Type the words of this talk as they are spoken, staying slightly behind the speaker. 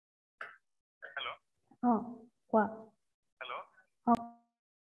অ কোৱা হেল্ল' অ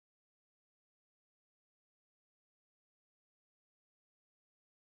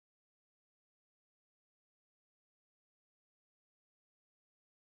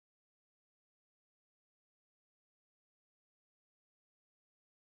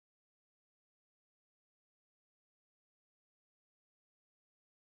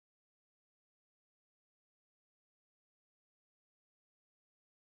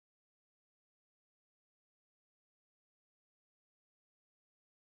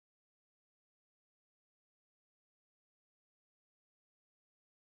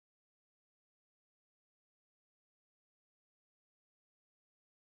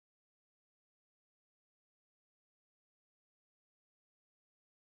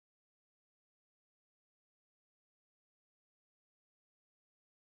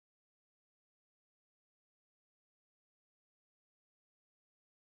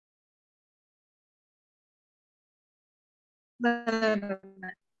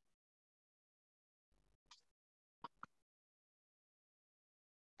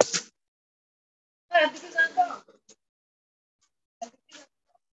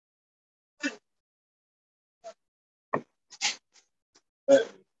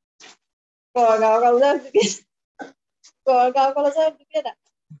Gõ con sao biết ạ?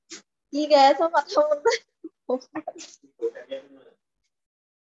 Đi ghé sao mặt không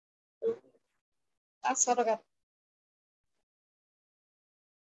sao được ạ?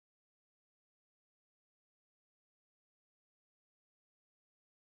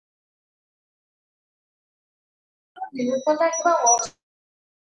 Con tay của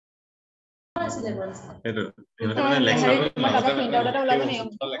bạn সেইটো সিহঁতে মানে lecture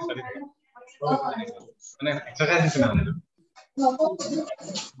মানে exercise নিচিনা মানে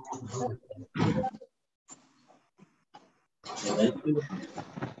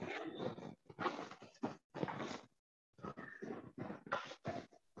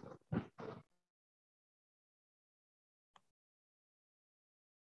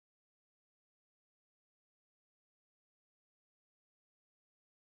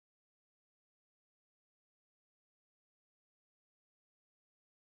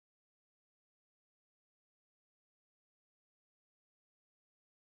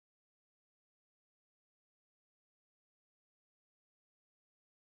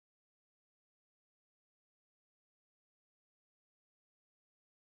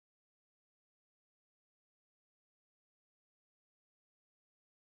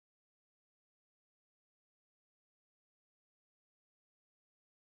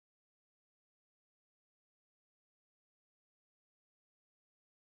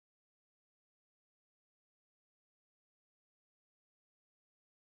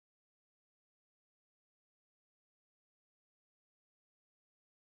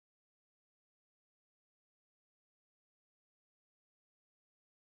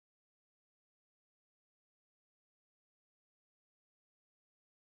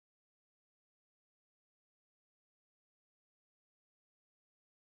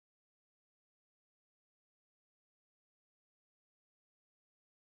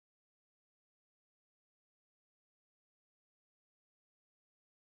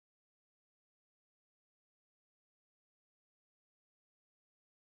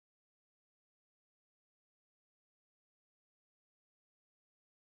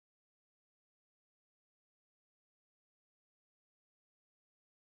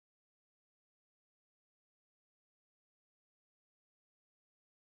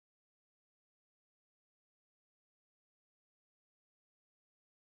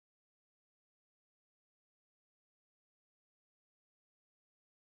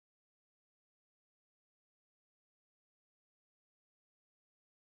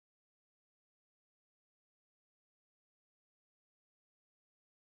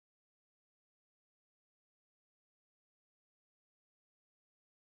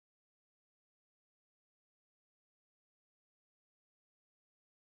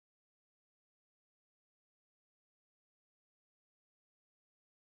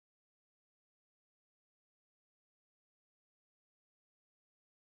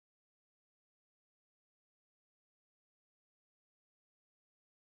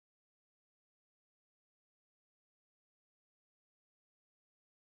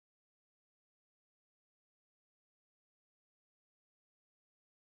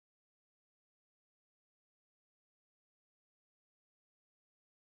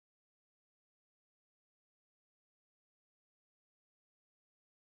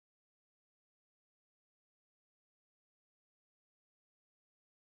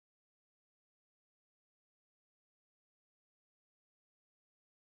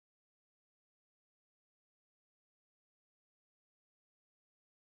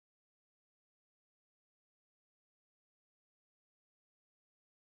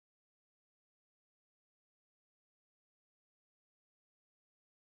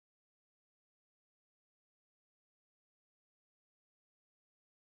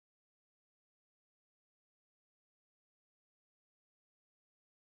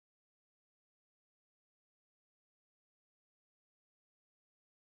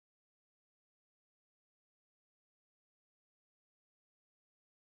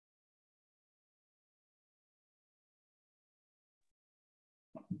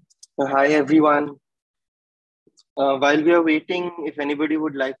Hi, everyone. While we are waiting, if anybody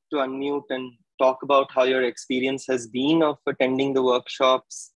would like to unmute and talk about how your experience has been of attending the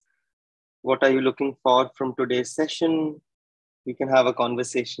workshops, what are you looking for from today's session? We can have a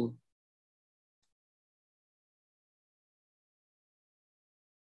conversation.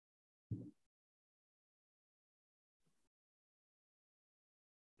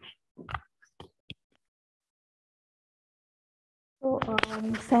 So,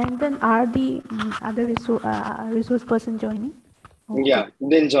 Sandan, are the other resource person joining? Okay. Yeah,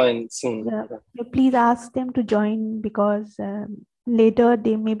 they'll join soon. Please ask them to join because later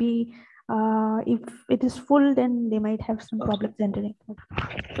they may be, if it is full, then they might have some problems entering.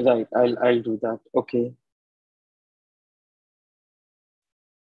 Right, I'll do that. Okay.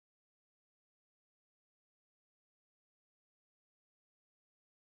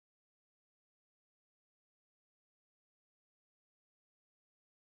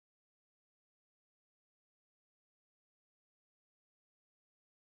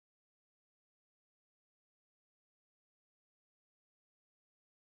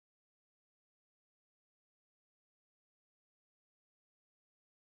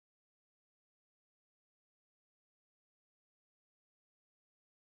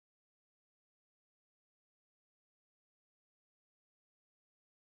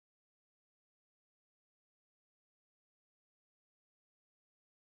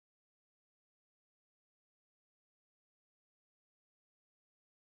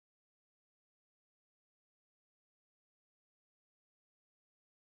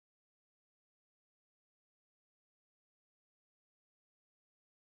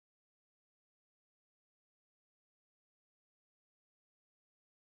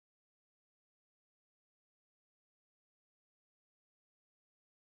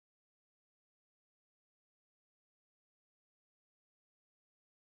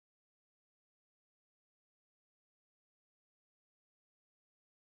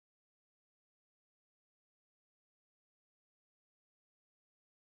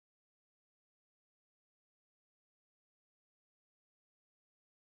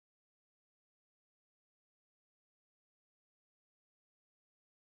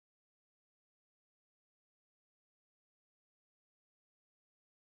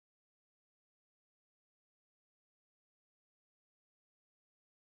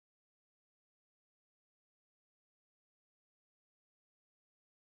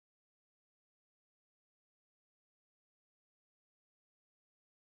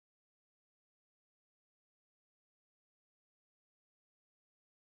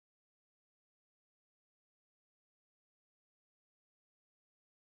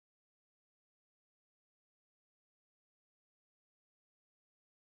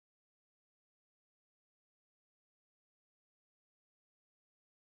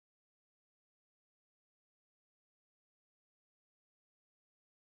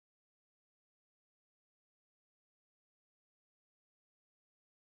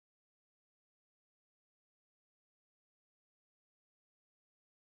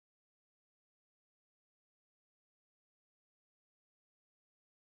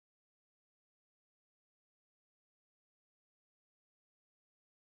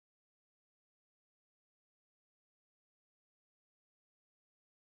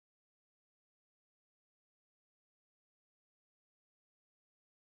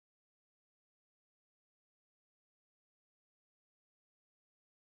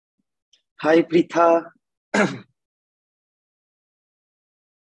 Hi, Pritha.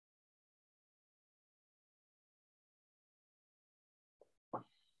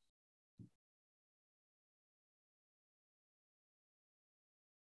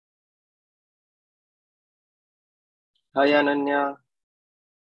 Hi, Ananya.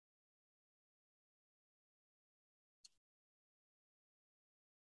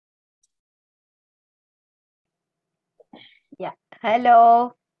 Yeah.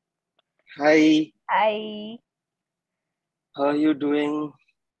 Hello. Hi. Hi. How are you doing?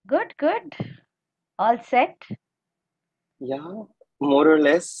 Good, good. All set? Yeah, more or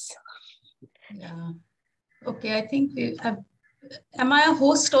less. Yeah. Okay, I think we have. Am I a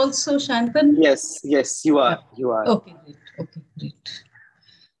host also, Shantan? Yes, you are. Yeah. You are. Okay, great. Okay, great.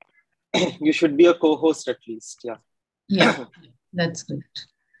 You should be a co-host at least. Yeah. Yeah, that's great.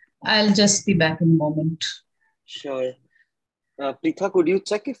 I'll just be back in a moment. Sure. Pritha, could you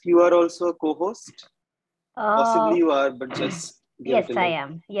check if you are also a co-host? Possibly you are, but just give Yes, it a I look.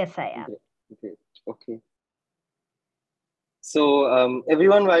 am. Yes, I am. Great. Okay. So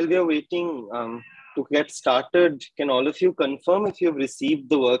everyone, while we are waiting to get started, can all of you confirm if you've received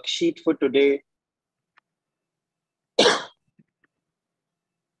the worksheet for today?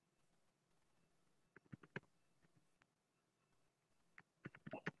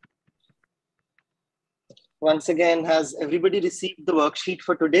 Once again, has everybody received the worksheet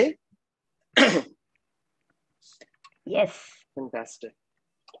for today? Yes. Fantastic.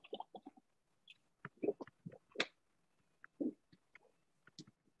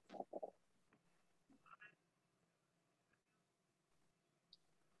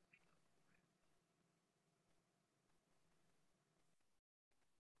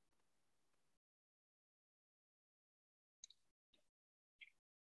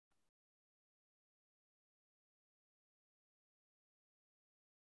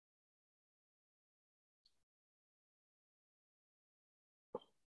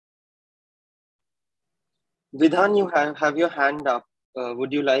 Vidhan, you have your hand up.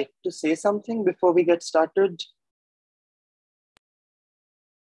 Would you like to say something before we get started?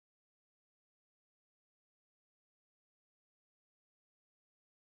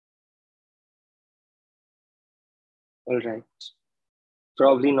 All right.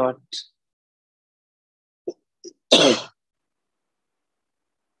 Probably not.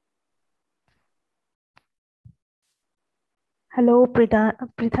 Hello, Pritha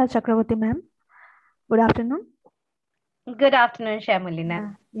Chakravarti ma'am. Good afternoon. Good afternoon,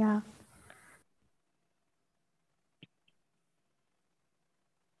 Shamulina. Yeah.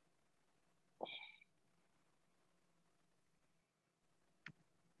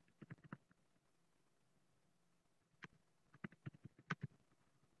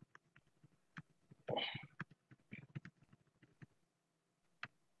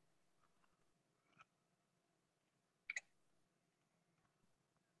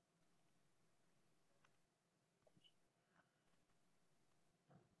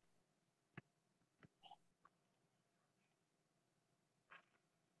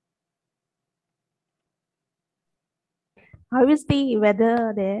 How is the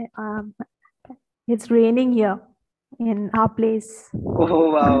weather there? It's raining here in our place.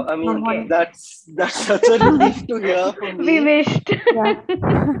 Oh wow! I mean, Okay. that's such a relief to hear for We me. wished. Yeah.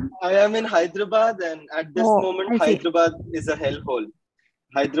 I am in Hyderabad, and at this Oh, moment, I see. Hyderabad is a hellhole.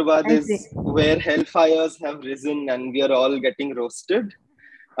 Hyderabad I is see. where hellfires have risen, and we are all getting roasted.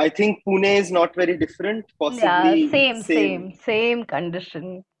 I think Pune is not very different. Possibly Same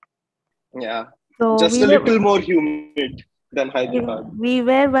condition. Yeah, So just we a were little more humid than Hyderabad. we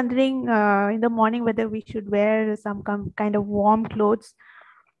were wondering in the morning whether we should wear some kind of warm clothes.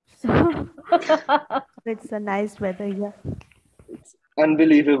 So it's a nice weather here. It's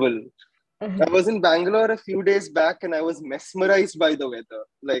unbelievable. I was in Bangalore a few days back and I was mesmerized by the weather.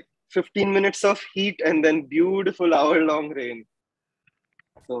 Like 15 minutes of heat and then beautiful hour-long rain.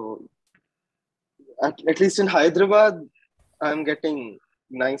 So at least in Hyderabad, I'm getting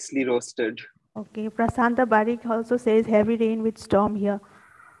nicely roasted. Okay, Prasanta Barik also says heavy rain with storm here.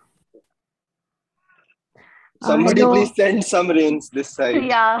 Somebody hello. please send some rains this side.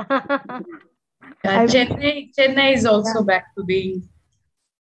 Yeah. Chennai is also back to being,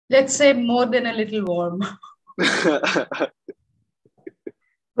 let's say, more than a little warm.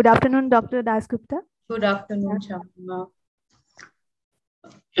 Good afternoon, Dr. Dasgupta. Good afternoon, Shamima.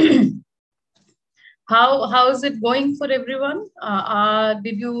 How is it going for everyone?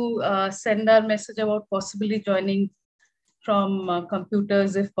 Did you send our message about possibly joining from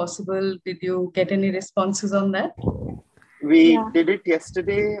computers if possible? Did you get any responses on that? We did it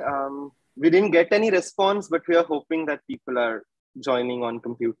yesterday. We didn't get any response, but we are hoping that people are joining on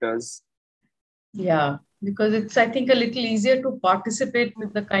computers. Yeah, because it's, I think, a little easier to participate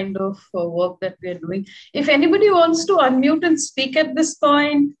with the kind of work that we are doing. If anybody wants to unmute and speak at this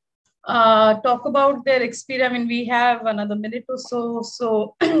point, talk about their experience. I mean, we have another minute or so.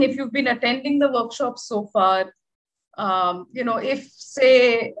 So if you've been attending the workshops so far, if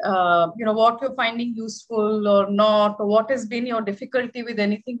say, what you're finding useful or not, or what has been your difficulty with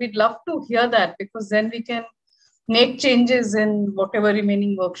anything, we'd love to hear that, because then we can make changes in whatever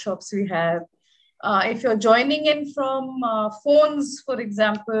remaining workshops we have. If you're joining in from phones, for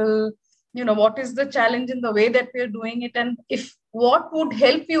example, what is the challenge in the way that we're doing it? And what would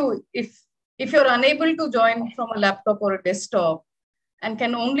help you if you're unable to join from a laptop or a desktop and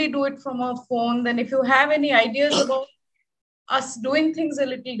can only do it from a phone, then if you have any ideas about us doing things a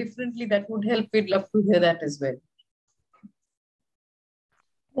little differently, that would help. We'd love to hear that as well.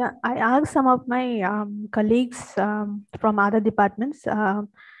 Yeah, I asked some of my colleagues from other departments,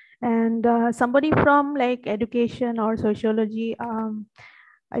 and somebody from like education or sociology,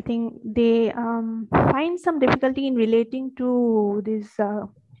 I think they find some difficulty in relating to this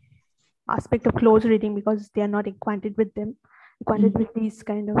aspect of close reading because they are not acquainted with with these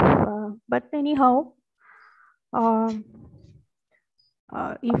kind of. But anyhow,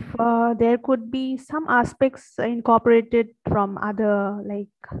 if there could be some aspects incorporated from other like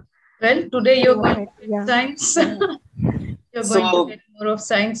Well, today you're Go going ahead. to get Yeah. science. You're So- going to get more of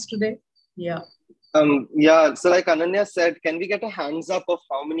science today. Yeah. Yeah, so like Ananya said, can we get a hands up of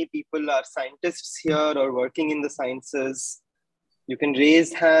how many people are scientists here or working in the sciences? You can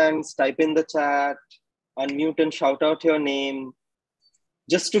raise hands, type in the chat, unmute and shout out your name,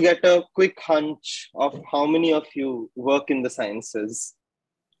 just to get a quick hunch of how many of you work in the sciences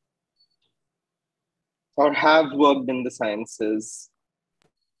or have worked in the sciences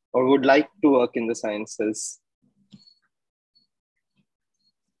or would like to work in the sciences.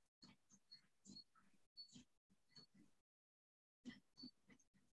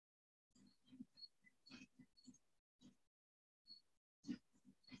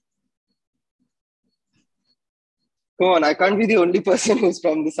 Come on, I can't be the only person who's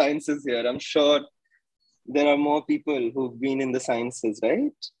from the sciences here. I'm sure there are more people who've been in the sciences,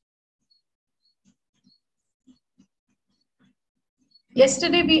 right?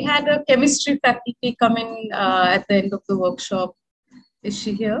 Yesterday we had a chemistry faculty come in at the end of the workshop. Is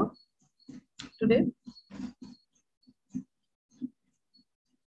she here today?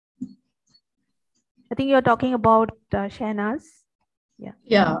 I think you're talking about Shahnaz.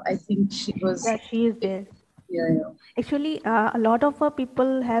 Yeah, I think she was. Yeah, she is there. Yeah. Actually, a lot of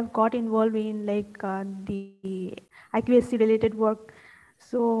people have got involved in like the IQSC related work.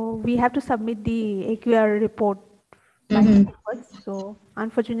 So we have to submit the AQR report by Mhm. afterwards. So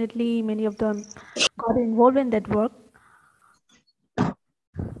unfortunately, many of them got involved in that work. Yeah,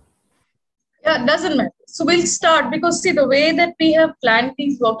 it doesn't matter. So we'll start because see the way that we have planned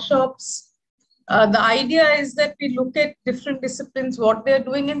these workshops, the idea is that we look at different disciplines, what they're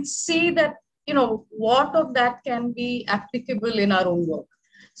doing, and see that, what of that can be applicable in our own work.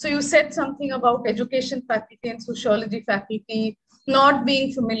 So you said something about education faculty and sociology faculty not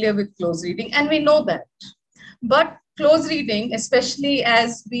being familiar with close reading, and we know that. But close reading, especially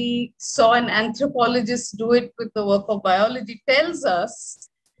as we saw an anthropologist do it with the work of biology, tells us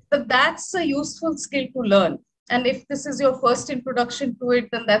that that's a useful skill to learn. And if this is your first introduction to it,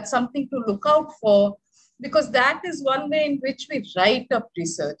 then that's something to look out for, because that is one way in which we write up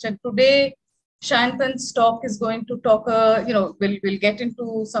research. And today, Shantan's talk is going to talk, we'll get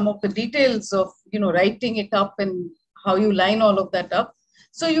into some of the details of, writing it up and how you line all of that up.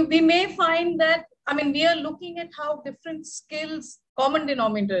 So we may find that, we are looking at how different skills, common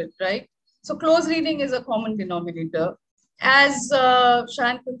denominator, right? So close reading is a common denominator, as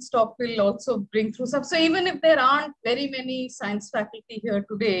Shantan's talk will also bring through some. So even if there aren't very many science faculty here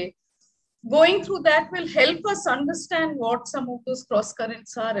today, going through that will help us understand what some of those cross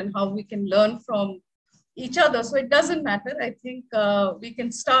currents are and how we can learn from each other. So it doesn't matter. I think we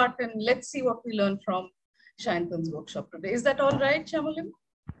can start and let's see what we learn from Shantan's workshop today. Is that all right, Shyamalima?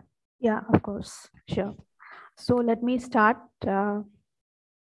 Yeah, of course. Sure. So let me start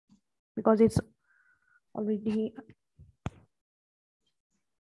because it's already.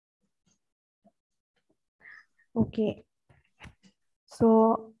 Okay.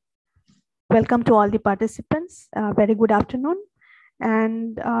 So welcome to all the participants. Very good afternoon.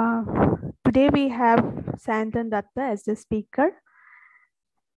 And today we have Sayantan Datta as the speaker.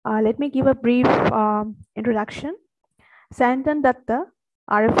 Let me give a brief introduction. Sayantan Datta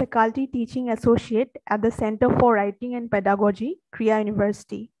are a faculty teaching associate at the Center for Writing and Pedagogy, Kriya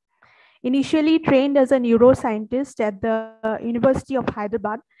University. Initially trained as a neuroscientist at the University of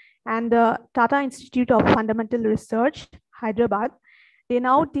Hyderabad and the Tata Institute of Fundamental Research, Hyderabad, they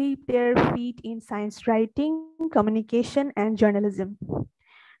now dip their feet in science writing, communication, and journalism.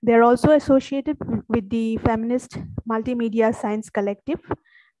 They're also associated with the feminist multimedia science collective,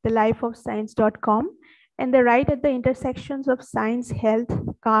 thelifeofscience.com, and they write at the intersections of science, health,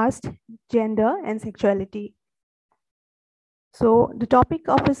 caste, gender, and sexuality. So the topic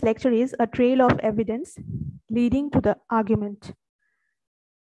of his lecture is a trail of evidence leading to the argument.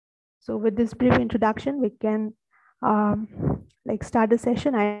 So with this brief introduction, we can start the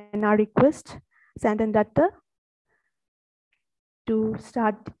session. I now request Sayantan Datta to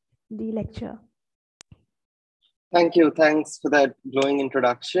start the lecture. Thank you. Thanks for that glowing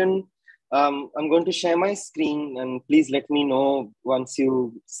introduction. I'm going to share my screen and please let me know once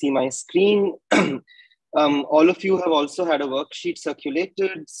you see my screen. All of you have also had a worksheet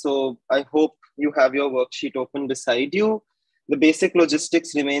circulated, so I hope you have your worksheet open beside you. The basic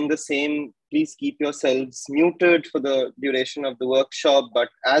logistics remain the same. Please keep yourselves muted for the duration of the workshop, but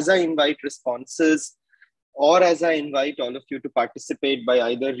as I invite responses, or as I invite all of you to participate by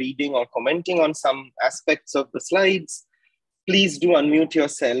either reading or commenting on some aspects of the slides, please do unmute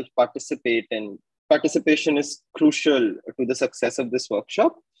yourself, participate, and participation is crucial to the success of this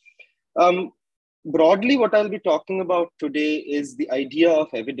workshop. broadly, what I'll be talking about today is the idea of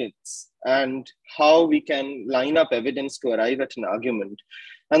evidence and how we can line up evidence to arrive at an argument.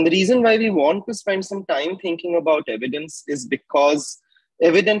 And the reason why we want to spend some time thinking about evidence is because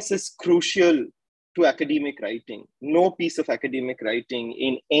evidence is crucial to academic writing. No piece of academic writing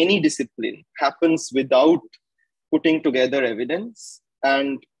in any discipline happens without putting together evidence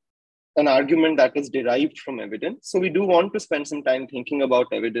and an argument that is derived from evidence. So we do want to spend some time thinking about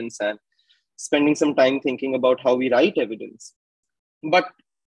evidence and spending some time thinking about how we write evidence. But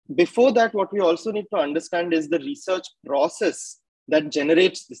before that, what we also need to understand is the research process that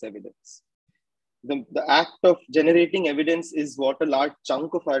generates this evidence. The act of generating evidence is what a large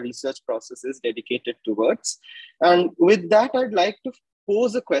chunk of our research process is dedicated towards. And with that, I'd like to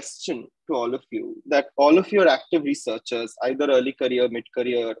pose a question to all of you, that all of you are active researchers, either early career,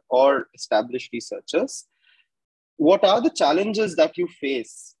 mid-career, or established researchers. What are the challenges that you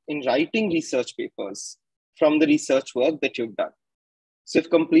face in writing research papers from the research work that you've done? So you've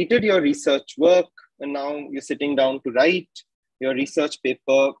completed your research work and now you're sitting down to write your research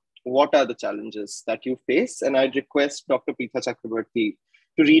paper. What are the challenges that you face? And I'd request Dr. Preetha Chakraborty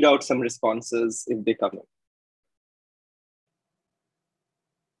to read out some responses if they come in.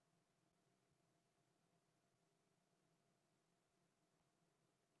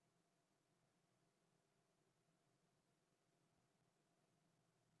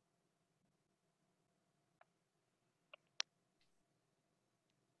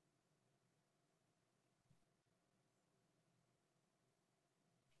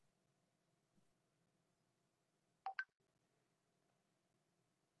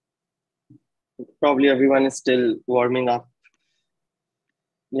 Probably everyone is still warming up.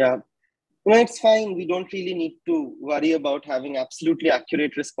 Yeah, no, it's fine. We don't really need to worry about having absolutely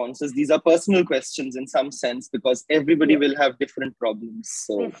accurate responses. These are personal questions in some sense because everybody will have different problems.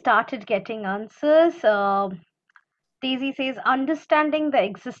 So We started getting answers. Daisy says, understanding the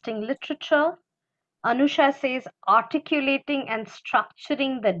existing literature. Anusha says, articulating and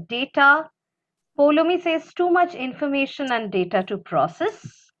structuring the data. Polomi says, too much information and data to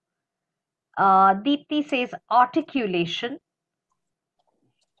process. Deepthi says, articulation.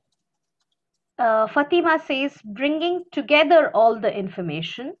 Fatima says, bringing together all the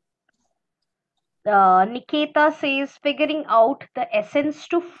information. Niketa says, figuring out the essence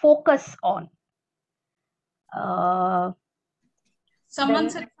to focus on. Someone Then-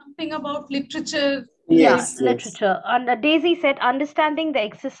 said something about literature. yes, yes. Literature. And Daisy said, understanding the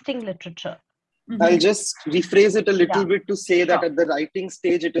existing literature. I'll just rephrase it a little Yeah, bit to say that sure. at the writing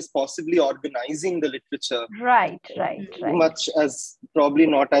stage, it is possibly organizing the literature Right. much as probably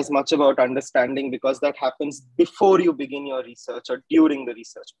not as much about understanding because that happens before you begin your research or during the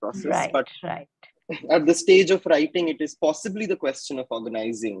research process. But Right. at the stage of writing, it is possibly the question of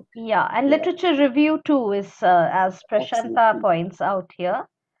organizing. Yeah, and Yeah. literature review too is, as Prashanta Absolutely. points out here.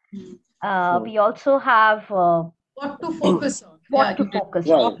 Hmm. We also have What to focus on. what Yeah, to you did. focus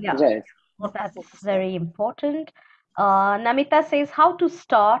Right, on. Yeah, right. What to that's focus on. very important. Namita says, how to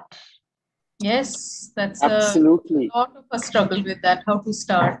start. Yes, that's Absolutely. a lot of us struggle with that, how to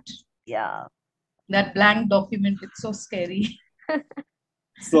start. Yeah. That blank document, it's so scary.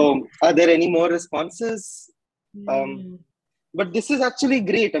 So are there any more responses? Mm. But this is actually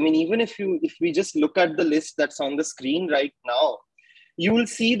great. I mean, even if we just look at the list that's on the screen right now, you will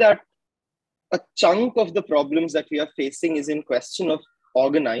see that a chunk of the problems that we are facing is in question of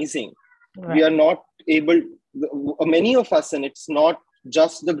organizing. Right. We are not able, many of us, and it's not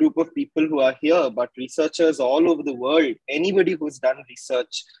just the group of people who are here, but researchers all over the world, anybody who's done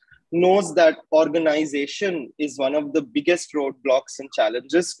research knows that organization is one of the biggest roadblocks and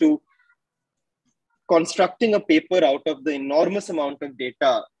challenges to constructing a paper out of the enormous amount of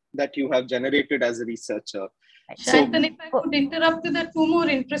data that you have generated as a researcher. So, Shantanu, if I could interrupt you, there are two more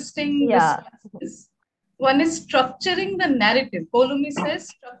interesting Yeah. responses. One is structuring the narrative. Polomi says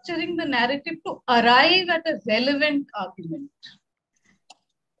structuring the narrative to arrive at a relevant argument.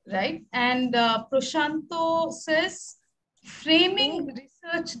 Right? And Prashanto says framing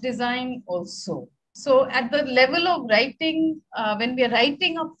research design also. So at the level of writing, when we are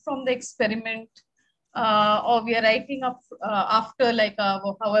writing up from the experiment, or we are writing up after like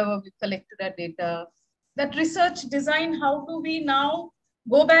however we collected our data, that research design, how do we now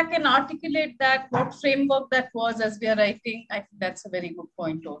go back and articulate that, what framework that was as we are writing? I think that's a very good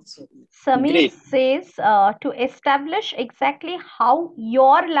point also. Samir Great. says to establish exactly how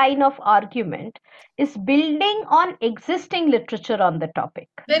your line of argument is building on existing literature on the topic.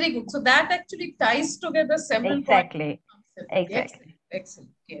 Very good. So that actually ties together several Exactly. points. Exactly. Excellent.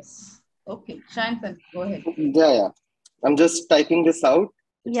 Yes. Okay. Shantanu, go ahead. yeah. I'm just typing this out.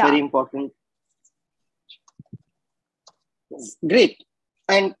 It's Yeah. very important. Great.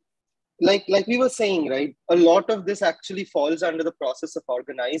 And like we were saying, right, a lot of this actually falls under the process of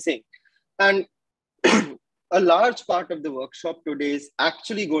organizing. And a large part of the workshop today is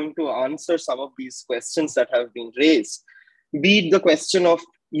actually going to answer some of these questions that have been raised, be it the question of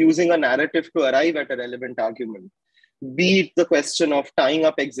using a narrative to arrive at a relevant argument, be it the question of tying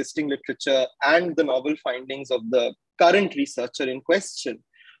up existing literature and the novel findings of the current researcher in question,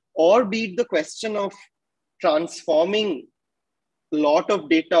 or be it the question of transforming a lot of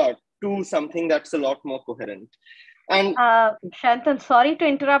data to something that's a lot more coherent. And Shantan, sorry to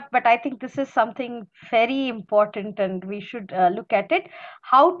interrupt, but I think this is something very important and we should look at it.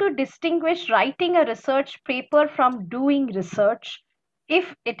 How to distinguish writing a research paper from doing research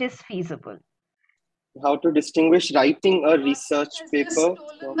if it is feasible. How to distinguish writing a research paper.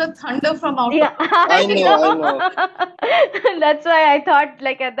 Stolen the thunder from out Yeah, I know. That's why I thought,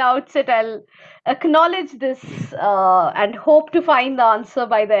 like at the outset, I'll acknowledge this and hope to find the answer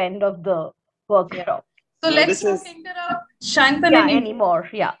by the end of the workshop. So No, let's this not is- interrupt Shantan Anymore.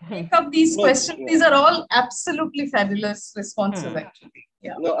 Yeah. Take up these No, questions. yeah. These are all absolutely fabulous responses, actually.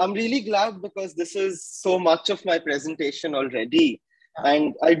 Yeah. No, I'm really glad because this is so much of my presentation already.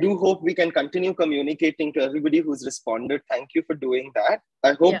 And I do hope we can continue communicating to everybody who's responded. Thank you for doing that.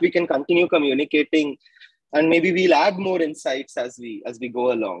 I hope we can continue communicating, and maybe we'll add more insights as we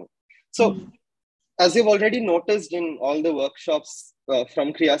go along. So as you've already noticed in all the workshops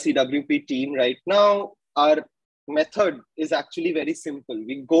from Kriya CWP team right now, our method is actually very simple.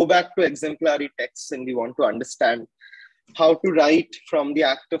 We go back to exemplary texts and we want to understand how to write from the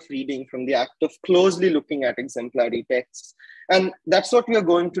act of reading, from the act of closely looking at exemplary texts. And that's what we are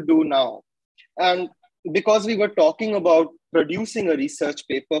going to do now. And because we were talking about producing a research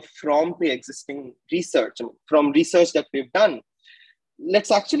paper from pre-existing research, from research that we've done,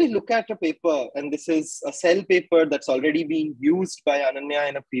 let's actually look at a paper. And this is a cell paper that's already been used by Ananya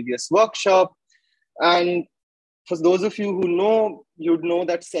in a previous workshop. And for those of you who know, you'd know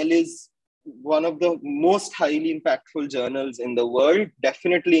that Cell is one of the most highly impactful journals in the world,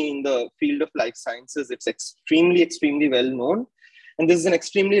 definitely in the field of life sciences. It's extremely, extremely well known. And this is an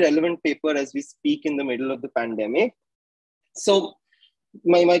extremely relevant paper as we speak in the middle of the pandemic. So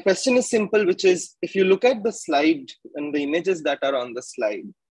my question is simple, which is, if you look at the slide and the images that are on the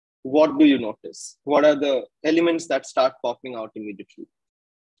slide, what do you notice? What are the elements that start popping out immediately?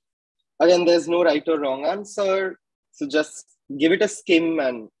 Again, there's no right or wrong answer. So just give it a skim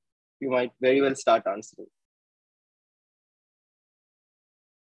and you might very well start answering.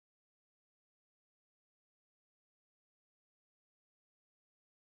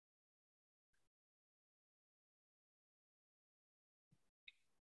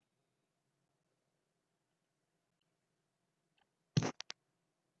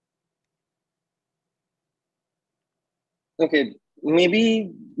 Okay,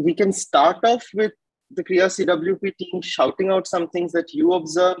 maybe we can start off with the Kriya CWP team shouting out some things that you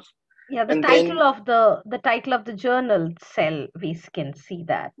observe. Yeah, the and title then of the title of the journal, Cell, we can see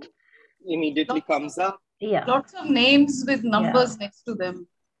that. Immediately comes up. Yeah. Lots of names with numbers next to them.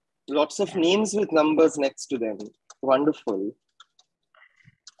 Lots of names with numbers next to them. Wonderful.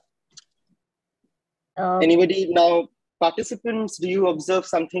 Anybody now, participants, do you observe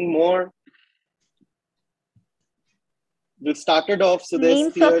something more? We started off, so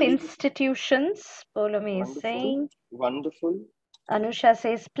there's names of institutions, Polomi is saying. Wonderful. Anusha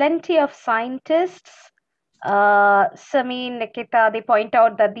says plenty of scientists. Samin, Nikita, they point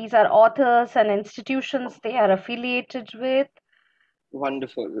out that these are authors and institutions they are affiliated with.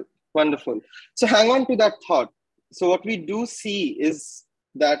 Wonderful, wonderful. So hang on to that thought. So what we do see is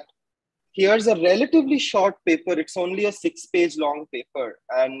that here's a relatively short paper. It's only a 6-page long paper,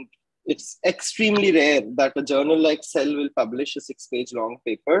 and it's extremely rare that a journal like Cell will publish a 6-page long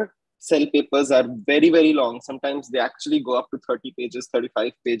paper. Cell papers are very, very long. Sometimes they actually go up to 30 pages,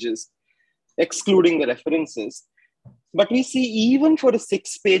 35 pages, excluding the references. But we see even for a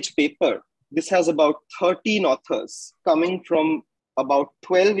 6-page paper, this has about 13 authors coming from about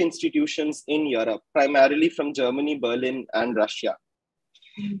 12 institutions in Europe, primarily from Germany, Berlin, and Russia.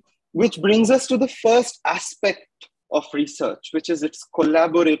 Which brings us to the first aspect of research, which is its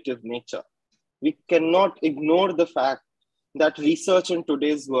collaborative nature. We cannot ignore the fact that research in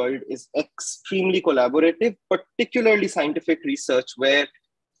today's world is extremely collaborative, particularly scientific research, where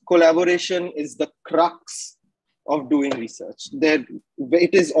collaboration is the crux of doing research.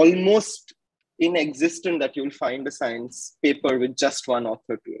 It is almost inexistent that you'll find a science paper with just one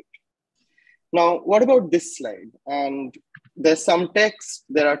author to it. Now, what about this slide? And there's some text,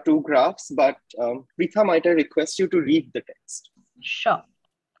 there are 2 graphs, but Preetha, might I request you to read the text? Sure.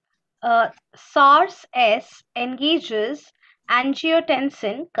 SARS-S engages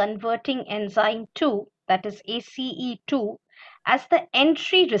angiotensin converting enzyme 2, that is ACE2, as the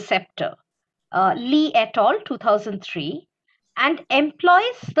entry receptor, Lee et al. 2003, and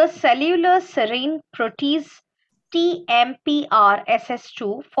employs the cellular serine protease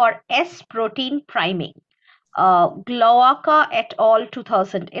TMPRSS2 for S protein priming. Glowacka et al.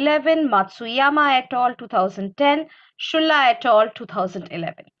 2011, Matsuyama et al. 2010, Shulla et al.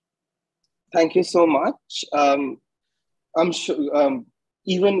 2011. Thank you so much. I'm sure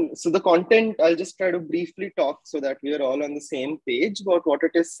even so the content, I'll just try to briefly talk so that we are all on the same page about what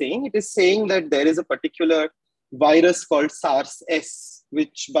it is saying. It is saying that there is a particular virus called SARS-S,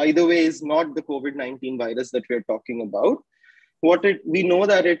 which by the way is not the COVID-19 virus that we're talking about. We know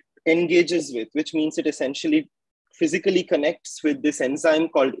that it engages with, which means it essentially physically connects with this enzyme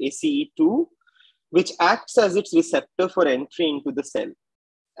called ACE2, which acts as its receptor for entry into the cell.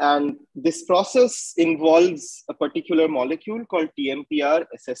 And this process involves a particular molecule called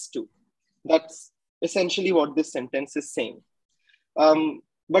TMPRSS2. That's essentially what this sentence is saying.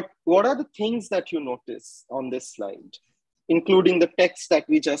 But what are the things that you notice on this slide, including the text that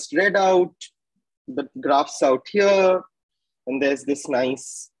we just read out, the graphs out here, and there's this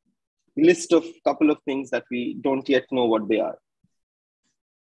nice list of a couple of things that we don't yet know what they are.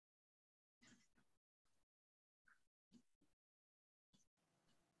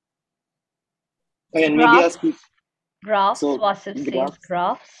 And maybe ask you. Graphs, So, Wasif says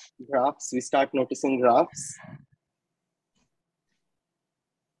graphs. Graphs, we start noticing graphs.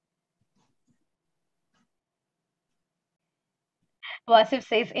 Wasif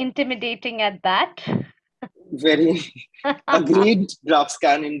says intimidating at that. Very agreed. Graphs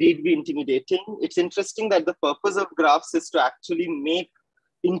can indeed be intimidating. It's interesting that the purpose of graphs is to actually make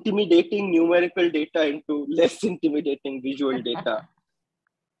intimidating numerical data into less intimidating visual data.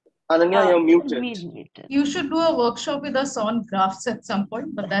 Ananya, you're muted. You should do a workshop with us on graphs at some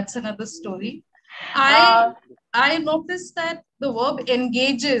point, but that's another story. I noticed that the verb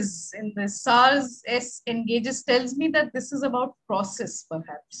engages in the SARS-S engages tells me that this is about process,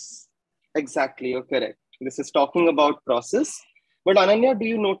 perhaps. Exactly, you're correct. This is talking about process. But Ananya, do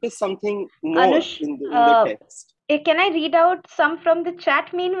you notice something more Anush, in the text? Can I read out some from the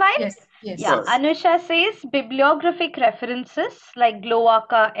chat meanwhile? Yes, yes. Yeah, Sure. Anusha says bibliographic references like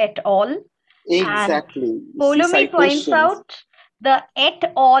Glowacka et al. Exactly. Polomi points out the et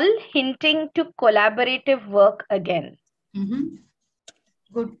al. Hinting to collaborative work again. Mm-hmm.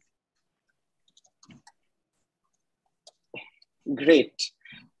 Good. Great.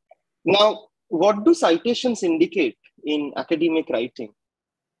 Now, what do citations indicate in academic writing?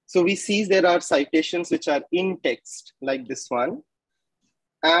 So we see there are citations which are in text, like this one.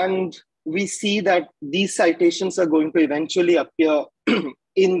 And we see that these citations are going to eventually appear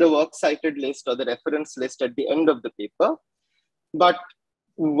in the works cited list or the reference list at the end of the paper. But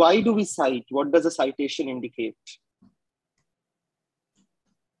why do we cite? What does a citation indicate?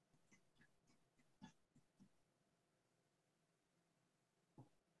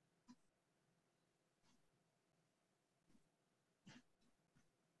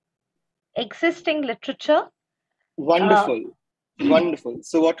 Existing literature. Wonderful. Wonderful.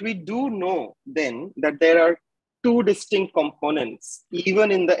 So what we do know then that there are two distinct components, even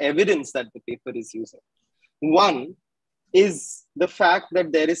in the evidence that the paper is using. One is the fact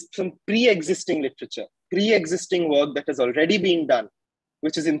that there is some pre-existing literature, pre-existing work that has already been done,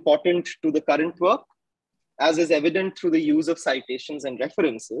 which is important to the current work, as is evident through the use of citations and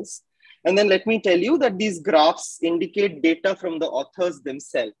references. And then let me tell you that these graphs indicate data from the authors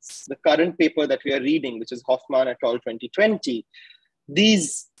themselves. The current paper that we are reading, which is Hoffman et al. 2020,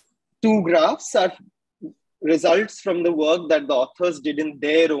 these two graphs are results from the work that the authors did in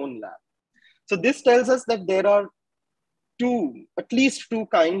their own lab. So this tells us that there are at least two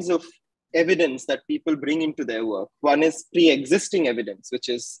kinds of evidence that people bring into their work. One is pre-existing evidence, which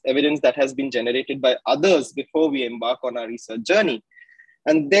is evidence that has been generated by others before we embark on our research journey.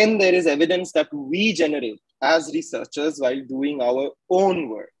 And then there is evidence that we generate as researchers while doing our own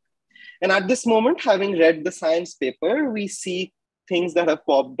work. And at this moment, having read the science paper, we see things that have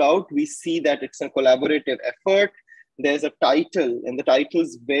popped out. We see that it's a collaborative effort. There's a title, and the title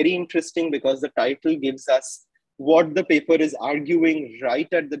is very interesting because the title gives us what the paper is arguing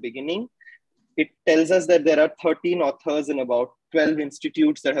right at the beginning. It tells us that there are 13 authors in about 12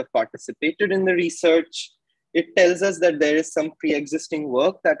 institutes that have participated in the research. It tells us that there is some pre-existing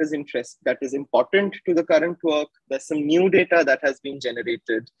work that is important to the current work. There's some new data that has been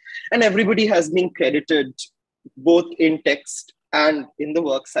generated, and everybody has been credited both in text and in the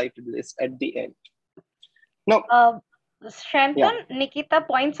works cited list at the end. Now, Shantan, Nikita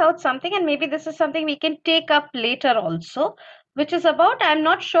points out something, and maybe this is something we can take up later also. which is about, I'm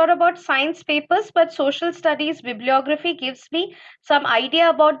not sure about science papers, but social studies bibliography gives me some idea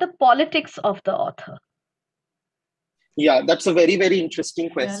about the politics of the author. Yeah, that's a very, very interesting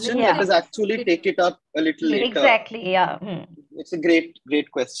question. Yeah. Let us actually take it up a little later. Exactly, yeah. It's a great, great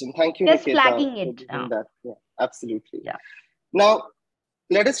question. Thank you, Just Niketa, flagging for it. giving that. Yeah, absolutely. Yeah. Now,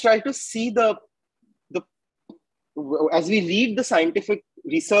 let us try to see as we read the scientific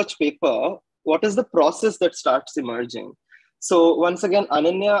research paper, what is the process that starts emerging? So once again,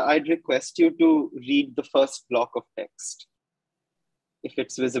 Ananya, I'd request you to read the first block of text, if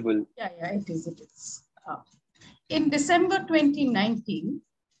it's visible. Yeah, it is. In December 2019,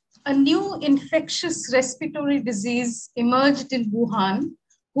 a new infectious respiratory disease emerged in Wuhan,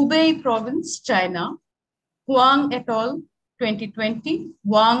 Hubei province, China. Huang et al. 2020,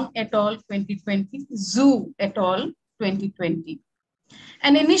 Wang et al. 2020, Zhu et al. 2020.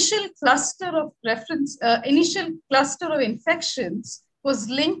 An initial cluster of infections was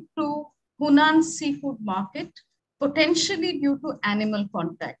linked to Hunan seafood market, potentially due to animal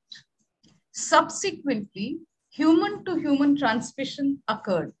contact. Subsequently, human-to-human transmission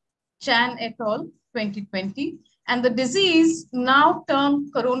occurred, Chan et al. 2020, and the disease, now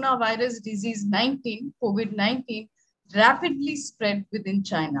termed coronavirus disease 19, COVID-19, rapidly spread within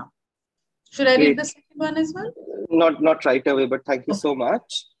China. Should I read the second one as well? Not right away, but thank you so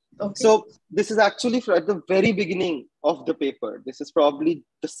much. Okay. So this is actually at the very beginning of the paper. This is probably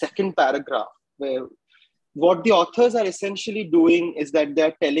the second paragraph, where what the authors are essentially doing is that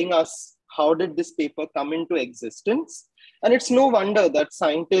they're telling us how did this paper come into existence. And it's no wonder that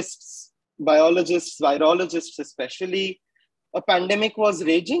scientists, biologists, virologists especially, a pandemic was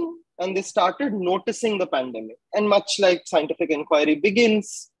raging and they started noticing the pandemic. And much like scientific inquiry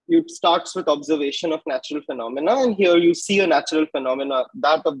begins, it starts with observation of natural phenomena. And here you see a natural phenomena,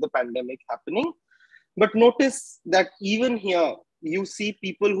 that of the pandemic happening. But notice that even here, you see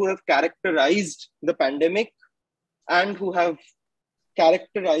people who have characterized the pandemic and who have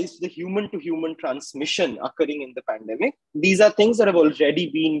characterized the human-to-human transmission occurring in the pandemic. These are things that have already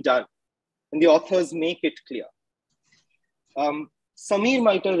been done, and the authors make it clear. Samir,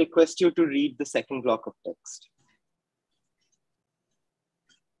 might I request you to read the second block of text?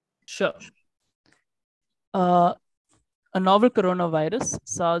 Sure. A novel coronavirus,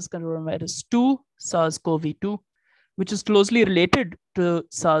 SARS coronavirus 2, SARS-CoV-2, which is closely related to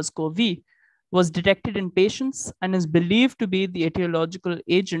SARS-CoV, was detected in patients and is believed to be the etiologic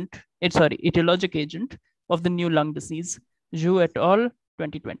agent of the new lung disease, Zhu et al.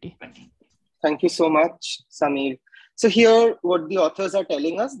 2020. Thank you so much, Samir. So here, what the authors are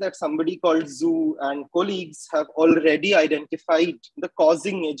telling us that somebody called Zhu and colleagues have already identified the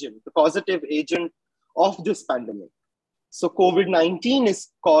causing agent, the causative agent of this pandemic. So COVID-19 is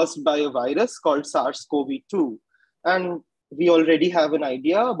caused by a virus called SARS-CoV-2. And we already have an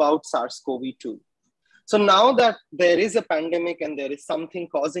idea about SARS-CoV-2. So now that there is a pandemic and there is something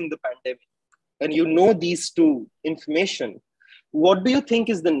causing the pandemic, and you know these two information, what do you think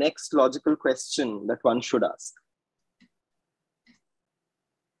is the next logical question that one should ask?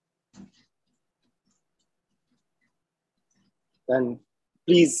 And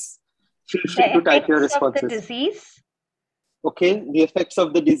please feel free to type your responses. The disease. Okay, the effects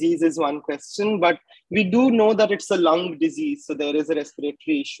of the disease is one question, but we do know that it's a lung disease. So there is a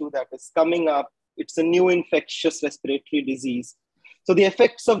respiratory issue that is coming up. It's a new infectious respiratory disease. So the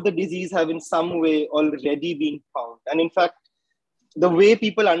effects of the disease have in some way already been found. And in fact, the way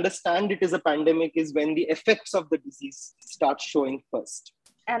people understand it is a pandemic is when the effects of the disease start showing first.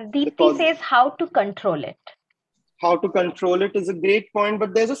 And Deepti says how to control it. How to control it is a great point,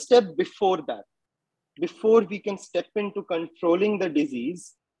 but there's a step before that. Before we can step into controlling the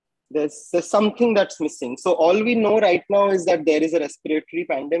disease, there's something that's missing. So all we know right now is that there is a respiratory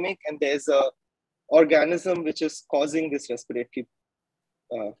pandemic and there's a organism which is causing this respiratory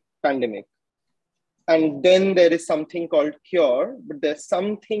pandemic. And then there is something called cure, but there's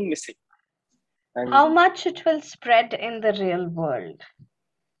something missing. And how much it will spread in the real world?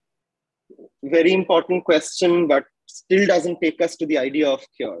 Very important question, but still doesn't take us to the idea of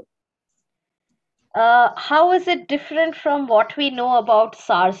cure. How is it different from what we know about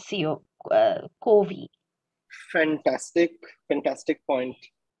SARS-CoV? Fantastic point.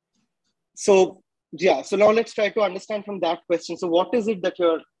 So now let's try to understand from that question. So what is it that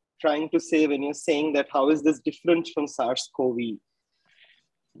you're trying to say when you're saying that how is this different from SARS-CoV?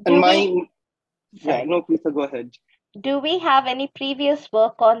 And please go ahead. Do we have any previous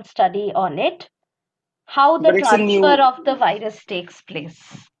work on study on it? How the transfer of the virus takes place?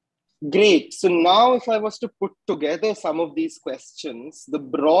 Great. So now if I was to put together some of these questions, the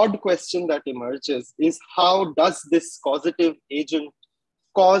broad question that emerges is, how does this causative agent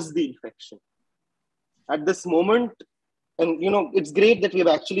cause the infection? At this moment, and it's great that we've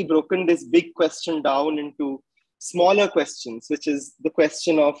actually broken this big question down into smaller questions, which is the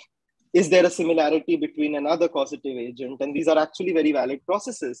question of, is there a similarity between another causative agent? And these are actually very valid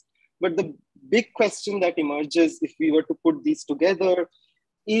processes. But the big question that emerges, if we were to put these together,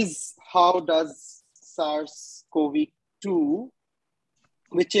 is how does SARS-CoV-2,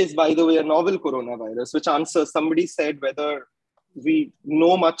 which is, by the way, a novel coronavirus, which answers, somebody said whether we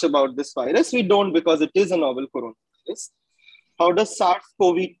know much about this virus. We don't, because it is a novel coronavirus. How does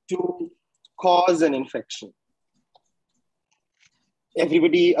SARS-CoV-2 cause an infection?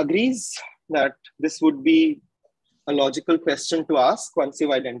 Everybody agrees that this would be a logical question to ask once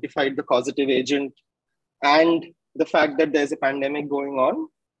you've identified the causative agent and the fact that there's a pandemic going on.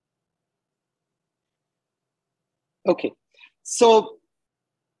 Okay, so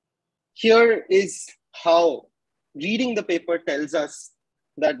here is how reading the paper tells us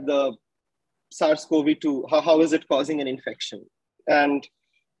that the SARS-CoV-2, how is it causing an infection? And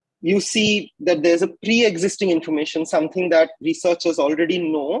you see that there's a pre-existing information, something that researchers already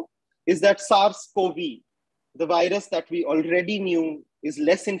know, is that SARS-CoV, the virus that we already knew is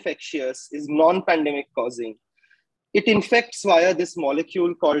less infectious, is non-pandemic causing. It infects via this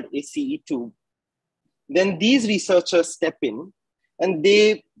molecule called ACE2. Then these researchers step in and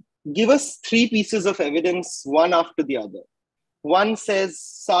they give us three pieces of evidence, one after the other. One says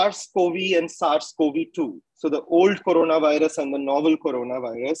SARS-CoV and SARS-CoV-2, so the old coronavirus and the novel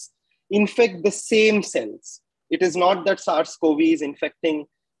coronavirus, infect the same cells. It is not that SARS-CoV is infecting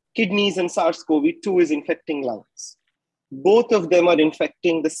kidneys and SARS-CoV-2 is infecting lungs. Both of them are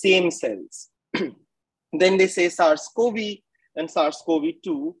infecting the same cells. Then they say SARS-CoV and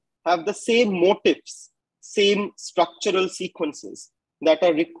SARS-CoV-2 have the same motifs, same structural sequences that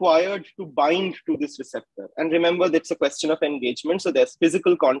are required to bind to this receptor. And remember, that's a question of engagement. So there's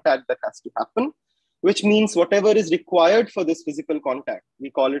physical contact that has to happen, which means whatever is required for this physical contact,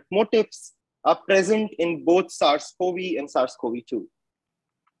 we call it motifs, are present in both SARS-CoV and SARS-CoV-2.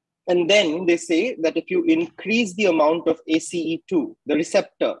 And then they say that if you increase the amount of ACE2, the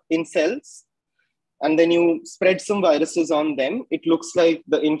receptor in cells, and then you spread some viruses on them, it looks like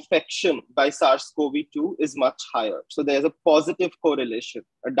the infection by SARS-CoV-2 is much higher. So there's a positive correlation,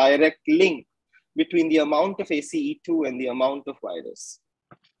 a direct link between the amount of ACE2 and the amount of virus.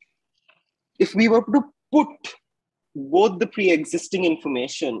 If we were to put both the pre-existing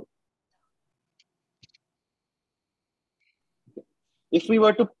information,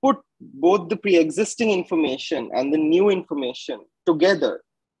 and the new information together,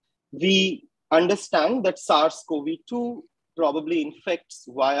 we understand that SARS-CoV-2 probably infects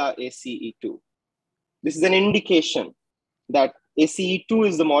via ACE2. This is an indication that ACE2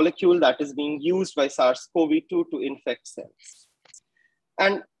 is the molecule that is being used by SARS-CoV-2 to infect cells.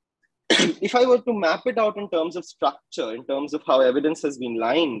 And if I were to map it out in terms of structure, in terms of how evidence has been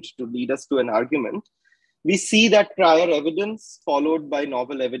lined to lead us to an argument, we see that prior evidence followed by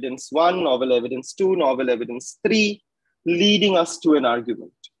novel evidence 1, novel evidence 2, novel evidence 3, leading us to an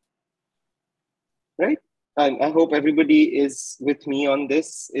argument. Right? I hope everybody is with me on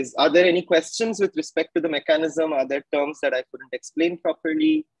this. Are there any questions with respect to the mechanism? Are there terms that I couldn't explain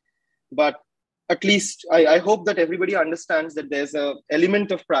properly? But at least I hope that everybody understands that there's an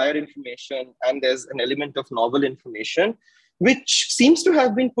element of prior information and there's an element of novel information, which seems to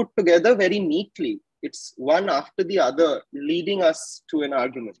have been put together very neatly. It's one after the other, leading us to an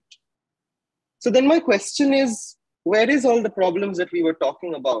argument. So then my question is, where is all the problems that we were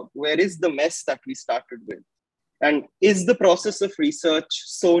talking about? Where is the mess that we started with? And is the process of research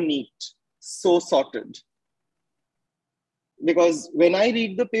so neat, so sorted? Because when I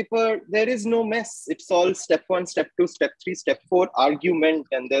read the paper, there is no mess. It's all step 1, step 2, step 3, step 4, argument,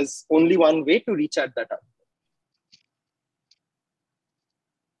 and there's only one way to reach at that argument.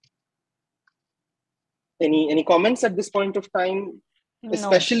 Any comments at this point of time? No.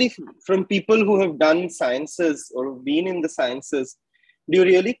 Especially from people who have done sciences or been in the sciences, do you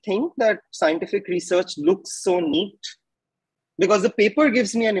really think that scientific research looks so neat? Because the paper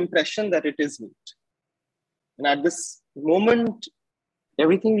gives me an impression that it is neat. And at this moment,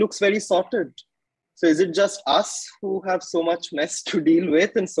 everything looks very sorted. So is it just us who have so much mess to deal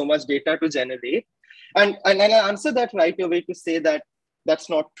with and so much data to generate? And I answer that right away to say that that's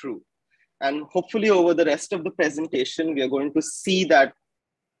not true. And hopefully over the rest of the presentation, we are going to see that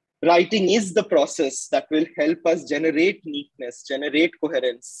writing is the process that will help us generate neatness, generate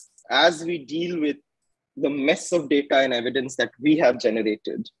coherence as we deal with the mess of data and evidence that we have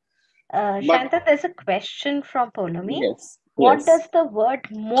generated. But Shanta, there's a question from Polomi. yes, What yes, does the word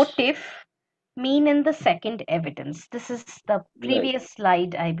motive mean in the second evidence? This is the right. previous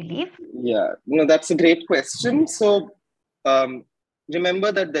slide, I believe. Yeah, no, that's a great question. So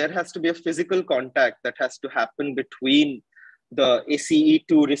remember that there has to be a physical contact that has to happen between the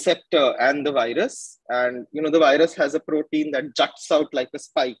ACE2 receptor and the virus. And the virus has a protein that juts out like a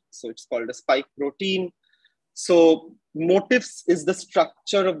spike. So it's called a spike protein. So motifs is the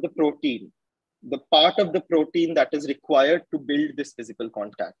structure of the protein, the part of the protein that is required to build this physical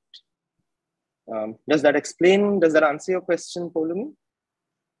contact. Does that answer your question, Polomi?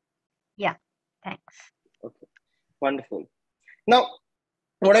 Yeah, thanks. Okay, wonderful. Now,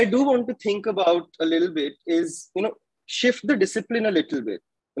 what I do want to think about a little bit is, shift the discipline a little bit.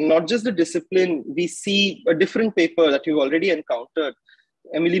 Not just the discipline, we see a different paper that you've already encountered,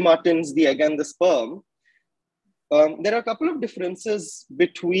 Emily Martin's The Egg and the Sperm. There are a couple of differences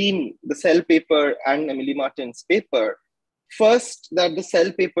between the Cell paper and Emily Martin's paper. First, that the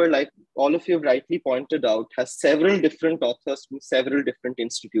Cell paper, like all of you rightly pointed out, has several different authors from several different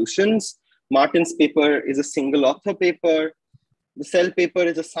institutions. Martin's paper is a single author paper. The Cell paper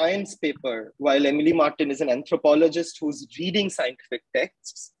is a science paper, while Emily Martin is an anthropologist who's reading scientific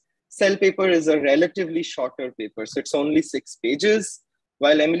texts. Cell paper is a relatively shorter paper, so it's only 6 pages,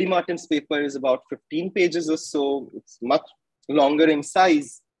 while Emily Martin's paper is about 15 pages or so. It's much longer in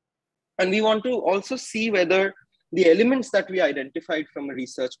size. And we want to also see whether the elements that we identified from a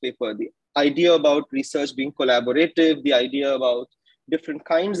research paper, the idea about research being collaborative, the idea about different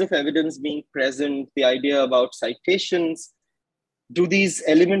kinds of evidence being present, the idea about citations, do these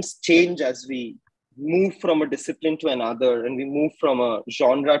elements change as we move from a discipline to another, and we move from a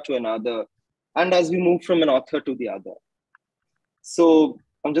genre to another, and as we move from an author to the other? So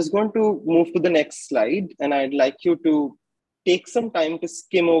I'm just going to move to the next slide, and I'd like you to take some time to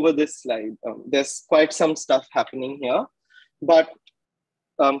skim over this slide. There's quite some stuff happening here, but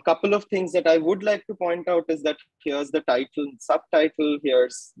a couple of things that I would like to point out is that here's the title and subtitle,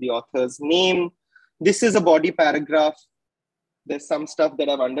 here's the author's name. This is a body paragraph. There's some stuff that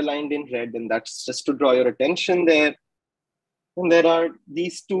I've underlined in red, and that's just to draw your attention there. And there are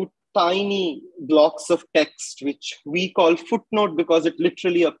these 2 tiny blocks of text, which we call footnote because it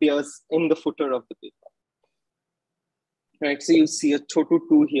literally appears in the footer of the paper. Right, so you see a chotu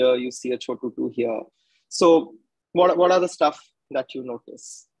 2 here, you see a chotu 2 here. So what are the stuff that you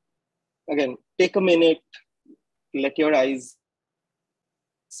notice? Again, take a minute, let your eyes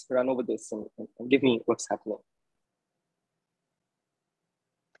run over this and give me what's happening.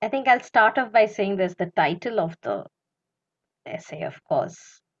 I think I'll start off by saying there's the title of the essay, of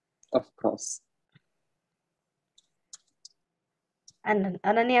course. Of course. And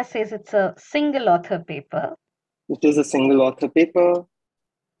Ananya says it's a single author paper. It is a single author paper.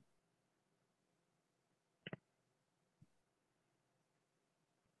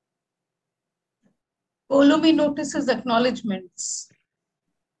 Polomi notices acknowledgements.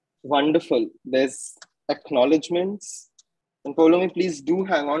 Wonderful. There's acknowledgements. And Polomi, please do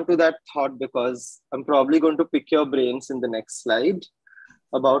hang on to that thought, because I'm probably going to pick your brains in the next slide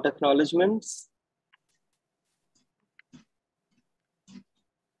about acknowledgements.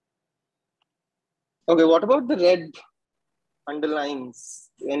 Okay, what about the red underlines?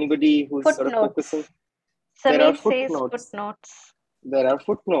 Anybody who's sort of focusing? Samir says footnotes. There are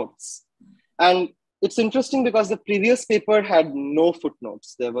footnotes. And it's interesting because the previous paper had no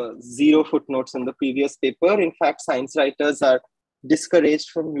footnotes. There were 0 footnotes in the previous paper. In fact, science writers are discouraged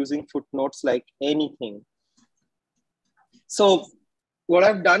from using footnotes like anything. So what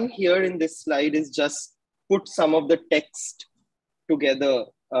I've done here in this slide is just put some of the text together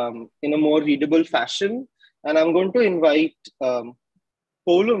in a more readable fashion. And I'm going to invite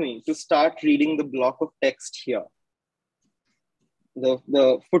Polomi to start reading the block of text here.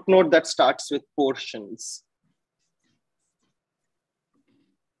 The footnote that starts with portions.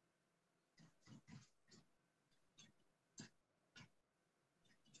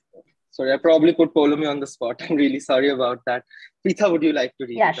 Sorry, I probably put Polomi on the spot. I'm really sorry about that. Preetha, would you like to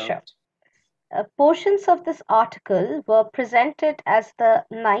read it out? Yeah, sure. Portions of this article were presented as the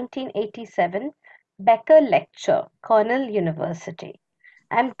 1987 Becker Lecture, Cornell University.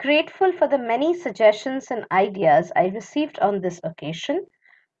 I'm grateful for the many suggestions and ideas I received on this occasion.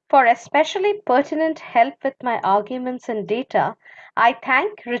 For especially pertinent help with my arguments and data, I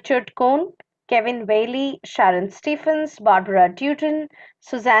thank Richard Cohn, Kevin Whaley, Sharon Stephens, Barbara Duden,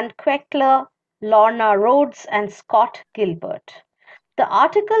 Suzanne Queckler, Lorna Rhodes, and Scott Gilbert. The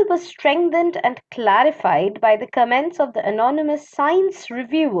article was strengthened and clarified by the comments of the anonymous science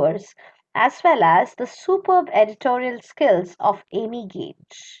reviewers, as well as the superb editorial skills of Amy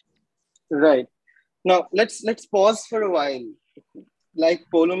Gage. Right. Now, let's pause for a while. Like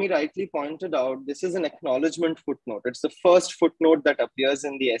Poulomi rightly pointed out, this is an acknowledgement footnote. It's the first footnote that appears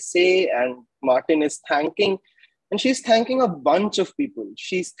in the essay, and Martin is thanking, and she's thanking a bunch of people.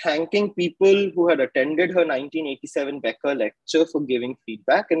 She's thanking people who had attended her 1987 Becker lecture for giving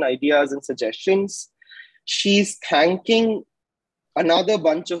feedback and ideas and suggestions. She's thanking another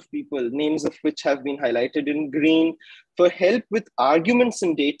bunch of people, names of which have been highlighted in green, for help with arguments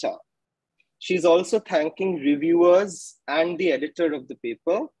and data. She's also thanking reviewers and the editor of the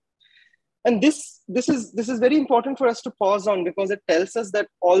paper. And this is very important for us to pause on, because it tells us that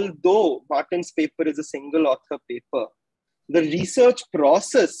although Martin's paper is a single author paper, the research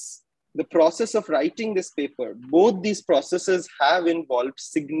process, the process of writing this paper, both these processes have involved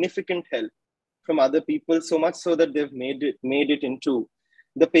significant help from other people, so much so that they've made it into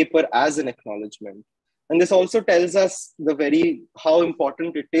the paper as an acknowledgement. And this also tells us how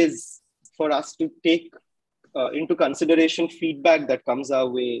important it is for us to take into consideration feedback that comes our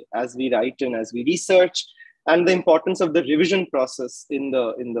way as we write and as we research, and the importance of the revision process in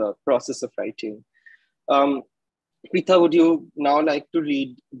the process of writing. Preetha, would you now like to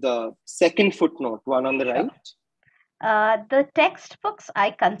read the second footnote, one on the right? The textbooks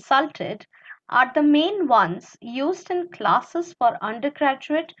I consulted are the main ones used in classes for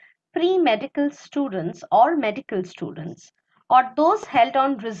undergraduate, pre-medical students or medical students, or those held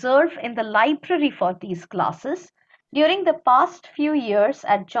on reserve in the library for these classes during the past few years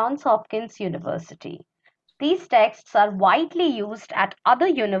at Johns Hopkins University. These texts are widely used at other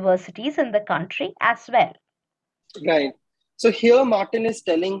universities in the country as well. Right. So here Martin is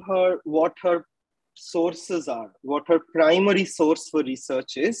telling her what her sources are, what her primary source for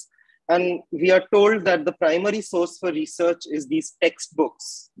research is. And we are told that the primary source for research is these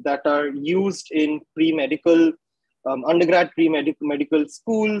textbooks that are used in pre-medical, undergrad pre-medical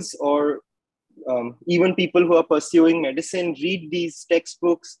schools, or even people who are pursuing medicine read these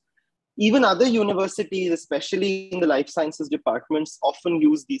textbooks. Even other universities, especially in the life sciences departments, often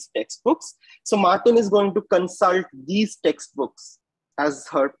use these textbooks. So Martin is going to consult these textbooks as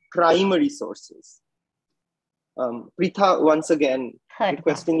her primary sources. Preetha, once again,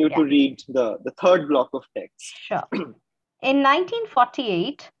 requesting you to read the third block of text. Sure. In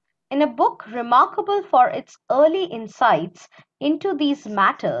 1948, in a book remarkable for its early insights into these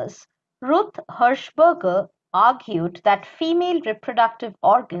matters, Ruth Hirschberger argued that female reproductive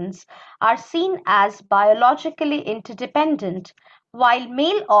organs are seen as biologically interdependent, while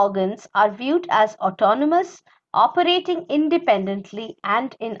male organs are viewed as autonomous, operating independently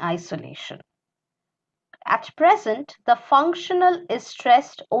and in isolation. At present, the functional is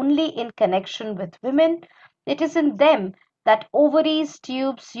stressed only in connection with women. It is in them that ovaries,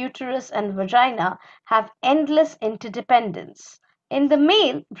 tubes, uterus, and vagina have endless interdependence. In the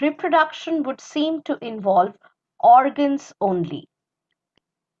male, reproduction would seem to involve organs only.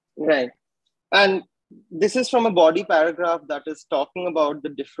 Right. And this is from a body paragraph that is talking about the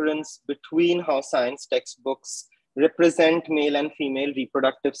difference between how science textbooks represent male and female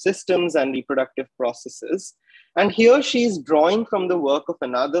reproductive systems and reproductive processes. And here she is drawing from the work of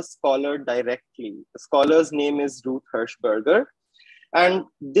another scholar directly. The scholar's name is Ruth Hirschberger. And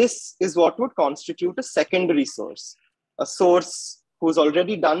this is what would constitute a secondary source, a source who's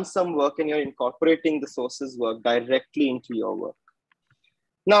already done some work and you're incorporating the source's work directly into your work.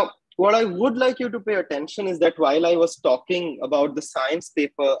 Now, what I would like you to pay attention is that while I was talking about the science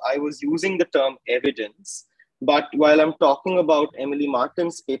paper, I was using the term evidence. But while I'm talking about Emily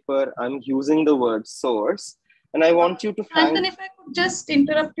Martin's paper, I'm using the word source. And I want you to find... Anthony, if I could just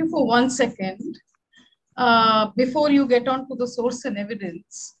interrupt you for 1 second. Before you get on to the source and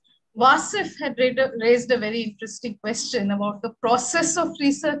evidence, Vasif had raised a very interesting question about the process of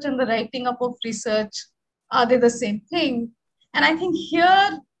research and the writing up of research. Are they the same thing? And I think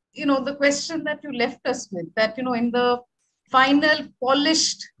here, the question that you left us with, that, in the final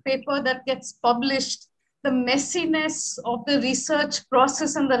polished paper that gets published, the messiness of the research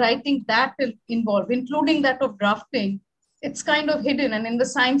process and the writing that will involve, including that of drafting, it's kind of hidden. And in the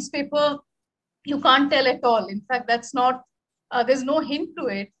science paper, you can't tell at all. In fact, that's not, there's no hint to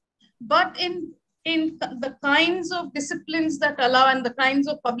it. But in the kinds of disciplines that allow and the kinds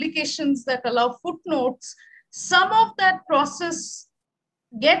of publications that allow footnotes, some of that process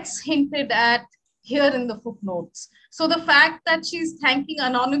gets hinted at here in the footnotes. So the fact that she's thanking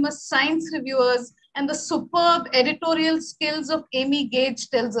anonymous science reviewers and the superb editorial skills of Amy Gage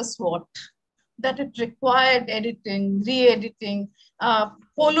tells us what? That it required editing, re-editing.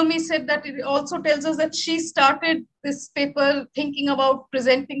 Poulomi said that it also tells us that she started this paper thinking about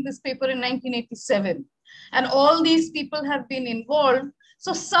presenting this paper in 1987. And all these people have been involved.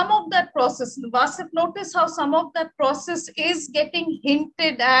 So some of that process, Vasif, notice how some of that process is getting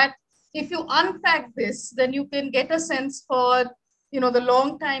hinted at. If you unpack this, then you can get a sense for, the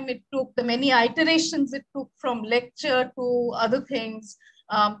long time it took, the many iterations it took from lecture to other things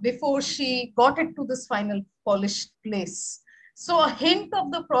before she got it to this final polished place. So a hint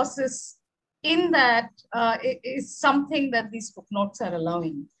of the process in that is something that these footnotes are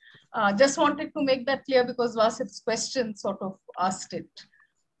allowing. Just wanted to make that clear because Vasif's question sort of asked it.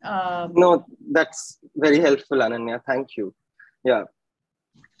 No, that's very helpful, Ananya. Thank you. Yeah.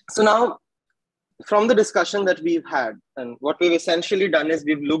 So now, from the discussion that we've had, and what we've essentially done is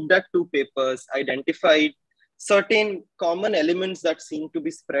we've looked at two papers, identified certain common elements that seem to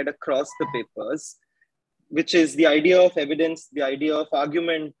be spread across the papers, which is the idea of evidence, the idea of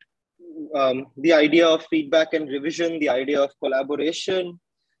argument, the idea of feedback and revision, the idea of collaboration,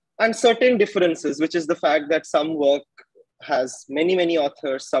 and certain differences, which is the fact that some work has many, many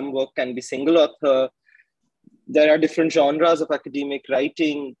authors, some work can be single author. There are different genres of academic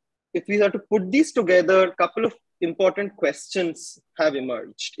writing. If we have to put these together, a couple of important questions have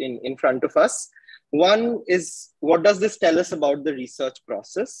emerged in front of us. One is, what does this tell us about the research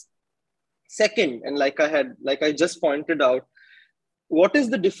process? Second, and like I just pointed out, what is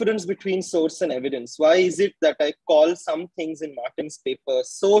the difference between source and evidence? Why is it that I call some things in Martin's paper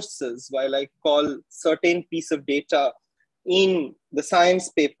sources, while I call certain piece of data in the science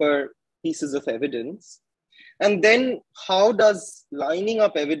paper pieces of evidence? And then how does lining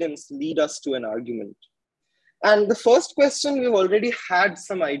up evidence lead us to an argument? And the first question, we've already had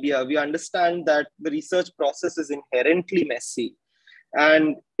some idea. We understand that the research process is inherently messy.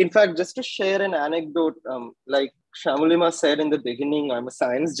 And in fact, just to share an anecdote, like Shamulima said in the beginning, I'm a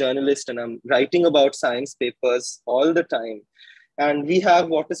science journalist and I'm writing about science papers all the time. And we have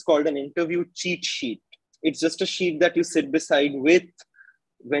what is called an interview cheat sheet. It's just a sheet that you sit beside with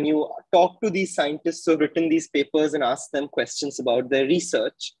when you talk to these scientists who have written these papers and ask them questions about their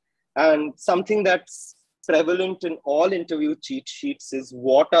research. And something that's prevalent in all interview cheat sheets is,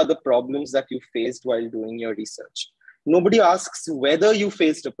 what are the problems that you faced while doing your research? Nobody asks whether you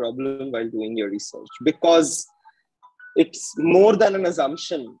faced a problem while doing your research, because it's more than an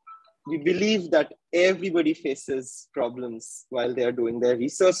assumption. We believe that everybody faces problems while they are doing their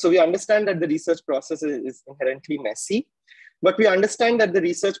research. So we understand that the research process is inherently messy, but we understand that the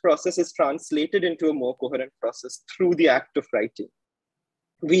research process is translated into a more coherent process through the act of writing.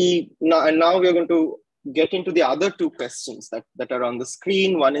 Now we're going to get into the other two questions that are on the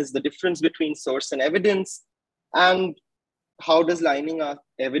screen. One is the difference between source and evidence, and how does lining up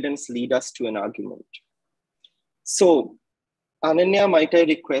evidence lead us to an argument? So, Ananya, might I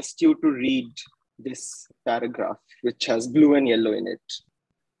request you to read this paragraph, which has blue and yellow in it?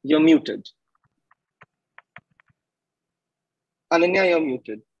 You're muted. Ananya, you're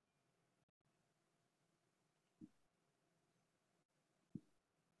muted.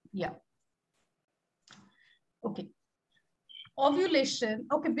 Yeah. Okay. Ovulation.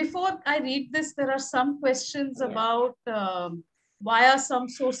 Okay, before I read this, there are some questions about why are some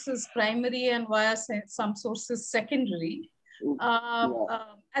sources primary and why are some sources secondary.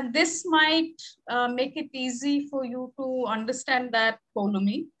 And this might make it easy for you to understand that,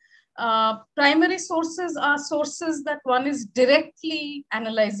 Poulomi. Primary sources are sources that one is directly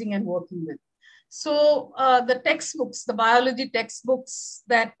analyzing and working with. So the textbooks, the biology textbooks,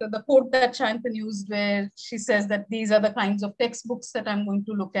 that the quote that Shantanu used, where she says that these are the kinds of textbooks that I'm going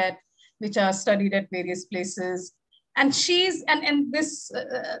to look at, which are studied at various places. And she's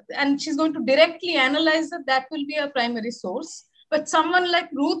she's going to directly analyze that will be a primary source. But someone like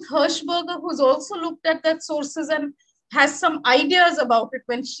Ruth Hirschberger, who's also looked at that sources and has some ideas about it,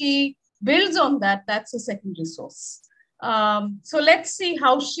 when she builds on that, that's a secondary source. So let's see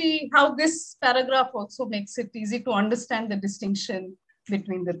how this paragraph also makes it easy to understand the distinction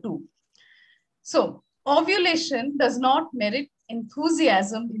between the two. So ovulation does not merit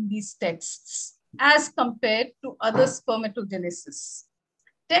enthusiasm in these texts as compared to other spermatogenesis.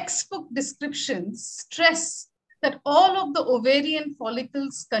 Textbook descriptions stress that all of the ovarian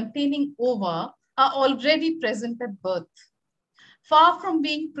follicles containing ova are already present at birth. Far from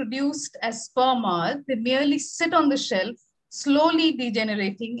being produced as sperma, they merely sit on the shelf, slowly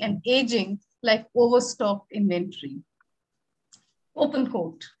degenerating and aging like overstocked inventory. Open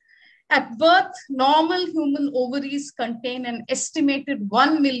quote. At birth, normal human ovaries contain an estimated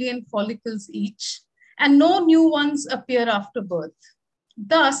 1 million follicles each, and no new ones appear after birth.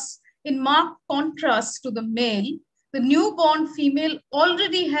 Thus, in marked contrast to the male, the newborn female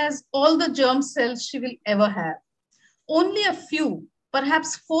already has all the germ cells she will ever have. Only a few,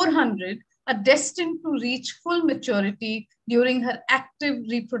 perhaps 400, are destined to reach full maturity during her active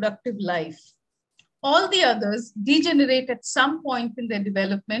reproductive life. All the others degenerate at some point in their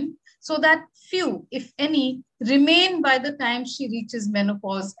development, so that few, if any, remain by the time she reaches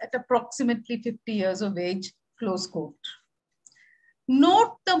menopause at approximately 50 years of age, close quote.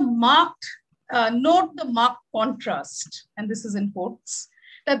 Note the marked contrast, and this is in quotes,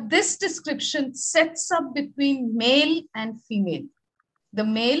 that this description sets up between male and female. The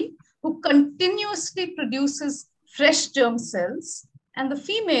male, who continuously produces fresh germ cells, and the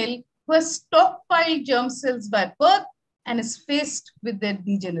female, who has stockpiled germ cells by birth and is faced with their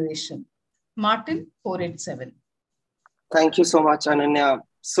degeneration. Martin, 487. Thank you so much, Ananya.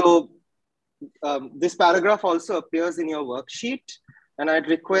 So this paragraph also appears in your worksheet, and I'd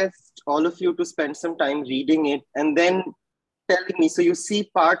request all of you to spend some time reading it and then telling me. So you see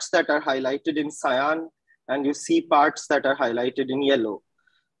parts that are highlighted in cyan and you see parts that are highlighted in yellow.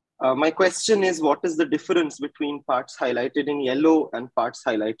 My question is, what is the difference between parts highlighted in yellow and parts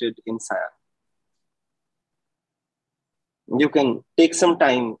highlighted in cyan? You can take some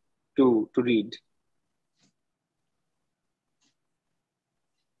time to read.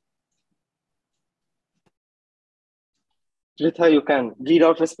 Ritha, you can read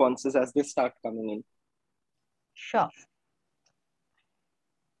out responses as they start coming in. Sure.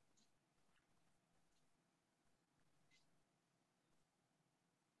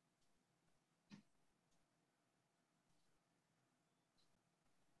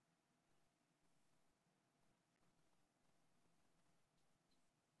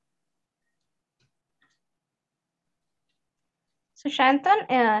 So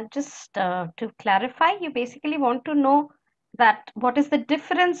Shantan, just to clarify, you basically want to know that what is the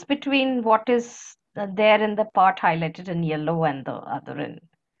difference between what is there in the part highlighted in yellow and the other in.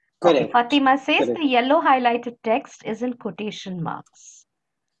 Correct. Okay, Fatima says Correct. the yellow highlighted text is in quotation marks.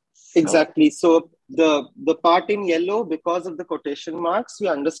 Exactly. So the part in yellow, because of the quotation marks, we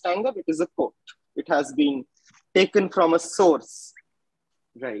understand that it is a quote. It has been taken from a source,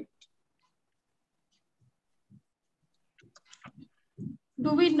 right?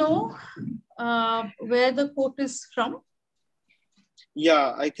 Do we know where the quote is from?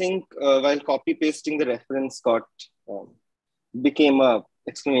 Yeah, I think while copy pasting the reference became a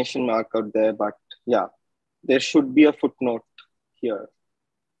exclamation mark out there, but yeah, there should be a footnote here.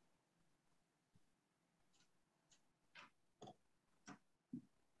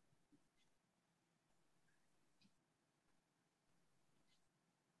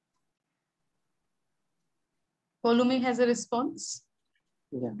 Polumi has a response.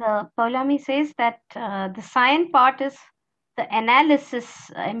 Yeah. Paulami says that the cyan part is the analysis,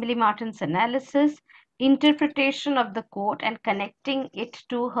 Emily Martin's analysis, interpretation of the quote and connecting it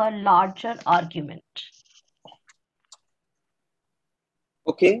to her larger argument.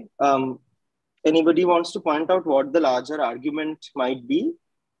 Okay. Anybody wants to point out what the larger argument might be?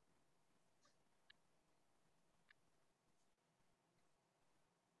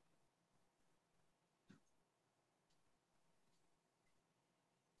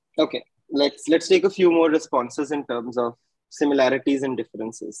 Okay, let's take a few more responses in terms of similarities and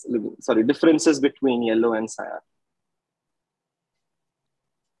differences. Sorry, differences between yellow and cyan.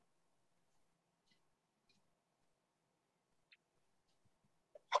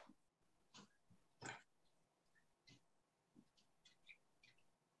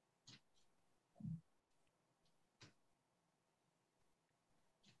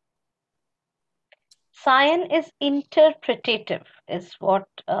 Cyan is interpretative, is what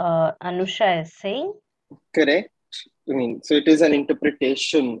Anusha is saying. Correct. I mean, so it is an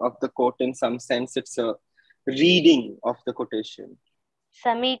interpretation of the quote in some sense. It's a reading of the quotation.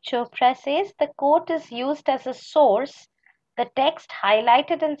 Samit Chopra says the quote is used as a source. The text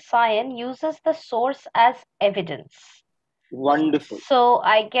highlighted in cyan uses the source as evidence. Wonderful. So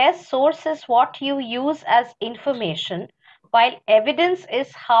I guess source is what you use as information, while evidence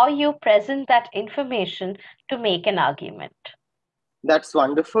is how you present that information to make an argument. That's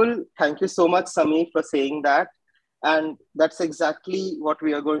wonderful. Thank you so much, Sami, for saying that. And that's exactly what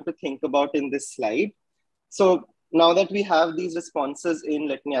we are going to think about in this slide. So now that we have these responses in,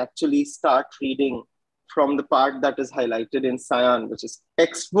 let me actually start reading from the part that is highlighted in cyan, which is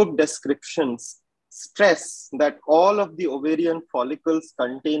textbook descriptions stress that all of the ovarian follicles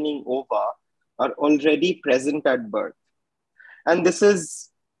containing ova are already present at birth. And this is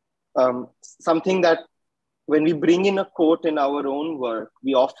something that when we bring in a quote in our own work,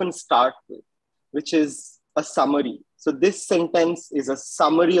 we often start with, which is a summary. So this sentence is a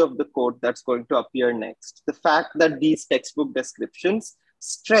summary of the quote that's going to appear next. The fact that these textbook descriptions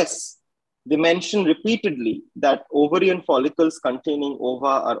stress They mention repeatedly that ovarian follicles containing ova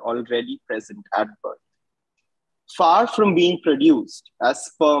are already present at birth. Far from being produced as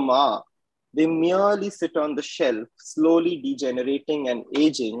sperm are, they merely sit on the shelf, slowly degenerating and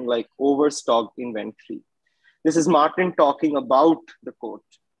aging like overstocked inventory. This is Martin talking about the quote.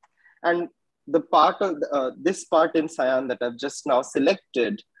 And the part of this part in Cyan that I've just now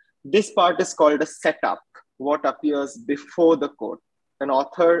selected, this part is called a setup, what appears before the quote. An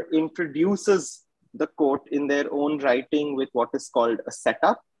author introduces the quote in their own writing with what is called a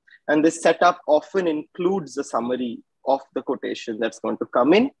setup. And this setup often includes a summary of the quotation that's going to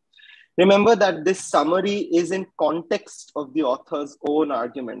come in. Remember that this summary is in context of the author's own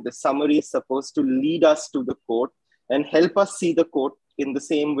argument. The summary is supposed to lead us to the quote and help us see the quote in the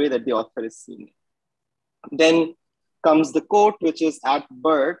same way that the author is seeing it. Then comes the quote, which is, at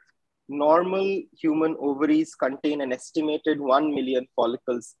birth, normal human ovaries contain an estimated 1 million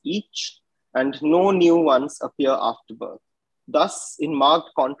follicles each, and no new ones appear after birth. Thus, in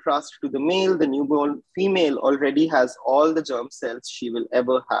marked contrast to the male, the newborn female already has all the germ cells she will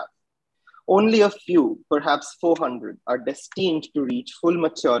ever have. Only a few, perhaps 400, are destined to reach full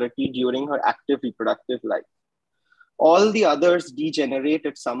maturity during her active reproductive life. All the others degenerate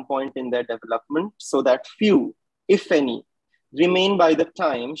at some point in their development, so that few, if any, remain by the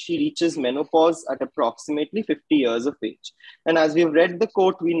time she reaches menopause at approximately 50 years of age. And as we've read the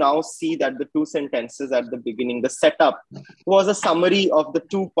quote, we now see that the two sentences at the beginning, the setup, was a summary of the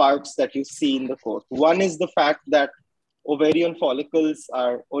two parts that you see in the quote. One is the fact that ovarian follicles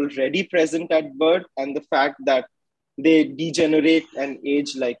are already present at birth, and the fact that they degenerate and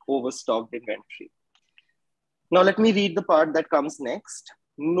age like overstocked inventory. Now let me read the part that comes next.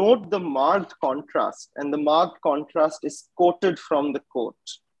 Note the marked contrast, and the marked contrast is quoted from the quote,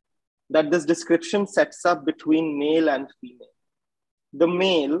 that this description sets up between male and female. The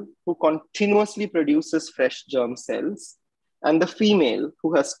male, who continuously produces fresh germ cells, and the female,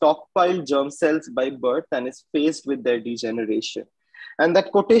 who has stockpiled germ cells by birth and is faced with their degeneration. And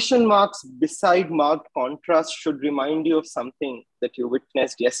that quotation marks beside marked contrast should remind you of something that you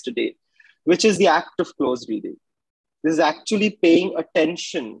witnessed yesterday, which is the act of close reading. This is actually paying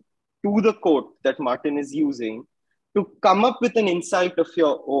attention to the quote that Martin is using to come up with an insight of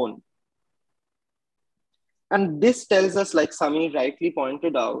your own. And this tells us, like Sami rightly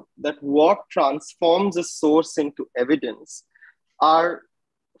pointed out, that what transforms a source into evidence are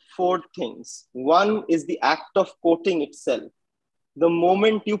four things. One is the act of quoting itself. The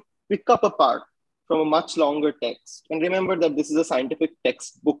moment you pick up a part from a much longer text, and remember that this is a scientific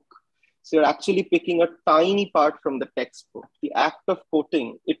textbook, so you're actually picking a tiny part from the textbook. The act of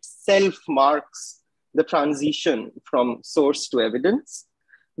quoting itself marks the transition from source to evidence.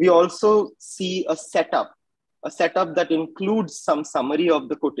 We also see a setup that includes some summary of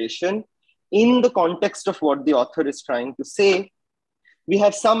the quotation in the context of what the author is trying to say. We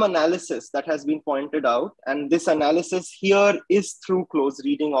have some analysis that has been pointed out, and this analysis here is through close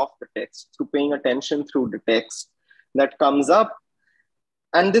reading of the text, through paying attention through the text that comes up.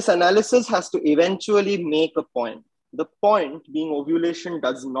 And this analysis has to eventually make a point. The point being ovulation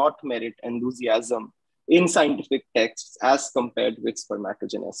does not merit enthusiasm in scientific texts as compared with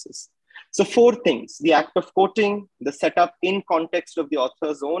spermatogenesis. So four things: the act of quoting, the setup in context of the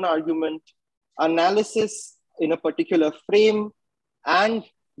author's own argument, analysis in a particular frame, and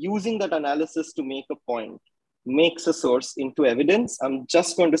using that analysis to make a point makes a source into evidence. I'm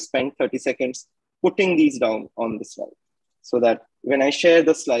just going to spend 30 seconds putting these down on the slide so that when I share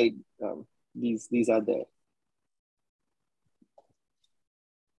the slide, these are there.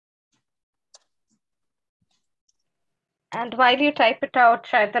 And while you type it out,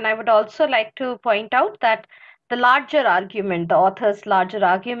 Shaitan, I would also like to point out that the larger argument, the author's larger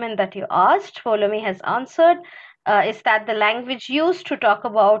argument that you asked, Polomi has answered, is that the language used to talk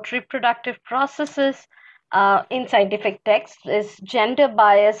about reproductive processes in scientific texts is gender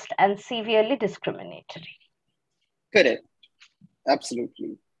biased and severely discriminatory. Correct.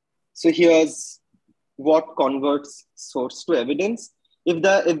 Absolutely. So here's what converts source to evidence. If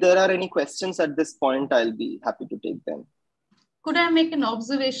there are any questions at this point, I'll be happy to take them. Could I make an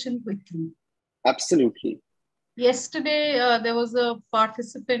observation quickly? Absolutely. Yesterday, there was a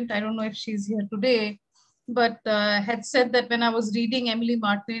participant, I don't know if she's here today, but had said that when I was reading Emily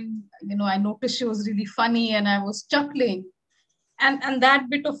Martin, I noticed she was really funny and I was chuckling. And that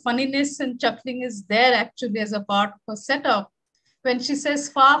bit of funniness and chuckling is there actually as a part of her setup. When she says,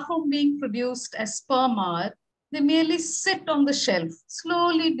 far from being produced as sperm are, they merely sit on the shelf,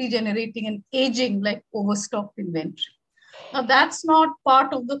 slowly degenerating and aging like overstocked inventory. Now, that's not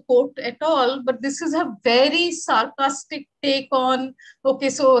part of the quote at all, but this is a very sarcastic take on, okay,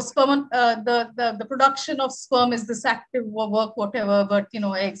 so sperm, the production of sperm is this active work, whatever, but,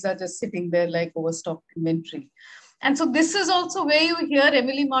 eggs are just sitting there like overstocked inventory. And so this is also where you hear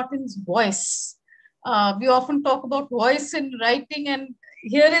Emily Martin's voice. We often talk about voice in writing, and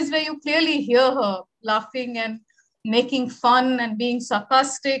here is where you clearly hear her laughing and making fun and being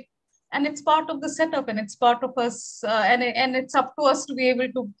sarcastic. And it's part of the setup, and it's part of us, and it's up to us to be able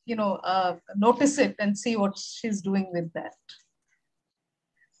to, notice it and see what she's doing with that.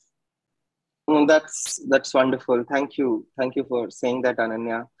 That's wonderful. Thank you for saying that,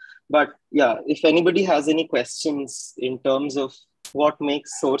 Ananya. But yeah, if anybody has any questions in terms of what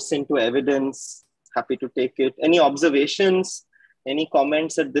makes source into evidence, happy to take it. Any observations, any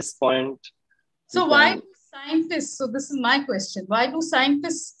comments at this point? So why do scientists, so this is my question, why do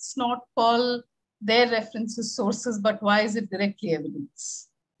scientists not call their references sources, but why is it directly evidence?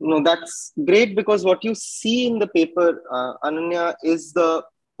 No, that's great, because what you see in the paper, Ananya, is the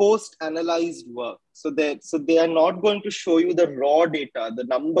post-analyzed work. So they are not going to show you the raw data, the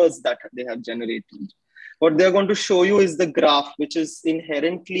numbers that they have generated. What they're going to show you is the graph, which is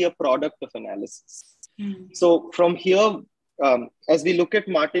inherently a product of analysis. So from here, as we look at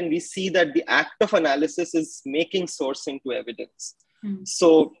Martin, we see that the act of analysis is making source into evidence.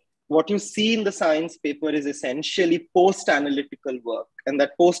 So what you see in the science paper is essentially post-analytical work, and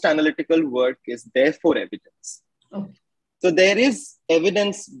that post-analytical work is therefore evidence. Okay. So there is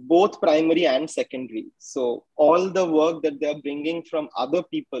evidence, both primary and secondary. So all the work that they're bringing from other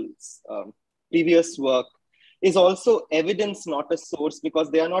people's previous work is also evidence, not a source, because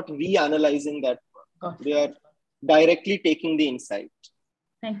they are not reanalyzing that work. They are directly taking the insight.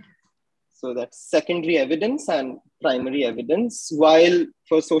 Thank you. So that's secondary evidence and primary evidence. While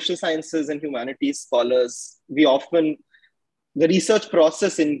for social sciences and humanities scholars, the research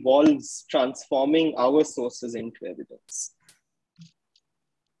process involves transforming our sources into evidence.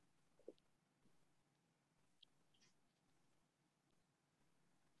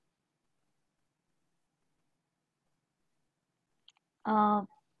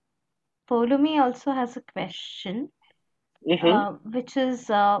 Polumi also has a question, which is,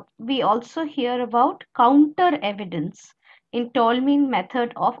 we also hear about counter evidence in Tolman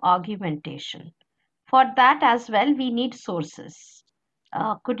method of argumentation. For that as well, we need sources.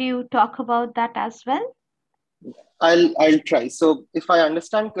 Could you talk about that as well? I'll try. So if I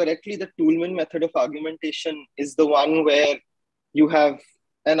understand correctly, the Toulmin method of argumentation is the one where you have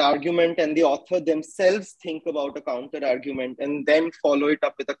an argument and the author themselves think about a counter argument and then follow it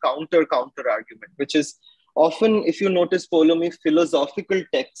up with a counter argument, which is often, if you notice, Polumi, philosophical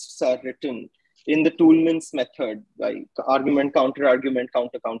texts are written in the Toulmin's method, like argument, counter argument,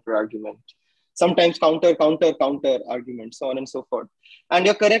 counter argument. Sometimes counter argument, so on and so forth. And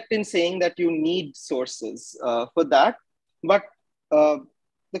you're correct in saying that you need sources for that. But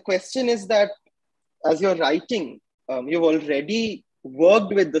the question is that as you're writing, you've already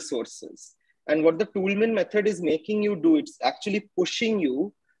worked with the sources. And what the Toulmin method is making you do, it's actually pushing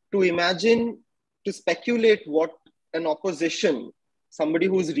you to imagine, to speculate what an opposition, somebody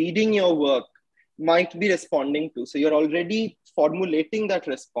who's reading your work, might be responding to. So you're already formulating that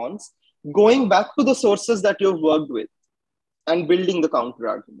response, going back to the sources that you've worked with and building the counter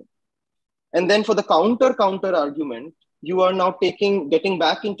argument. And then for the counter argument, you are now getting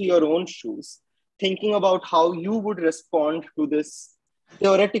back into your own shoes, thinking about how you would respond to this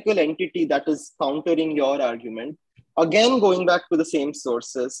theoretical entity that is countering your argument. Again, going back to the same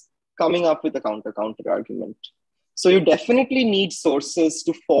sources, coming up with a counter argument. So you definitely need sources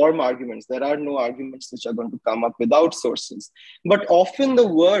to form arguments. There are no arguments which are going to come up without sources. But often the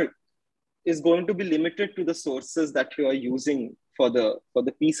work is going to be limited to the sources that you are using for the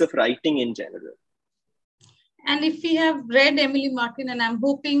piece of writing in general. And if we have read Emily Martin, and I'm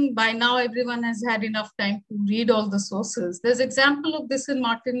hoping by now everyone has had enough time to read all the sources, there's example of this in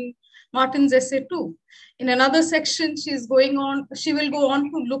Martin's essay too. In another section, she will go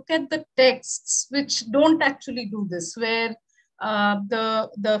on to look at the texts which don't actually do this, where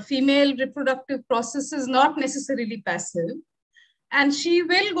the female reproductive process is not necessarily passive. And she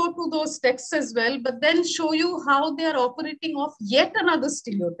will go to those texts as well, but then show you how they are operating off yet another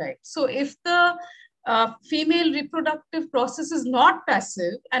stereotype. So if the female reproductive process is not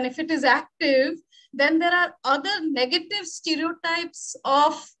passive, and if it is active, then there are other negative stereotypes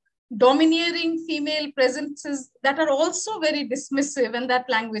of domineering female presences that are also very dismissive, and that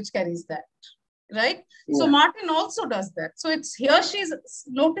language carries that, right? Yeah. So Martin also does that. So it's here she's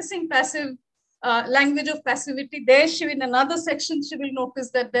noticing passive language of passivity. There in another section, she will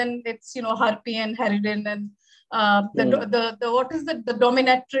notice that then it's, Harpy and Harridan and What is the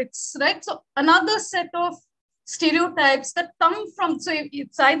dominatrix, right? So another set of stereotypes that come from, so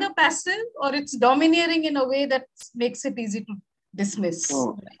it's either passive or it's domineering in a way that makes it easy to dismiss.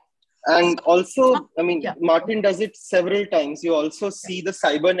 And also, I mean, Yeah. Martin does it several times. You also see the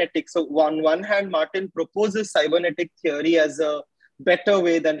cybernetics. So on one hand, Martin proposes cybernetic theory as a better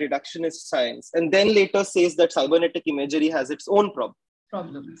way than reductionist science, and then later says that cybernetic imagery has its own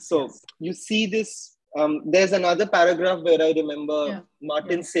problems. So yes. you see this. There's another paragraph where I remember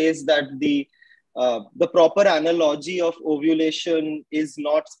Martin says that the proper analogy of ovulation is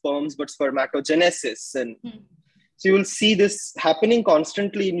not sperms but spermatogenesis, and so you will see this happening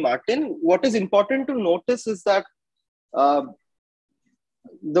constantly in Martin. What is important to notice is that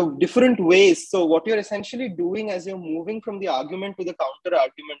the different ways. So what you're essentially doing as you're moving from the argument to the counter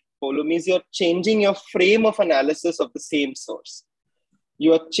argument, Poulomy, is you're changing your frame of analysis of the same source.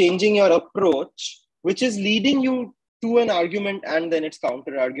 You are changing your approach, which is leading you to an argument and then its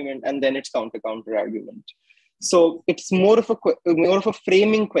counter argument and then its counter argument. So it's more of a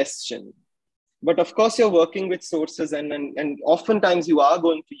framing question. But of course, you're working with sources, and oftentimes you are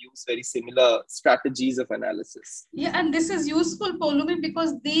going to use very similar strategies of analysis. Yeah, and this is useful, Poulomy,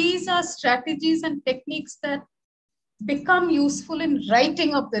 because these are strategies and techniques that become useful in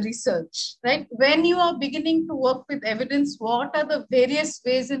writing up the research, right? When you are beginning to work with evidence, what are the various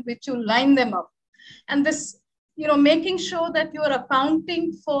ways in which you line them up? And this, making sure that you are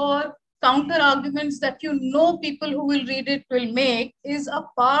accounting for counter arguments that people who will read it will make is a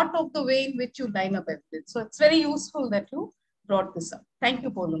part of the way in which you line up evidence. So it's very useful that you brought this up. Thank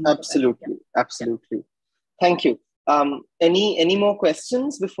you, Poulomy. Absolutely, absolutely. Thank you. Any more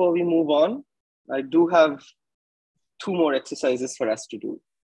questions before we move on? I do have 2 more exercises for us to do.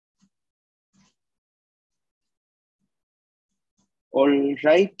 All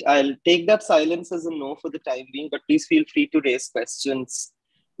right, I'll take that silence as a no for the time being, but please feel free to raise questions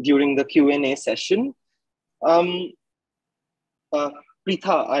during the Q&A session. Preetha,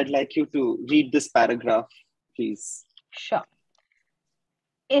 I'd like you to read this paragraph, please. Sure.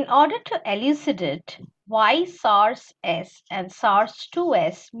 In order to elucidate why SARS-S and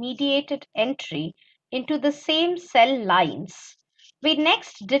SARS-2S mediated entry into the same cell lines, we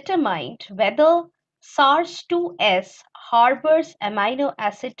next determined whether SARS-2S harbors amino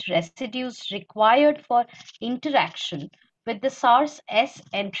acid residues required for interaction with the SARS-S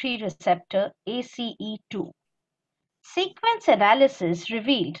entry receptor ACE2. Sequence analysis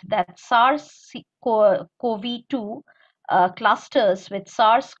revealed that SARS-CoV-2 clusters with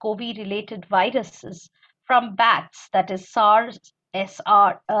SARS-CoV-related viruses from bats, that is SARS-CoV,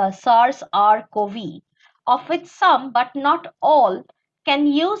 of which some but not all can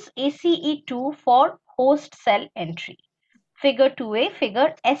use ACE2 for host cell entry. Figure 2a,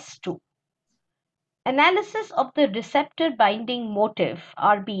 figure S2. Analysis of the receptor binding motif,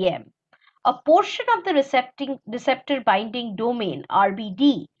 RBM, a portion of the receptor binding domain,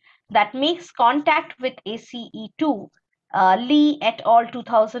 RBD, that makes contact with ACE2, Lee et al.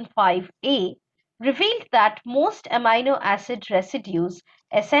 2005a, revealed that most amino acid residues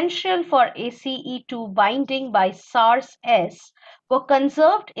essential for ACE2 binding by SARS-S were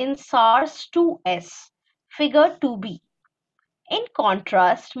conserved in SARS-2S, figure 2b. In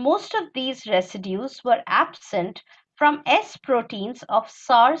contrast, most of these residues were absent from S proteins of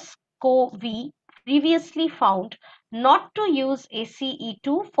SARS-CoV previously found not to use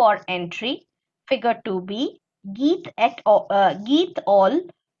ACE2 for entry, figure 2b, Geeth et al.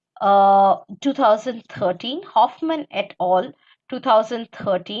 2013, Hoffman et al.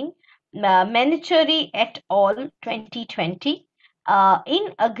 2013, Menicheri et al. 2020.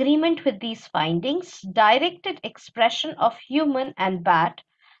 In agreement with these findings, directed expression of human and bat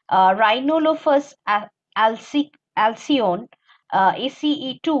Rhinolophus alcyone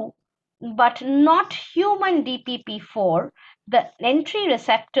ACE2, but not human DPP4, the entry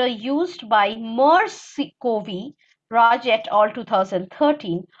receptor used by MERS-CoV, Raj et al.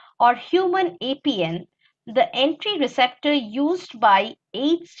 2013, or human APN, the entry receptor used by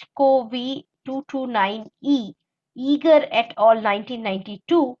AIDS-CoV229E, Eager et al.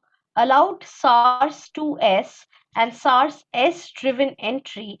 1992, allowed SARS-2S and SARS-S-driven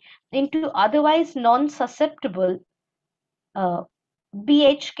entry into otherwise non-susceptible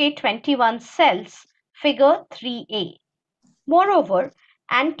BHK21 cells, figure 3a. Moreover,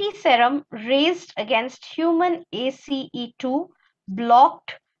 antiserum raised against human ACE2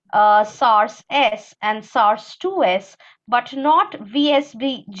 blocked SARS-S and SARS-2S, but not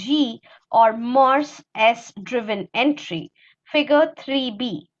VSBG or MERS-S-driven entry, figure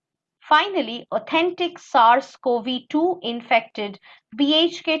 3b. Finally, authentic SARS-CoV-2 infected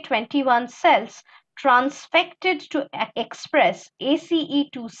BHK21 cells transfected to express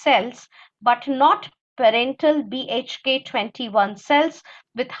ACE2 cells, but not parental BHK21 cells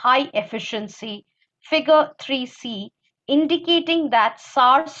with high efficiency, figure 3C, indicating that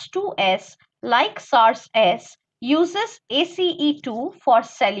SARS-2S, like SARS-S, uses ACE2 for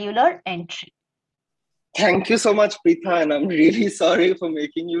cellular entry. Thank you so much, Preetha, and I'm really sorry for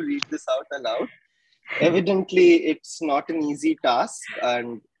making you read this out aloud. Evidently, it's not an easy task,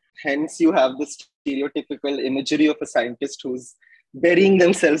 and hence you have the stereotypical imagery of a scientist who's burying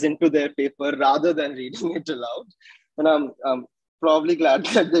themselves into their paper rather than reading it aloud. And I'm probably glad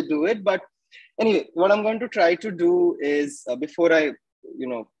that they do it. But anyway, what I'm going to try to do is, before I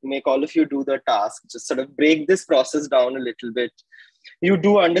make all of you do the task, just sort of break this process down a little bit. You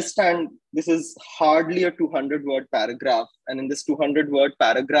do understand this is hardly a 200-word paragraph. And in this 200-word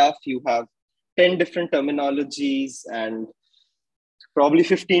paragraph, you have 10 different terminologies and probably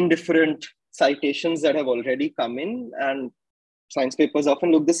 15 different citations that have already come in. And science papers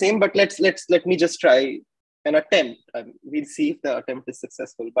often look the same, but let me just try an attempt. We'll see if the attempt is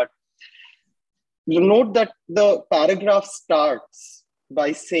successful. But you note that the paragraph starts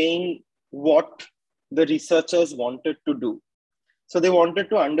by saying what the researchers wanted to do. So they wanted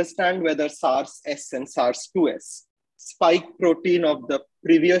to understand whether SARS-S and SARS-2S, spike protein of the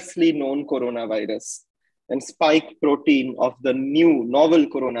previously known coronavirus and spike protein of the new novel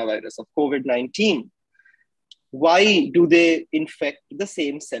coronavirus of COVID-19, why do they infect the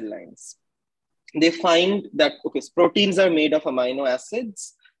same cell lines? They find that, proteins are made of amino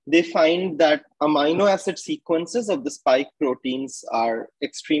acids. They find that amino acid sequences of the spike proteins are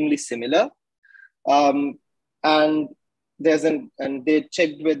extremely similar. And they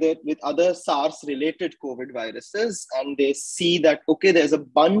checked with other SARS-related COVID viruses, and they see that, there's a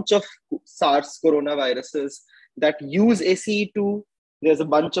bunch of SARS coronaviruses that use ACE2. There's a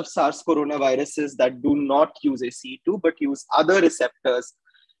bunch of SARS coronaviruses that do not use ACE2, but use other receptors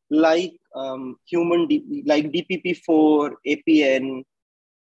like like DPP4, APN,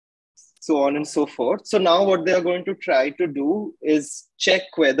 so on and so forth. So now what they are going to try to do is check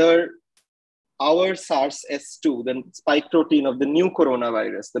whether our SARS-S2, the spike protein of the new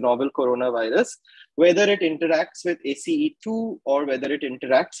coronavirus, the novel coronavirus, whether it interacts with ACE2 or whether it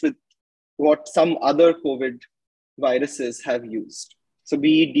interacts with what some other COVID viruses have used. So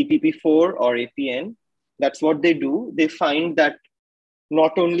be it DPP4 or APN, that's what they do. They find that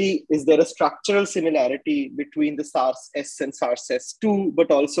not only is there a structural similarity between the SARS-S and SARS-S2,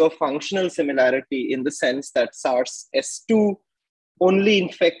 but also a functional similarity in the sense that SARS-S2 only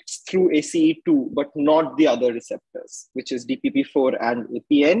infects through ACE2, but not the other receptors, which is DPP4 and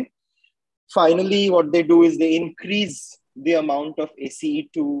APN. Finally, what they do is they increase the amount of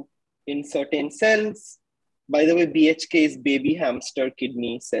ACE2 in certain cells. By the way, BHK is baby hamster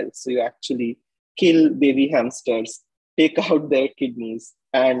kidney cells. So you actually kill baby hamsters, take out their kidneys,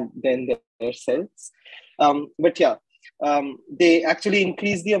 and then their cells. They actually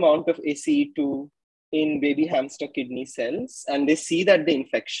increase the amount of ACE2 in baby hamster kidney cells, and they see that the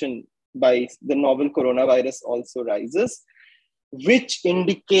infection by the novel coronavirus also rises, which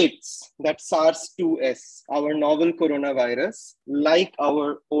indicates that SARS-2S, our novel coronavirus, like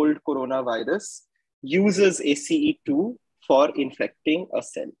our old coronavirus, uses ACE2 for infecting a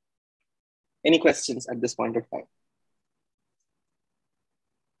cell. Any questions at this point of time?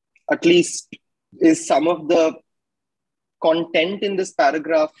 At least, is some of the content in this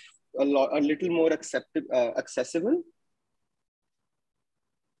paragraph a little more accessible?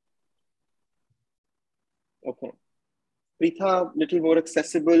 Okay. Preetha, little more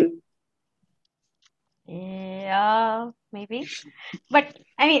accessible? Yeah, maybe. But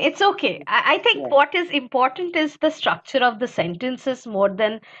I mean, it's okay. I think what is important is the structure of the sentences more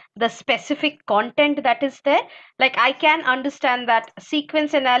than the specific content that is there. Like, I can understand that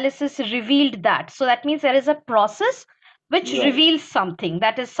sequence analysis revealed that. So that means there is a process which reveals something,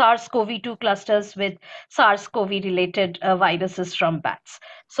 that is SARS-CoV-2 clusters with SARS-CoV related viruses from bats.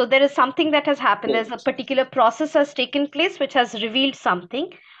 So there is something that has happened. There's a particular process has taken place which has revealed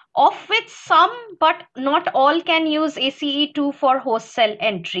something, of which some but not all can use ACE2 for host cell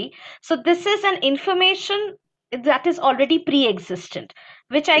entry. So this is an information that is already pre-existent,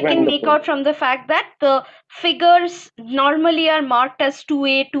 which I can make out from the fact that the figures normally are marked as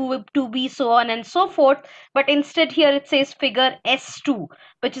 2A, 2B, so on and so forth. But instead here it says figure S2,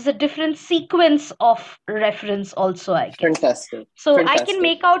 which is a different sequence of reference also, I guess. Fantastic. So Fantastic. I can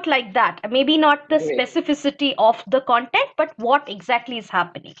make out like that. Maybe not the specificity of the content, but what exactly is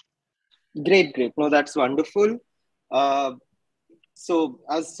happening. Great. No, that's wonderful. So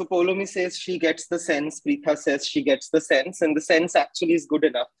as Polomi says, she gets the sense, Preetha says she gets the sense, and the sense actually is good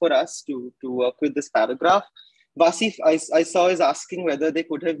enough for us to work with this paragraph. Vasif, I saw is asking whether they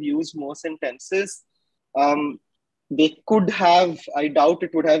could have used more sentences. They could have. I doubt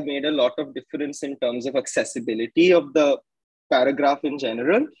it would have made a lot of difference in terms of accessibility of the paragraph in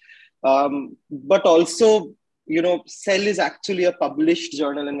general. But also, Cell is actually a published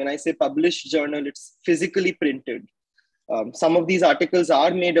journal. And when I say published journal, it's physically printed. Some of these articles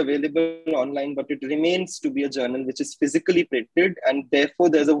are made available online, but it remains to be a journal which is physically printed. And therefore,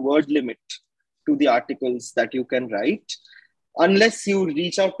 there's a word limit to the articles that you can write. Unless you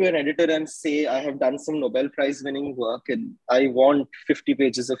reach out to an editor and say, I have done some Nobel Prize winning work and I want 50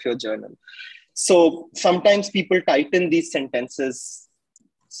 pages of your journal. So sometimes people tighten these sentences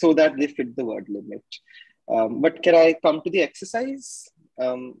so that they fit the word limit. But can I come to the exercise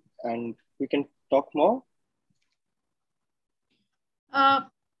and we can talk more?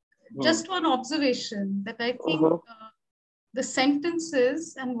 Just one observation that I think the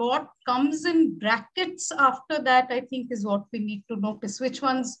sentences and what comes in brackets after that, I think is what we need to notice. Which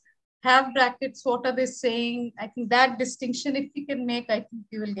ones have brackets? What are they saying? I think that distinction, if we can make, I think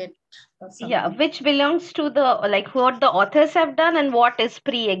we will get something. Yeah, which belongs to the, like what the authors have done and what is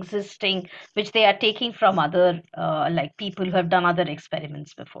pre-existing, which they are taking from other, like people who have done other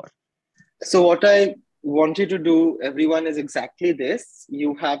experiments before. So what I want you to do, everyone, is exactly this.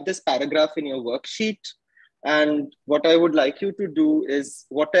 You have this paragraph in your worksheet. And what I would like you to do is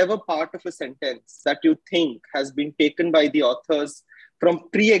whatever part of a sentence that you think has been taken by the authors from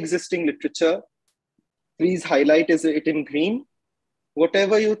pre-existing literature, please highlight it in green.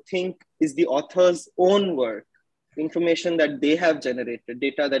 Whatever you think is the author's own work, information that they have generated,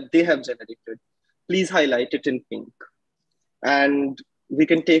 data that they have generated, please highlight it in pink. And we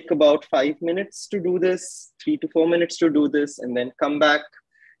can take about 5 minutes to do this, 3 to 4 minutes to do this, and then come back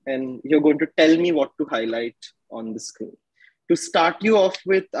and you're going to tell me what to highlight on the screen. To start you off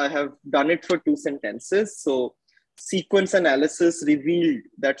with, I have done it for 2 sentences. So sequence analysis revealed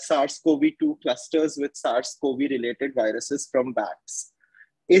that SARS-CoV-2 clusters with SARS-CoV related viruses from bats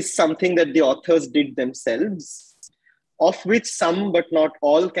is something that the authors did themselves, of which some but not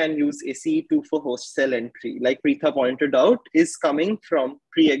all can use ACE2 for host cell entry, like Preetha pointed out, is coming from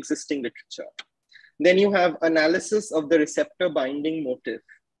pre-existing literature. Then you have analysis of the receptor binding motif.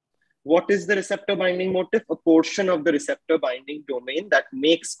 What is the receptor binding motif? A portion of the receptor binding domain that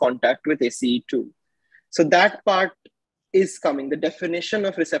makes contact with ACE2. So that part is coming. The definition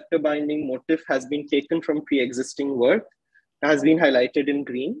of receptor binding motif has been taken from pre-existing work, has been highlighted in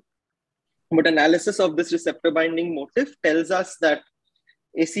green. But analysis of this receptor binding motif tells us that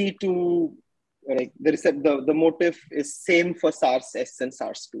ACE2, like the motif is same for SARS-S and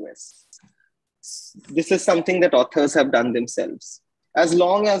SARS-2S. This is something that authors have done themselves. As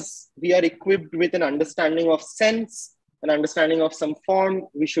long as we are equipped with an understanding of sense, an understanding of some form,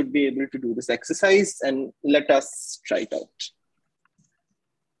 we should be able to do this exercise, and let us try it out.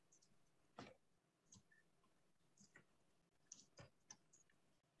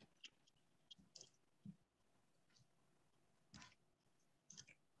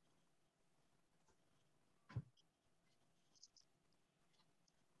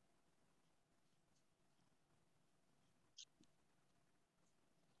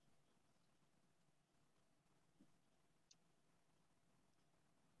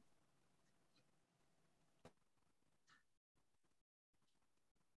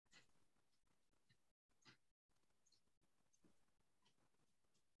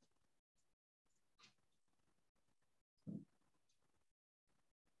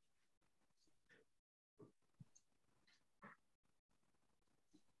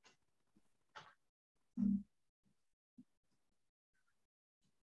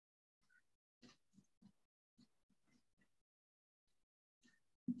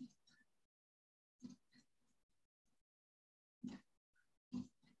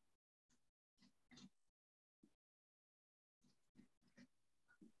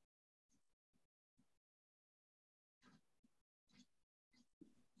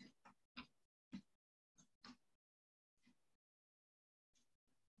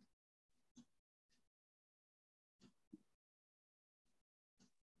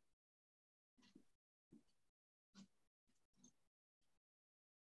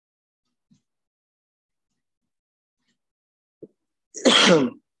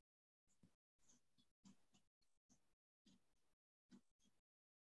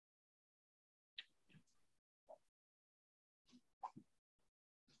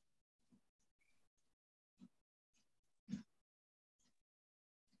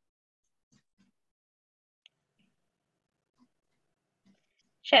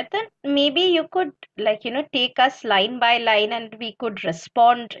 Chetan, maybe you could take us line by line and we could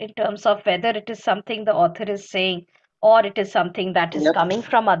respond in terms of whether it is something the author is saying or it is something that is Yep. coming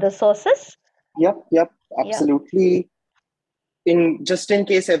from other sources. Yep, Yeah. absolutely. Just in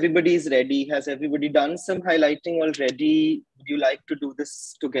case everybody is ready, has everybody done some highlighting already? Would you like to do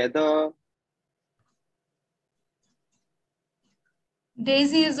this together?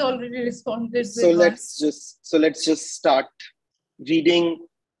 Daisy has already responded So with one. let's just start reading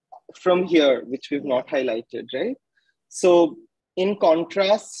from here, which we've not highlighted, right? So in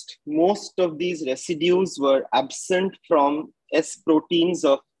contrast, most of these residues were absent from S proteins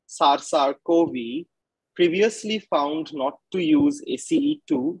of SARS-CoV, previously found not to use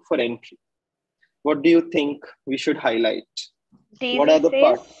ACE2 for entry. What do you think we should highlight? Daisy What are the says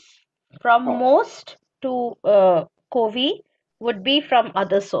parts? from most to CoV would be from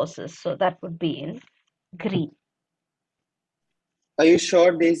other sources. So that would be in green. Are you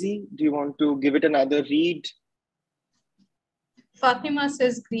sure, Daisy? Do you want to give it another read? Fatima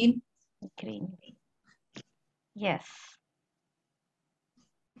says green. Green. Yes.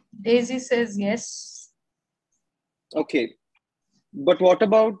 Daisy says yes. Okay. But what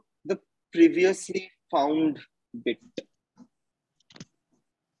about the previously found bit?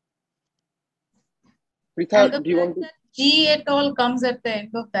 Pritha, do you want to? G et al. Comes at the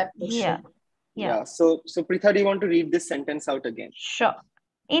end of that question. Yeah. So Pritha, do you want to read this sentence out again? Sure.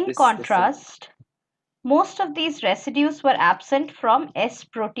 In contrast, most of these residues were absent from S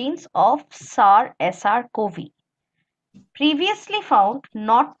proteins of SAR-CoV, previously found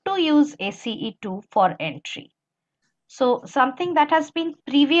not to use ACE2 for entry. So something that has been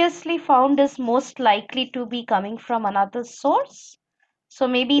previously found is most likely to be coming from another source. So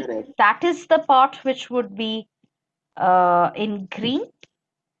maybe that is the part which would be in green.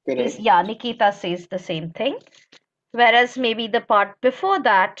 Correct. Yeah, Nikita says the same thing. Whereas maybe the part before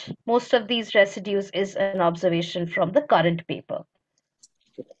that, most of these residues is an observation from the current paper.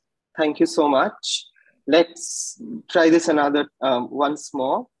 Thank you so much. Let's try this once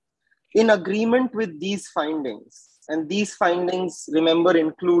more. In agreement with these findings, and these findings, remember,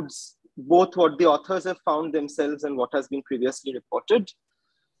 includes both what the authors have found themselves and what has been previously reported.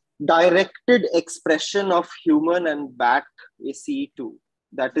 Directed expression of human and bat ACE2.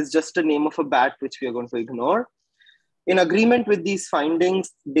 That is just a name of a bat, which we are going to ignore. In agreement with these findings,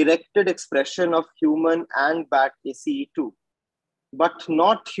 directed expression of human and bat ACE2, but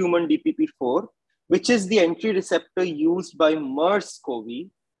not human DPP4, which is the entry receptor used by MERS-CoV,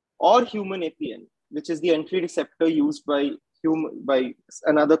 or human APN, which is the entry receptor used by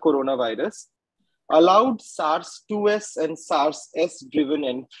another coronavirus, allowed SARS-2S and SARS-S-driven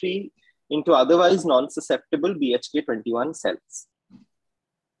entry into otherwise non-susceptible BHK21 cells.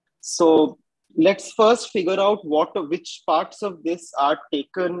 So let's first figure out which parts of this are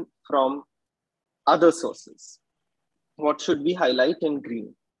taken from other sources. What should we highlight in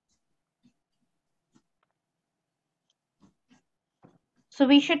green? So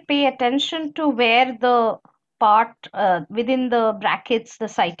we should pay attention to where the part within the brackets, the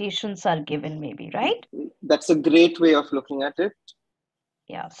citations are given maybe, right? That's a great way of looking at it.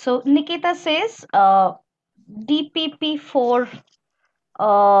 Yeah, so Nikita says DPP4,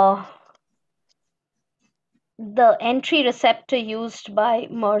 the entry receptor used by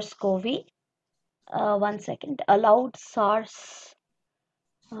MERS-CoV, one second, allowed SARS,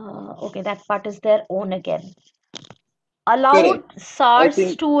 okay, that part is their own again. Allowed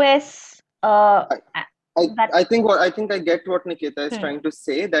SARS-2S. I think I get what Nikita is trying to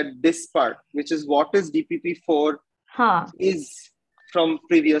say, that this part, which is what is DPP4, is from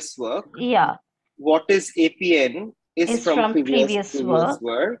previous work. Yeah. What is APN is from previous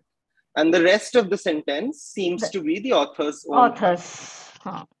work. And the rest of the sentence seems to be the author's own.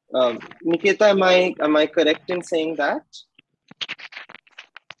 Nikita, am I correct in saying that?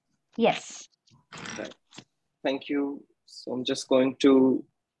 Yes. Right. Thank you. So I'm just going to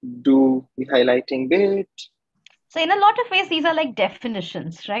do the highlighting bit. So in a lot of ways, these are like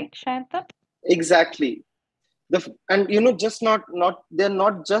definitions, right, Shayanta? Exactly. And just they're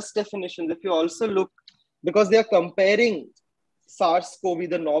not just definitions. If you also look, because they're comparing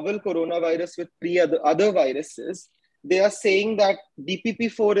SARS-CoV, the novel coronavirus, with other viruses, they are saying that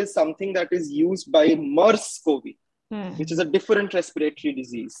DPP4 is something that is used by MERS-CoV, which is a different respiratory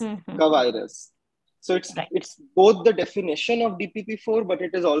disease, virus. So it's both the definition of DPP4, but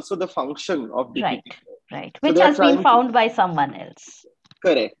it is also the function of DPP4. Right. Which has been found by someone else.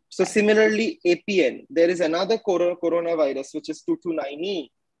 Correct. So similarly, APN, there is another coronavirus, which is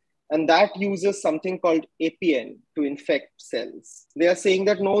 229E, and that uses something called APN to infect cells. They are saying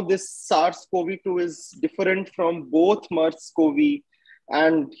that no, this SARS-CoV-2 is different from both MERS-CoV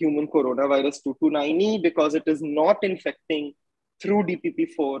and human coronavirus 229E because it is not infecting through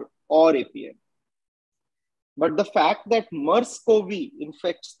DPP4 or APN. But the fact that MERS-CoV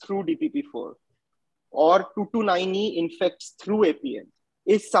infects through DPP4 or 229E infects through APN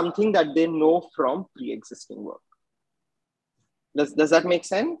is something that they know from pre-existing work. Does that make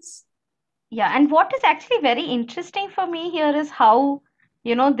sense? Yeah, and what is actually very interesting for me here is how,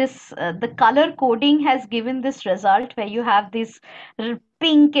 this the color coding has given this result where you have this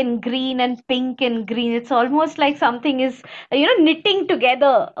pink and green and pink and green. It's almost like something is, knitting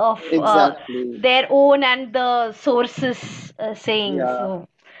together of Exactly. their own and the sources saying. Yeah.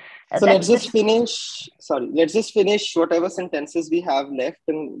 So So let's just finish whatever sentences we have left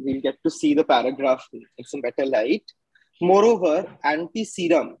and we'll get to see the paragraph in some better light. Moreover,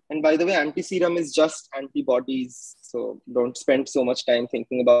 anti-serum, and by the way, anti-serum is just antibodies, so don't spend so much time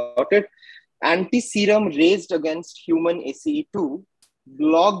thinking about it. Anti-serum raised against human ACE2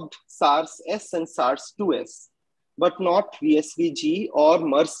 blocked SARS-S and SARS-2S, but not VSV-G or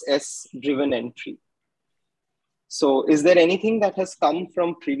MERS-S driven entry. So is there anything that has come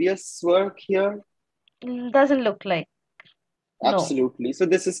from previous work here? Doesn't look like. Absolutely. No. So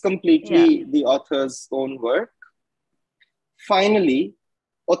this is completely the author's own work. Finally,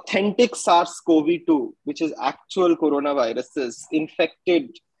 authentic SARS-CoV-2, which is actual coronaviruses,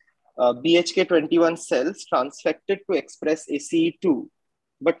 infected BHK21 cells transfected to express ACE2,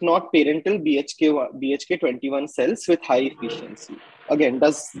 but not parental BHK21 cells with high efficiency. Again,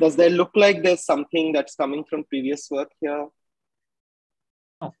 does there look like there's something that's coming from previous work here?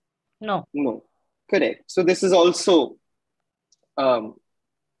 No. Correct. So this is also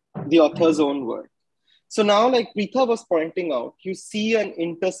the author's own work. So now, like Preetha was pointing out, you see an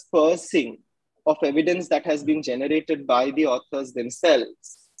interspersing of evidence that has been generated by the authors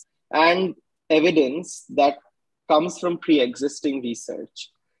themselves and evidence that comes from pre-existing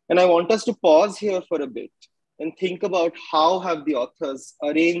research. And I want us to pause here for a bit and think about how have the authors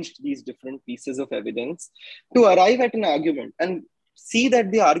arranged these different pieces of evidence to arrive at an argument, and see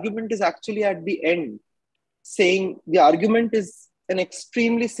that the argument is actually at the end, saying the argument is an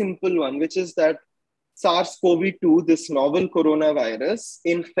extremely simple one, which is that SARS-CoV-2, this novel coronavirus,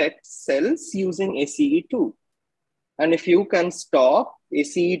 infects cells using ACE2. And if you can stop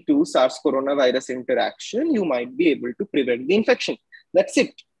ACE2 SARS coronavirus interaction, you might be able to prevent the infection. That's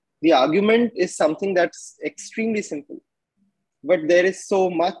it. The argument is something that's extremely simple. But there is so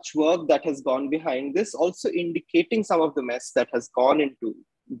much work that has gone behind this, also indicating some of the mess that has gone into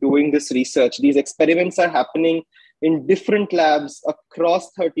doing this research. These experiments are happening in different labs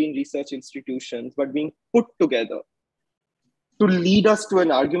across 13 research institutions, but being put together to lead us to an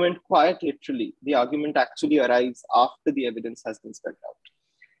argument quite literally. The argument actually arrives after the evidence has been spread out.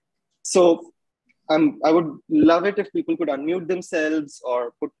 So I would love it if people could unmute themselves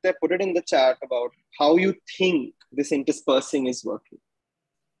or put it in the chat about how you think this interspersing is working.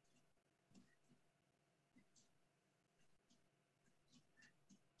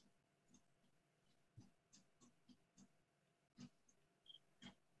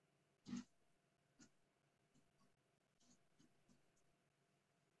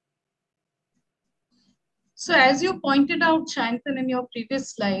 So as you pointed out, Shantan, in your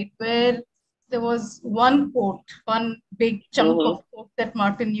previous slide, where there was one quote, one big chunk of quote that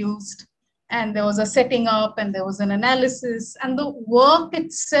Martin used, and there was a setting up and there was an analysis, and the work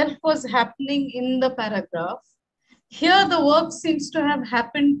itself was happening in the paragraph. Here, the work seems to have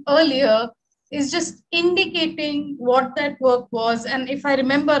happened earlier, is just indicating what that work was. And if I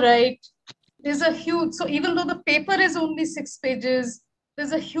remember right, there's a huge, so even though the paper is only 6 pages,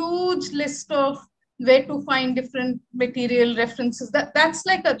 there's a huge list of where to find different material references. That's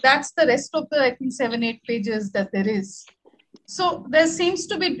the rest of the, I think, 7-8 pages that there is. So there seems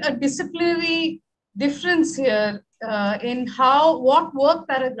to be a disciplinary difference here in what work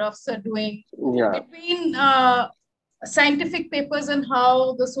paragraphs are doing between scientific papers and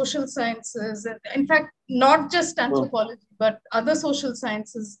how the social sciences, in fact, not just anthropology, but other social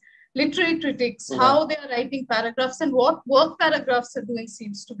sciences, literary critics, how they are writing paragraphs and what work paragraphs are doing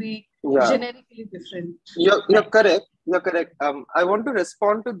seems to be generically different. You're correct. You're correct. I want to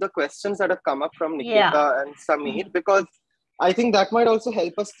respond to the questions that have come up from Nikita and Samir, because I think that might also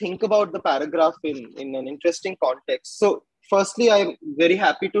help us think about the paragraph in an interesting context. So firstly, I'm very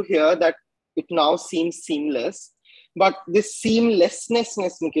happy to hear that it now seems seamless. But this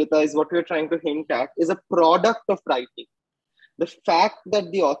seamlessness, Nikita, is what we're trying to hint at, is a product of writing. The fact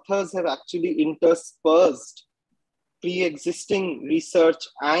that the authors have actually interspersed pre-existing research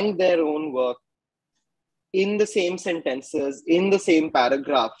and their own work in the same sentences, in the same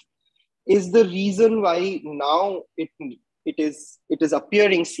paragraph, is the reason why now it it is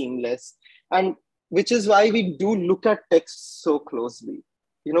appearing seamless, and which is why we do look at text so closely.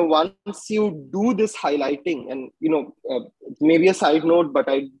 Once you do this highlighting, and maybe a side note, but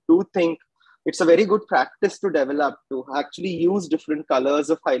I do think it's a very good practice to develop, to actually use different colors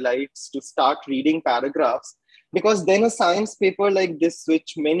of highlights to start reading paragraphs, because then a science paper like this,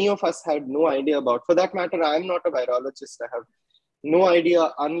 which many of us had no idea about, for that matter, I'm not a virologist, I have no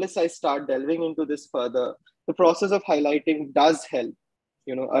idea unless I start delving into this further. The process of highlighting does help,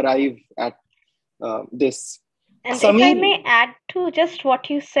 arrive at this. And if I Sameer, may add to just what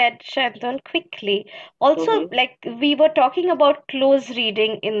you said, Shantanu, quickly, also, like we were talking about close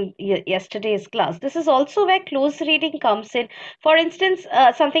reading in yesterday's class. This is also where close reading comes in. For instance,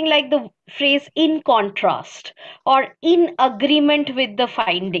 something like the phrase in contrast or in agreement with the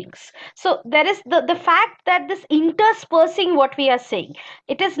findings. So there is the fact that this interspersing what we are saying,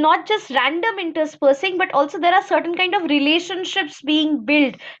 it is not just random interspersing, but also there are certain kind of relationships being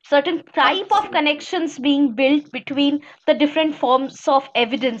built, certain type of connections being built between the different forms of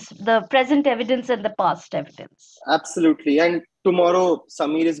evidence, the present evidence and the past evidence. Absolutely. And tomorrow,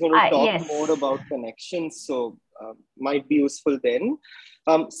 Sameer is going to talk Yes. more about connections, so might be useful then.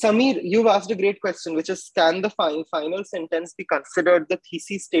 Sameer, you've asked a great question, which is, can the final sentence be considered the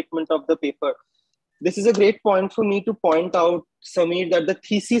thesis statement of the paper? This is a great point for me to point out, Sameer, that the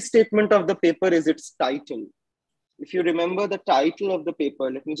thesis statement of the paper is its title. If you remember the title of the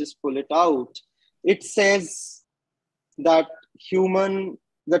paper, let me just pull it out. It says that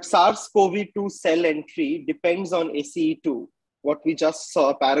SARS-CoV-2 cell entry depends on ACE2, what we just saw,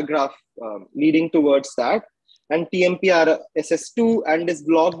 a paragraph leading towards that, and TMPRSS2, and is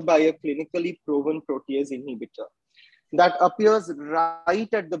blocked by a clinically proven protease inhibitor. That appears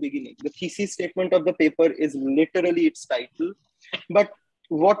right at the beginning. The thesis statement of the paper is literally its title. But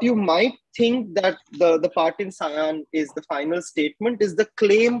what you might think that the part in cyan is the final statement is the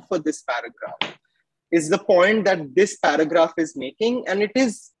claim for this paragraph, is the point that this paragraph is making. And it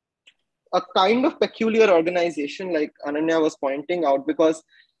is a kind of peculiar organization, like Ananya was pointing out, because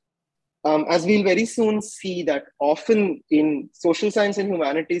as we'll very soon see, that often in social science and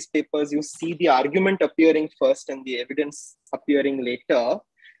humanities papers, you see the argument appearing first and the evidence appearing later.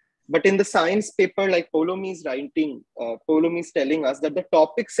 But in the science paper, like Poulomy is writing, Poulomy is telling us that the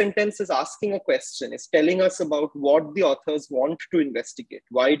topic sentence is asking a question, is telling us about what the authors want to investigate.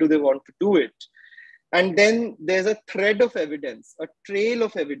 Why do they want to do it? And then there's a thread of evidence, a trail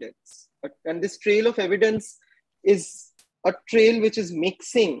of evidence. And this trail of evidence is a trail which is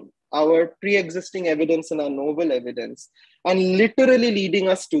mixing our pre-existing evidence and our novel evidence, and literally leading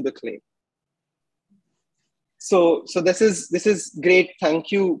us to the claim. So this is great.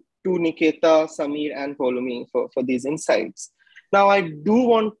 Thank you to Niketa, Sameer, and Poulomy for these insights. Now, I do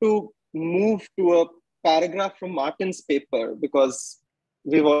want to move to a paragraph from Martin's paper, because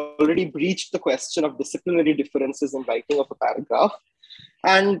we've already breached the question of disciplinary differences in writing of a paragraph.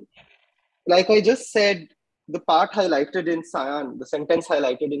 And like I just said, the part highlighted in cyan, the sentence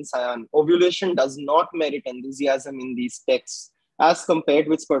highlighted in cyan, ovulation does not merit enthusiasm in these texts as compared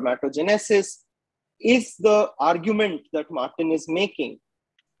with spermatogenesis, is the argument that Martin is making.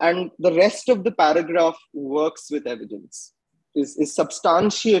 And the rest of the paragraph works with evidence, is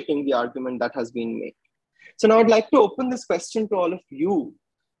substantiating the argument that has been made. So now I'd like to open this question to all of you,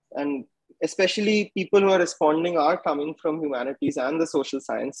 and especially people who are responding are coming from humanities and the social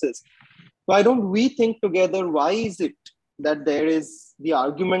sciences. Why don't we think together, why is it that there is the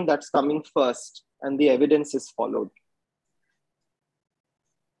argument that's coming first and the evidence is followed?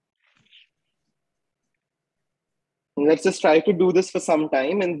 And let's just try to do this for some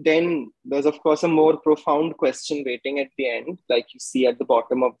time. And then there's, of course, a more profound question waiting at the end, like you see at the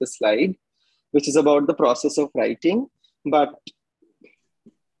bottom of the slide, which is about the process of writing, but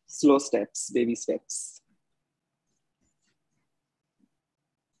slow steps, baby steps.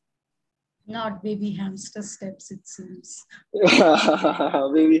 Not baby hamster steps, it seems.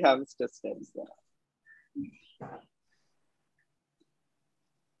 Baby hamster steps. Yeah.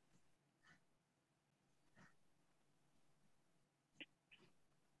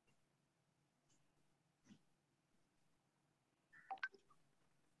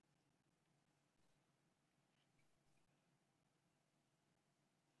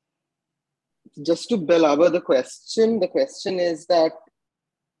 Just to belabor the question is that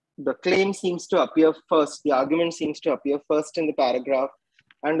the claim seems to appear first, the argument seems to appear first in the paragraph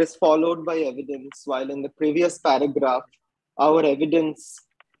and is followed by evidence, while in the previous paragraph, our evidence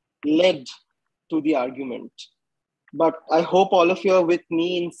led to the argument. But I hope all of you are with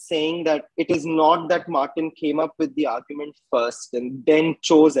me in saying that it is not that Martin came up with the argument first and then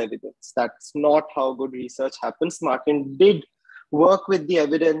chose evidence. That's not how good research happens. Martin did work with the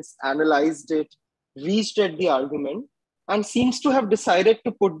evidence, analyzed it, reached at the argument, and seems to have decided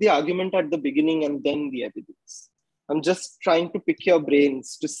to put the argument at the beginning and then the evidence. I'm just trying to pick your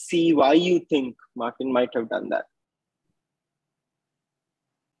brains to see why you think Martin might have done that.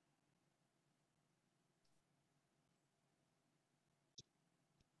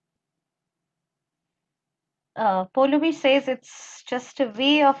 Polumi says it's just a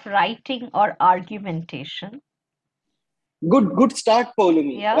way of writing or argumentation. Good start,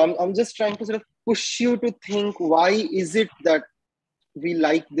 Polumi. Yeah. I'm just trying to sort of push you to think, why is it that we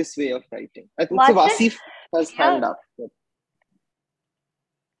like this way of writing? I think so. Vasif has hand up.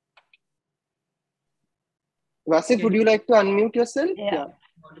 Vasif, would you like to unmute yourself?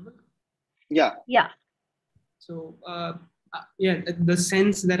 Yeah. Yeah. So, the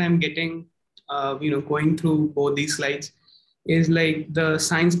sense that I'm getting, going through both these slides is like the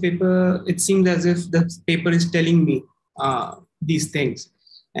science paper, it seems as if the paper is telling me these things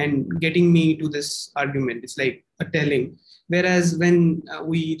and getting me to this argument. It's like a telling. Whereas when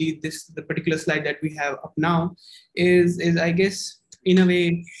we read the particular slide that we have up now is I guess, in a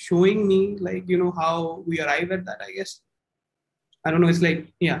way showing me like, how we arrive at that, I guess. I don't know. It's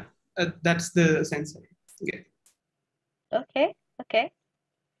like, that's the sense I get. Okay.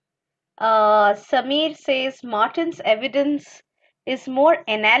 Samir says Martin's evidence is more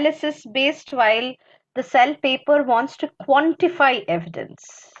analysis based, while the Cell paper wants to quantify evidence.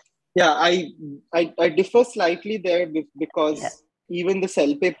 Yeah, I differ slightly there because even the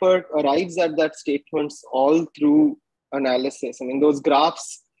Cell paper arrives at that statements all through analysis. I mean, those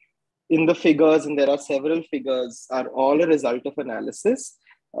graphs in the figures, and there are several figures, are all a result of analysis.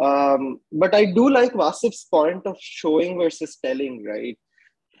 But I do like Vasif's point of showing versus telling, right?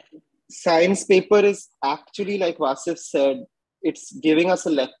 Science paper is actually, like Vasif said, it's giving us a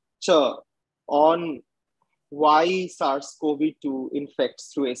lecture on why SARS-CoV-2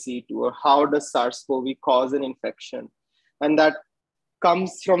 infects through ACE2, or how does SARS-CoV cause an infection. And that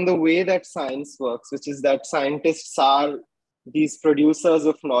comes from the way that science works, which is that scientists are these producers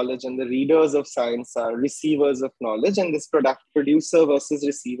of knowledge and the readers of science are receivers of knowledge. And this producer versus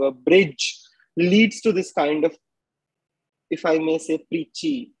receiver bridge leads to this kind of, if I may say,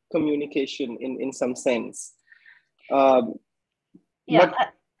 preachy communication in some sense. I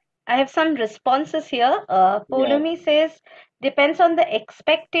have some responses here. Polumi says, depends on the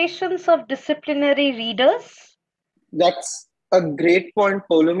expectations of disciplinary readers. That's a great point,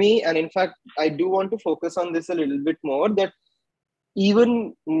 Polumi. And in fact, I do want to focus on this a little bit more, that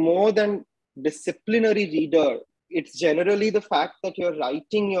even more than disciplinary reader, it's generally the fact that you're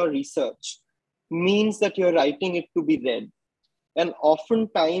writing your research means that you're writing it to be read. And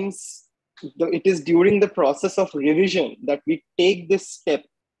oftentimes, it is during the process of revision that we take this step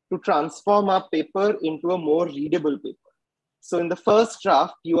to transform our paper into a more readable paper. So in the first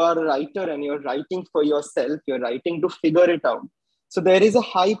draft, you are a writer and you're writing for yourself, you're writing to figure it out. So there is a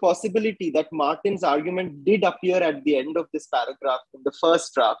high possibility that Martin's argument did appear at the end of this paragraph in the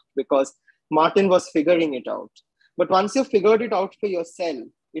first draft because Martin was figuring it out. But once you've figured it out for yourself,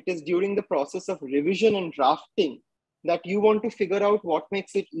 it is during the process of revision and drafting that you want to figure out what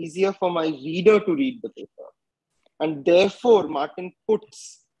makes it easier for my reader to read the paper. And therefore, Martin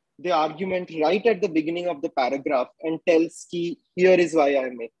puts the argument right at the beginning of the paragraph and tells ki, here is why I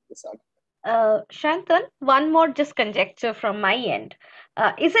make this argument. Shantan, one more just conjecture from my end.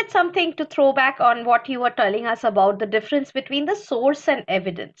 Is it something to throw back on what you were telling us about the difference between the source and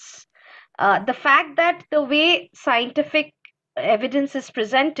evidence? The fact that the way scientific evidence is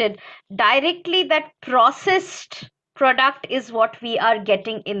presented, directly that processed product is what we are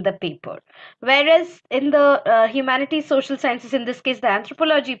getting in the paper. Whereas in the humanities, social sciences, in this case, the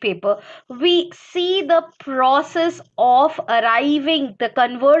anthropology paper, we see the process of arriving, the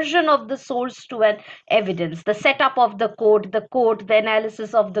conversion of the source to an evidence, the setup of the code, the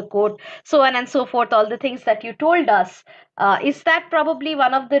analysis of the code, so on and so forth, all the things that you told us. Is that probably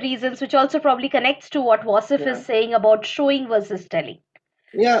one of the reasons, which also probably connects to what Vasif is saying about showing versus telling?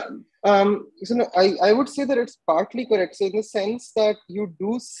 Yeah. So no, I would say that it's partly correct. So in the sense that you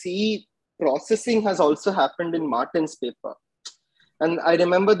do see processing has also happened in Martin's paper. And I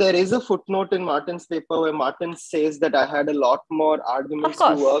remember there is a footnote in Martin's paper where Martin says that I had a lot more arguments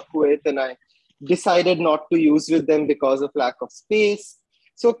to work with and I decided not to use with them because of lack of space.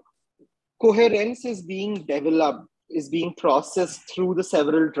 So coherence is being developed is being processed through the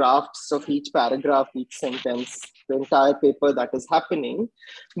several drafts of each paragraph, each sentence, the entire paper that is happening.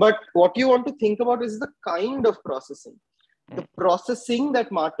 But what you want to think about is the kind of processing. The processing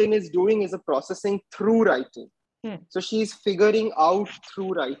that Martin is doing is a processing through writing. So she's figuring out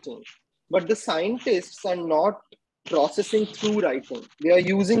through writing. But the scientists are not processing through writing. They are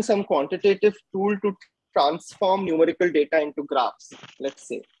using some quantitative tool to transform numerical data into graphs, let's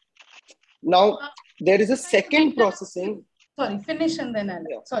say. Now, there is a second processing. Sorry, finish and then I'll.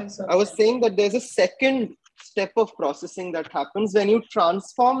 Yeah. Sorry. I was saying that there's a second step of processing that happens when you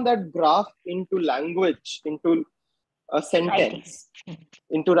transform that graph into language, into a sentence,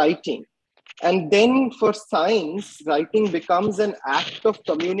 into writing. And then for science, writing becomes an act of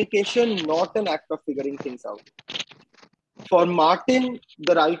communication, not an act of figuring things out. For Martin,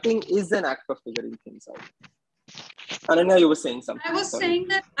 the writing is an act of figuring things out. Ananya, you were saying something. I was saying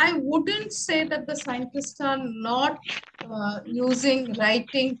that I wouldn't say that the scientists are not using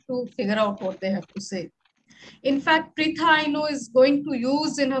writing to figure out what they have to say. In fact, Pritha, I know, is going to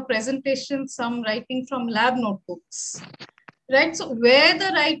use in her presentation some writing from lab notebooks. Right, so where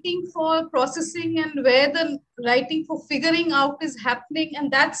the writing for processing and where the writing for figuring out is happening,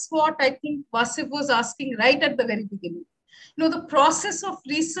 and that's what I think Vasif was asking right at the very beginning. You know, the process of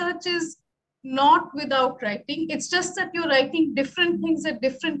research is not without writing. It's just that you're writing different things at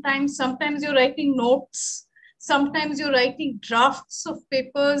different times. Sometimes you're writing notes, sometimes you're writing drafts of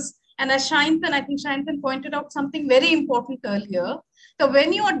papers. And as Shayantan, I think Shayantan pointed out something very important earlier. So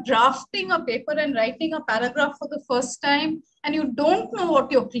when you are drafting a paper and writing a paragraph for the first time, and you don't know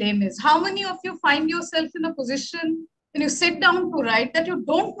what your claim is, how many of you find yourself in a position when you sit down to write that you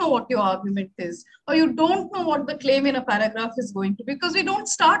don't know what your argument is, or you don't know what the claim in a paragraph is going to be, because we don't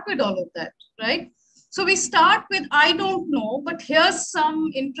start with all of that, right? So we start with, I don't know, but here's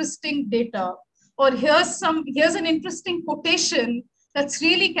some interesting data, or here's an interesting quotation that's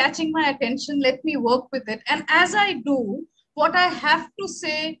really catching my attention. Let me work with it. And as I do, what I have to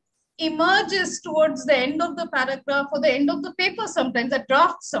say emerges towards the end of the paragraph or the end of the paper sometimes, a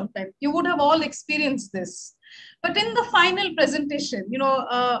draft sometimes. You would have all experienced this. But in the final presentation, you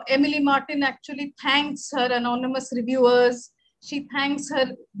know, Emily Martin actually thanks her anonymous reviewers. She thanks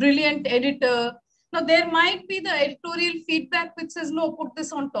her brilliant editor. Now, there might be the editorial feedback which says, no, put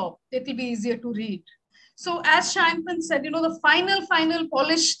this on top. It will be easier to read. So as Shayantan said, you know, the final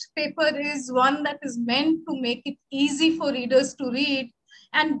polished paper is one that is meant to make it easy for readers to read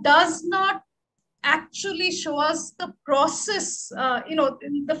and does not actually show us the process. You know,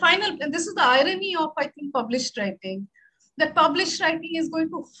 the final, and this is the irony of, I think, published writing, that published writing is going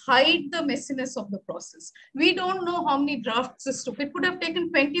to hide the messiness of the process. We don't know how many drafts this took. It could have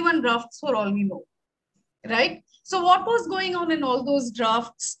taken 21 drafts for all we know, right? So what was going on in all those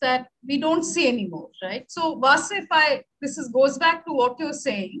drafts that we don't see anymore, right? So Vasif, goes back to what you're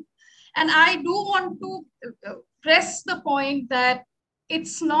saying. And I do want to press the point that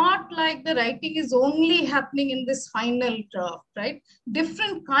it's not like the writing is only happening in this final draft, right?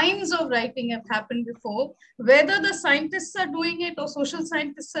 Different kinds of writing have happened before. Whether the scientists are doing it or social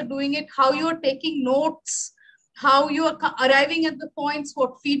scientists are doing it, how you're taking notes, how you are arriving at the points,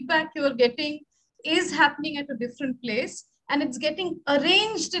 what feedback you're getting, is happening at a different place, and it's getting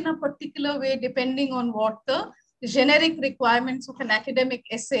arranged in a particular way depending on what the generic requirements of an academic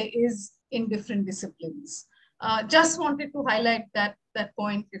essay is in different disciplines. Just wanted to highlight that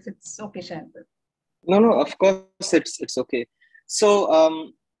point, if it's okay, Shayantan. No, of course it's okay.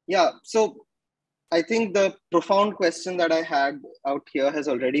 So so I think the profound question that I had out here has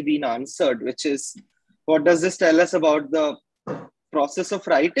already been answered, which is, what does this tell us about the process of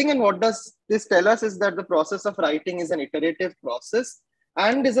writing? And what does this tell us is that the process of writing is an iterative process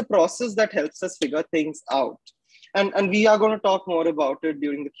and is a process that helps us figure things out. And we are going to talk more about it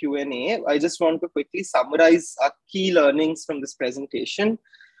during the Q&A. I just want to quickly summarize our key learnings from this presentation.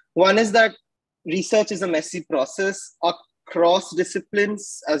 One is that research is a messy process across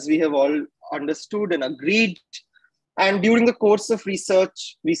disciplines, as we have all understood and agreed. And during the course of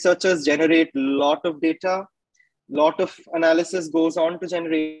research, researchers generate a lot of data. Lot of analysis goes on to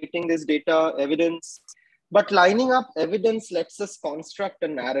generating this data, evidence, but lining up evidence lets us construct a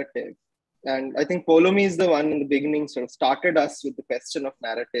narrative. And I think Poulomy is the one in the beginning sort of started us with the question of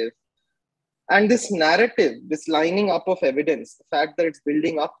narrative. And this narrative, this lining up of evidence, the fact that it's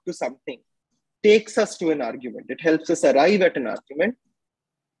building up to something, takes us to an argument. It helps us arrive at an argument.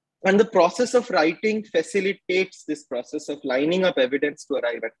 And the process of writing facilitates this process of lining up evidence to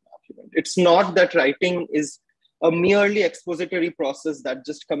arrive at an argument. It's not that writing is a merely expository process that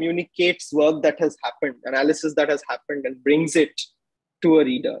just communicates work that has happened, analysis that has happened, and brings it to a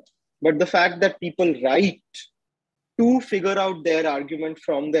reader. But the fact that people write to figure out their argument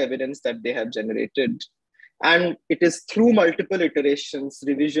from the evidence that they have generated. And it is through multiple iterations,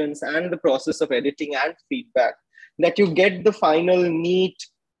 revisions, and the process of editing and feedback that you get the final neat,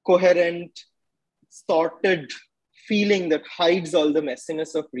 coherent, sorted feeling that hides all the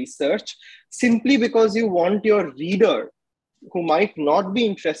messiness of research, simply because you want your reader, who might not be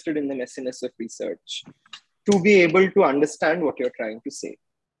interested in the messiness of research, to be able to understand what you're trying to say.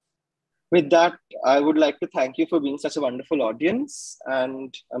 With that, I would like to thank you for being such a wonderful audience,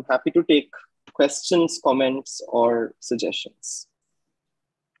 and I'm happy to take questions, comments, or suggestions.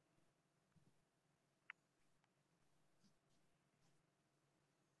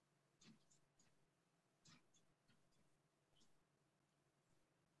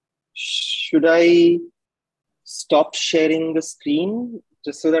 Should I stop sharing the screen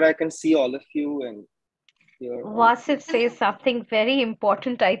just so that I can see all of you and hear? Wasif says something very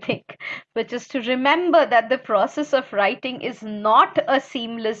important, I think, which is to remember that the process of writing is not a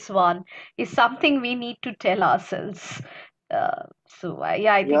seamless one, is something we need to tell ourselves.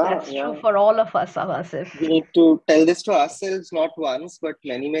 Yeah, I think that's true for all of us, Wasif. We need to tell this to ourselves not once, but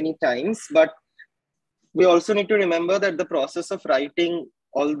many, many times. But we also need to remember that the process of writing,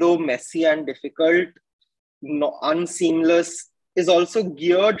 although messy and difficult, unseamless, is also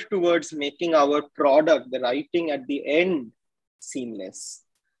geared towards making our product, the writing at the end, seamless.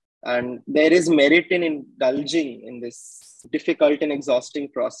 And there is merit in indulging in this difficult and exhausting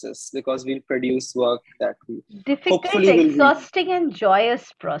process, because we'll produce work that we difficult, exhausting, and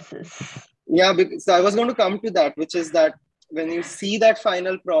joyous process. Yeah, because I was going to come to that, which is that when you see that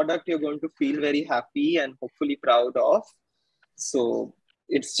final product, you're going to feel very happy and hopefully proud of. So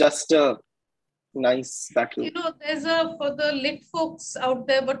it's just a nice battle. You know, there's for the lit folks out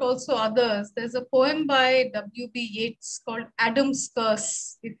there, but also others, there's a poem by W.B. Yeats called Adam's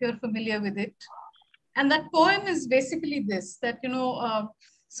Curse, if you're familiar with it. And that poem is basically this, that,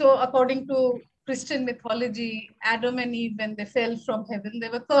 so according to Christian mythology, Adam and Eve, when they fell from heaven, they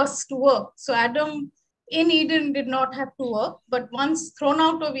were cursed to work. So Adam in Eden did not have to work, but once thrown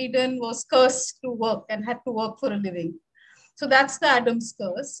out of Eden was cursed to work and had to work for a living. So that's the Adam's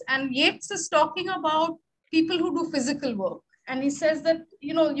curse. And Yeats is talking about people who do physical work. And he says that,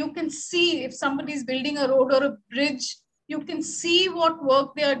 you can see if somebody is building a road or a bridge, you can see what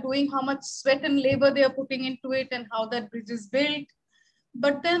work they are doing, how much sweat and labor they are putting into it, and how that bridge is built.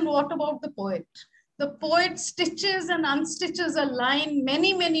 But then what about the poet? The poet stitches and unstitches a line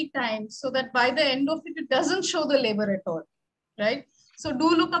many, many times so that by the end of it, it doesn't show the labor at all, right? So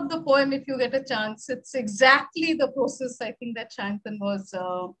do look up the poem if you get a chance. It's exactly the process, I think, that Shantanu was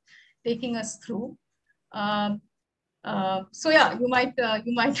taking us through. So yeah, you might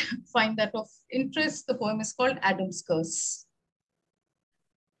find that of interest. The poem is called Adam's Curse.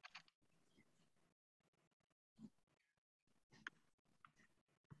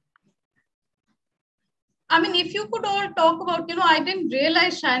 I mean, if you could all talk about, I didn't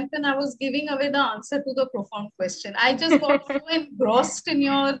realize, Shantanu, I was giving away the answer to the profound question. I just got so engrossed in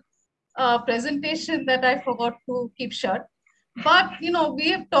your presentation that I forgot to keep shut. But,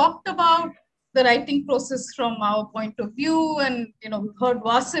 we have talked about the writing process from our point of view. And, we've heard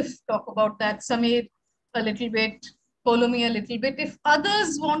Wasif talk about that, Samir a little bit, Poulomi a little bit. If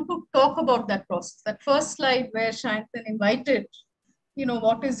others want to talk about that process, that first slide where Shantanu invited,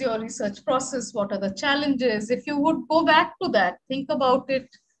 what is your research process? What are the challenges? If you would go back to that, think about it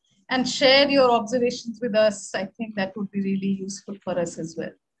and share your observations with us, I think that would be really useful for us as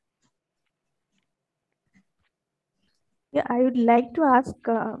well. Yeah, I would like to ask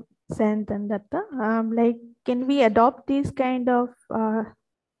Sant and Datta, can we adopt this kind of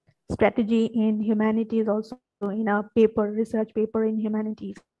strategy in humanities also, in a research paper in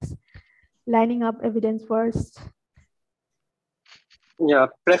humanities, lining up evidence first? Yeah,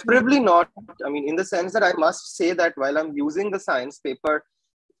 preferably not. I mean, in the sense that I must say that while I'm using the science paper,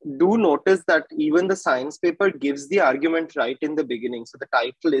 do notice that even the science paper gives the argument right in the beginning. So the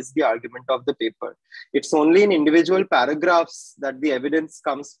title is the argument of the paper. It's only in individual paragraphs that the evidence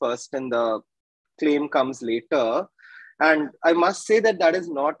comes first and the claim comes later. And I must say that that is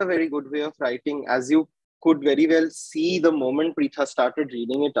not a very good way of writing, as you could very well see the moment Preetha started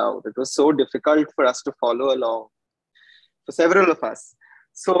reading it out. It was so difficult for us to follow along, for several of us.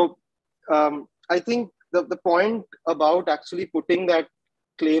 So I think the point about actually putting that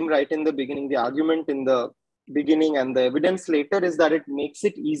claim right in the beginning, the argument in the beginning and the evidence later, is that it makes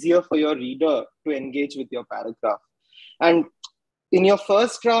it easier for your reader to engage with your paragraph. And in your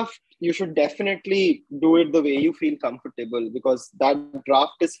first draft, you should definitely do it the way you feel comfortable, because that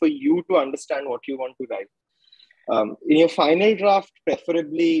draft is for you to understand what you want to write. In your final draft,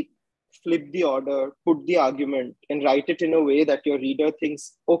 preferably flip the order, put the argument, and write it in a way that your reader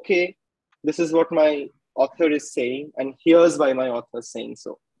thinks, okay, this is what my author is saying, and here's why my author is saying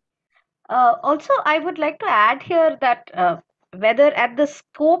so. Also, I would like to add here that whether at the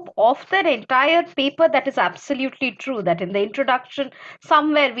scope of the entire paper, that is absolutely true, that in the introduction,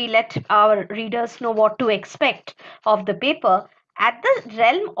 somewhere we let our readers know what to expect of the paper. At the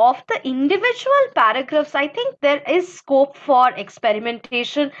realm of the individual paragraphs, I think there is scope for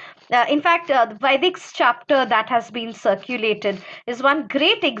experimentation. In fact, the Vedics chapter that has been circulated is one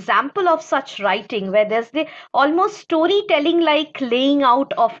great example of such writing, where there's the almost storytelling like laying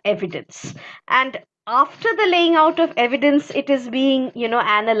out of evidence. And after the laying out of evidence, it is being,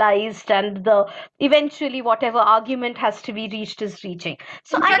 analyzed, and the eventually whatever argument has to be reached is reaching.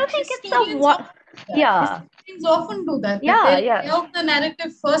 So In I fact, don't think it's a historians what. often do that. Yeah. Historians often do that. Yeah, They yeah. lay out the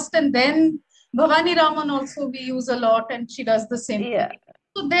narrative first, and then Bhavani Raman also we use a lot, and she does the same Yeah. thing.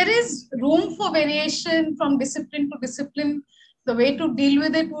 So there is room for variation from discipline to discipline. The way to deal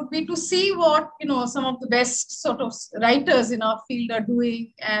with it would be to see what some of the best sort of writers in our field are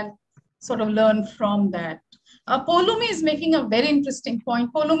doing and sort of learn from that. Poulumi is making a very interesting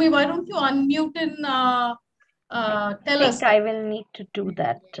point. Poulumi, why don't you unmute and tell us? I will need to do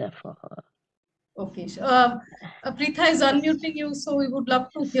that for her. Okay. Preetha is unmuting you, so we would love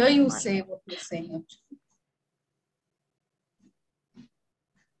to hear you say what you're saying. Actually.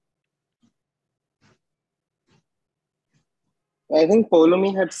 I think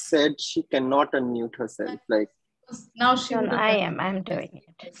Poulumi had said she cannot unmute herself. Like now she. No, I'm doing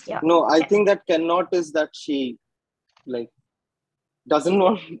it. Yeah. No, I think that cannot is that she doesn't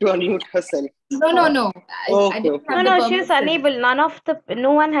want to unmute herself. No. No, she's unable.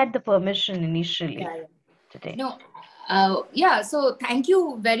 No one had the permission initially today. No. So thank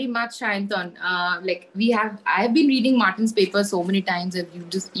you very much, Sayantan. I have been reading Martin's paper so many times. I've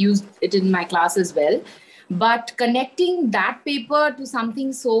just used it in my class as well. But connecting that paper to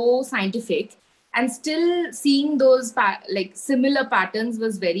something so scientific and still seeing those similar patterns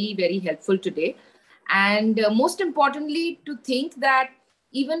was very, very helpful today. And most importantly, to think that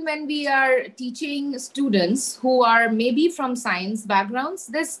even when we are teaching students who are maybe from science backgrounds,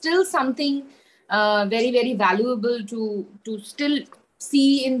 there's still something very, very valuable to still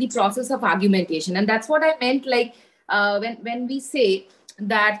see in the process of argumentation. And that's what I meant, when we say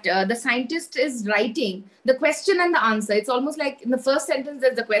that the scientist is writing the question and the answer. It's almost like in the first sentence,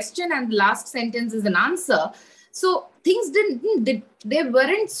 there's the question and the last sentence is an answer. So things they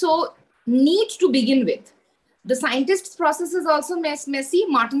weren't so neat to begin with. The scientist's process is also messy.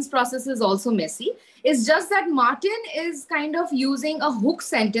 Martin's process is also messy. It's just that Martin is kind of using a hook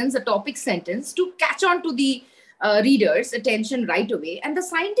sentence, a topic sentence to catch on to the reader's attention right away. And the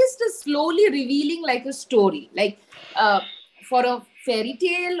scientist is slowly revealing like a story, for a fairy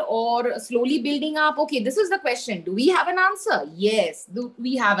tale, or slowly building up. Okay, this is the question. Do we have an answer? Yes, do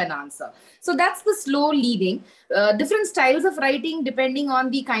we have an answer? So that's the slow leading. Different styles of writing depending on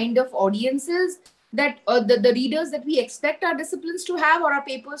the kind of audiences that the readers that we expect our disciplines to have or our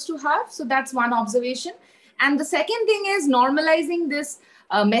papers to have. So that's one observation. And the second thing is normalizing this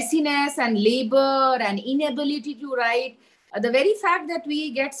messiness and labor and inability to write. The very fact that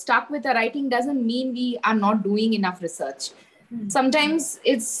we get stuck with a writing doesn't mean we are not doing enough research. Sometimes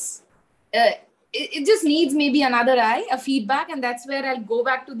it just needs maybe another eye, a feedback. And that's where I'll go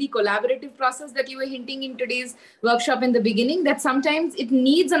back to the collaborative process that you were hinting in today's workshop in the beginning, that sometimes it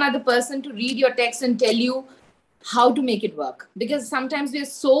needs another person to read your text and tell you how to make it work. Because sometimes we're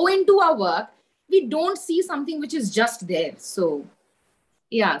so into our work, we don't see something which is just there. So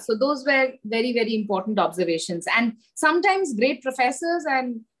yeah, so those were very, very important observations. And sometimes great professors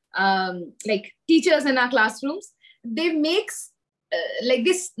and teachers in our classrooms, they make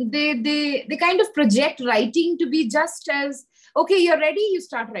they kind of project writing to be just as, okay, you're ready, you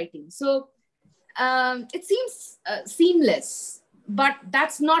start writing. So it seems seamless, but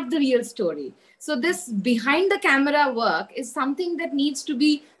that's not the real story. So this behind the camera work is something that needs to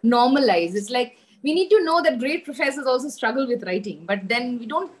be normalized. It's like, we need to know that great professors also struggle with writing, but then we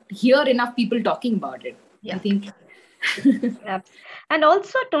don't hear enough people talking about it. Yeah. I think. Yeah. And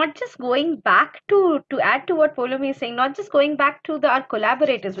also not just going back to add to what Poulumi is saying, not just going back to our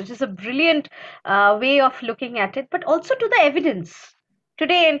collaborators, which is a brilliant way of looking at it, but also to the evidence.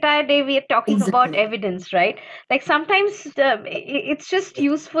 Today, entire day, we are talking about evidence, right? Like sometimes it's just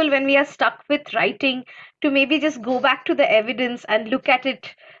useful when we are stuck with writing to maybe just go back to the evidence and look at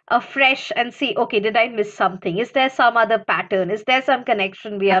it afresh and see, okay, did I miss something? Is there some other pattern? Is there some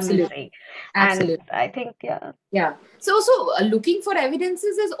connection we are missing? Absolutely. And I think, yeah. So looking for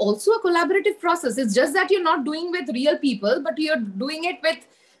evidences is also a collaborative process. It's just that you're not doing with real people, but you're doing it with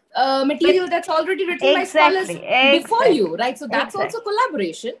material that's already written by scholars before you, right? So that's also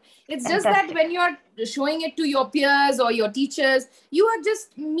collaboration. It's just that when you're showing it to your peers or your teachers, you are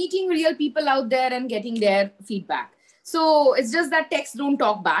just meeting real people out there and getting their feedback. So it's just that texts don't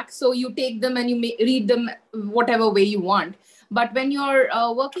talk back. So you take them and you read them whatever way you want. But when you're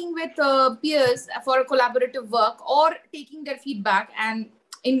working with peers for a collaborative work or taking their feedback and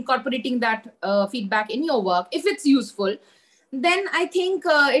incorporating that feedback in your work, if it's useful, then I think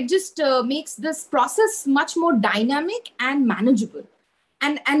it just makes this process much more dynamic and manageable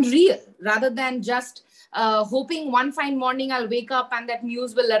and real, rather than just hoping one fine morning I'll wake up and that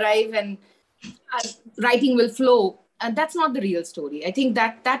muse will arrive and writing will flow. And that's not the real story. I think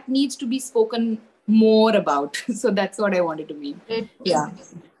that needs to be spoken more about. So that's what I wanted to mean. Yeah.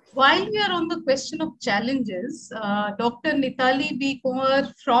 While we are on the question of challenges, Dr. Nitali B.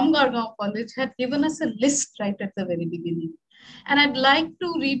 Kumar from Gargaon College had given us a list right at the very beginning. And I'd like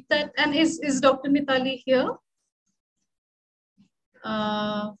to read that. And is Dr. Nitali here?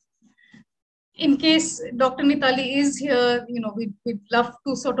 In case Dr. Nitali is here, we'd love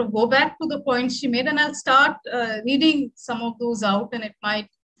to sort of go back to the points she made, and I'll start reading some of those out, and it might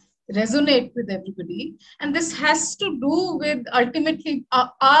resonate with everybody. And this has to do with ultimately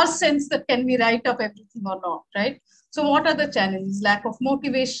our sense that can we write up everything or not, right? So what are the challenges? Lack of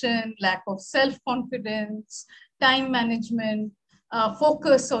motivation, lack of self-confidence, time management,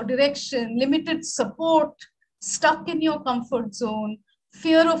 focus or direction, limited support, stuck in your comfort zone,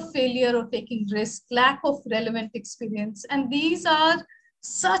 fear of failure or taking risk, lack of relevant experience. And these are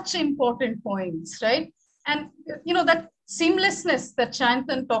such important points, right? And, that seamlessness that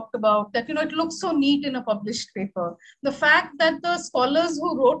Sayantan talked about, that, it looks so neat in a published paper. The fact that the scholars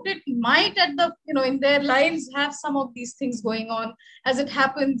who wrote it might in their lives have some of these things going on, as it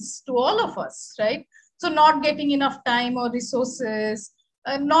happens to all of us, right? So not getting enough time or resources,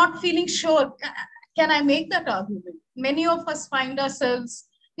 not feeling sure, can I make that argument? Many of us find ourselves,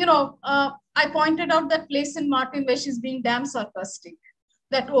 I pointed out that place in Martin where she's being damn sarcastic,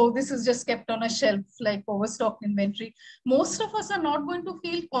 that, oh, this is just kept on a shelf like overstocked inventory. Most of us are not going to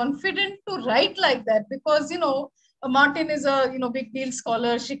feel confident to write like that because, Martin is a, big deal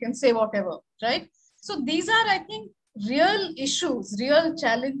scholar. She can say whatever, right? So these are, I think, real issues, real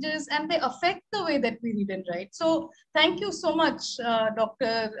challenges, and they affect the way that we read and write. So thank you so much,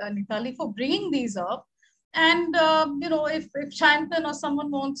 Dr. Nitali, for bringing these up. And, if Sayantan or someone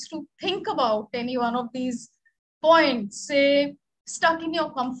wants to think about any one of these points, say, stuck in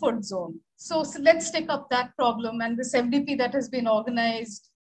your comfort zone. So let's take up that problem and this FDP that has been organized,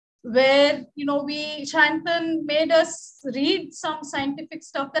 where, Sayantan made us read some scientific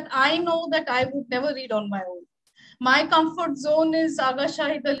stuff that I know that I would never read on my own. My comfort zone is Agha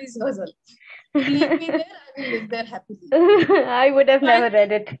Shahid Ali's Ghazal. You leave me there, I will live there happily. I would have never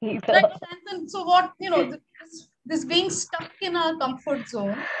read it either. Right? So what, this being stuck in our comfort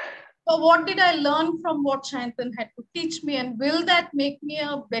zone, so what did I learn from what Sayantan had to teach me, and will that make me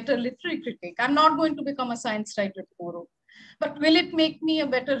a better literary critic? I'm not going to become a science writer tomorrow, but will it make me a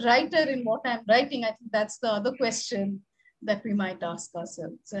better writer in what I'm writing? I think that's the other question that we might ask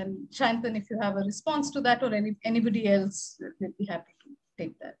ourselves. And Sayantan, if you have a response to that, or anybody else, we'd be happy to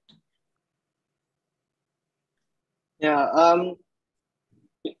take that. Yeah,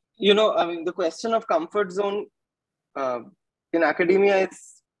 the question of comfort zone in academia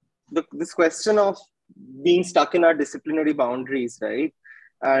is this question of being stuck in our disciplinary boundaries, right?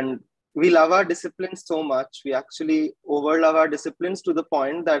 And we love our disciplines so much. We actually overlove our disciplines to the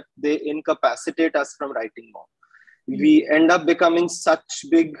point that they incapacitate us from writing more. We end up becoming such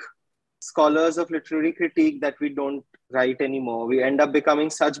big scholars of literary critique that we don't write anymore. We end up becoming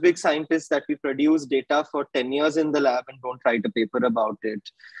such big scientists that we produce data for 10 years in the lab and don't write a paper about it.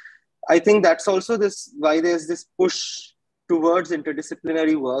 I think that's also why there's this push towards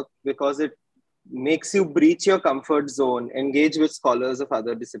interdisciplinary work, because it makes you breach your comfort zone, engage with scholars of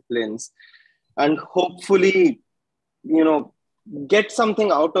other disciplines, and hopefully, get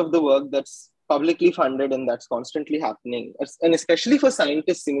something out of the work that's publicly funded and that's constantly happening. And especially for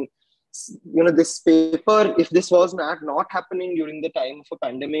scientists, this paper, if this was not happening during the time of a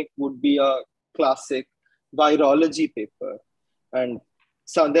pandemic, would be a classic virology paper. And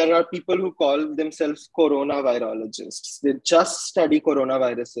so there are people who call themselves coronavirologists. They just study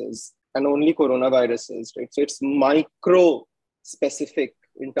coronaviruses and only coronaviruses, right? So it's micro specific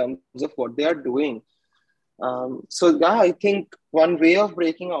in terms of what they are doing. I think one way of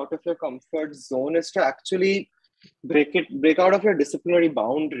breaking out of your comfort zone is to actually break out of your disciplinary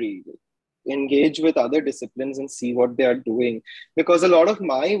boundary. engage with other disciplines and see what they are doing, because a lot of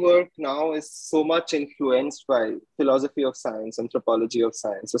my work now is so much influenced by philosophy of science, anthropology of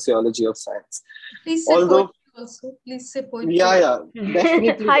science, sociology of science. Please say Although poetry also. Please say poetry. yeah,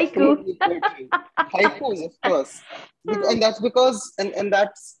 definitely, Haiku. definitely poetry. Haikus, of course. And that's because,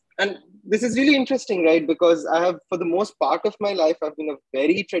 and this is really interesting, right? Because I have, for the most part of my life, I've been a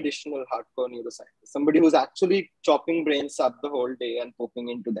very traditional hardcore neuroscientist, somebody who's actually chopping brains up the whole day and poking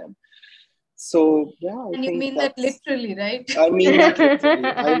into them. So yeah, I And you think mean that literally, right? I mean that literally.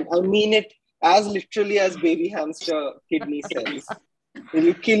 I mean it as literally as baby hamster kidney cells. When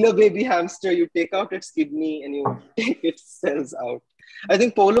you kill a baby hamster, you take out its kidney and you take its cells out. I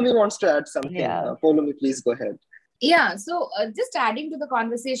think Poulomi wants to add something. Yeah. Poulomi, please go ahead. Yeah, so just adding to the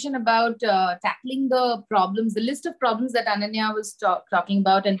conversation about tackling the problems, the list of problems that Ananya was talking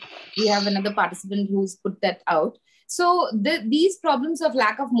about, and we have another participant who's put that out. So these problems of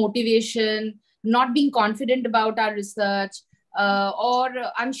lack of motivation, not being confident about our research, or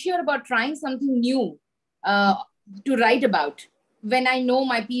unsure about trying something new to write about. When I know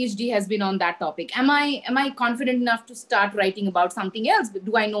my PhD has been on that topic, am I confident enough to start writing about something else?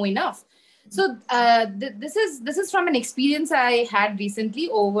 Do I know enough? So this is from an experience I had recently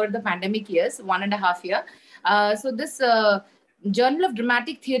over the pandemic years, 1.5 years. So this Journal of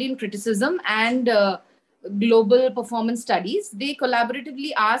Dramatic Theory and Criticism and Global Performance Studies, they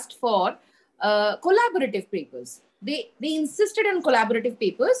collaboratively asked for collaborative papers. They insisted on collaborative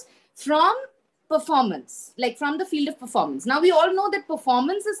papers from performance, like from the field of performance. Now, we all know that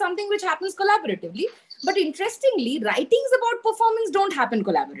performance is something which happens collaboratively, but interestingly, writings about performance don't happen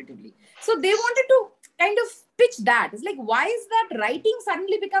collaboratively. So they wanted to kind of pitch that. It's like, why is that writing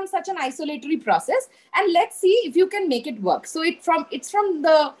suddenly becomes such an isolatory process? And let's see if you can make it work. So it's from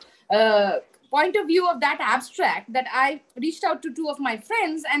the point of view of that abstract that I reached out to 2 of my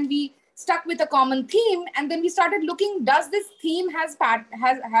friends, and we stuck with a common theme. And then we started looking, does this theme have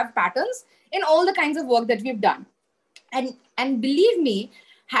patterns in all the kinds of work that we've done? And believe me,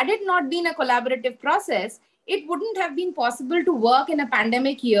 had it not been a collaborative process, it wouldn't have been possible to work in a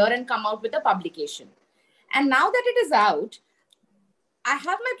pandemic year and come out with a publication. And now that it is out, I have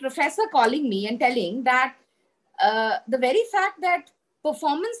my professor calling me and telling that the very fact that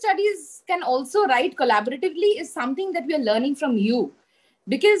performance studies can also write collaboratively is something that we are learning from you.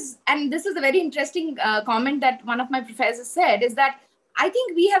 Because, and this is a very interesting comment that one of my professors said, is that I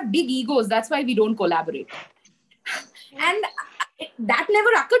think we have big egos. That's why we don't collaborate. And that never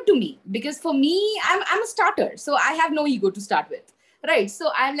occurred to me, because for me, I'm a starter. So I have no ego to start with, right?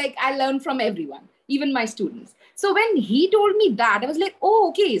 So I'm like, I learn from everyone, even my students. So when he told me that, I was like, oh,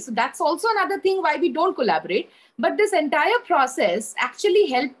 okay. So that's also another thing why we don't collaborate. But this entire process actually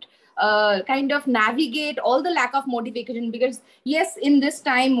helped kind of navigate all the lack of motivation, because yes, in this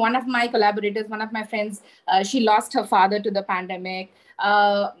time, one of my collaborators, one of my friends, she lost her father to the pandemic.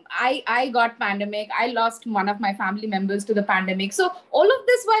 I got pandemic. I lost one of my family members to the pandemic. So all of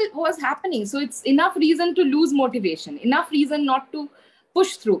this was happening. So it's enough reason to lose motivation, enough reason not to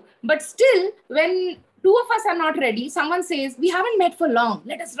push through. But still, when 2 of us are not ready, someone says, we haven't met for long,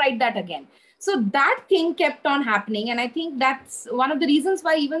 let us write that again. So that thing kept on happening. And I think that's one of the reasons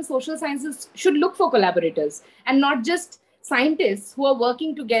why even social sciences should look for collaborators and not just scientists who are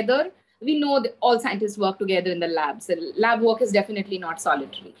working together. We know that all scientists work together in the labs. So lab work is definitely not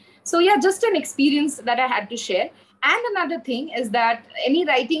solitary. So yeah, just an experience that I had to share. And another thing is that any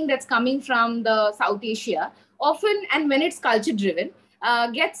writing that's coming from the South Asia, often, and when it's culture driven,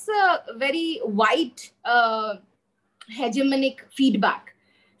 gets a very white hegemonic feedback.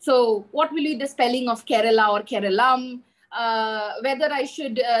 So what will be the spelling of Kerala or Keralam? Whether I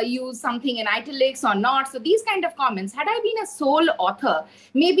should use something in italics or not. So these kind of comments, had I been a sole author,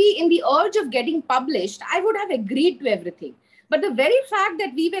 maybe in the urge of getting published, I would have agreed to everything. But the very fact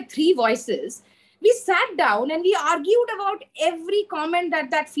that we were 3 voices, we sat down and we argued about every comment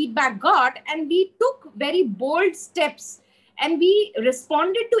that feedback got, and we took very bold steps. And we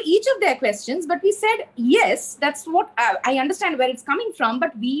responded to each of their questions, but we said, yes, that's what I understand where it's coming from,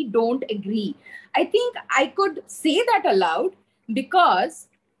 but we don't agree. I think I could say that aloud because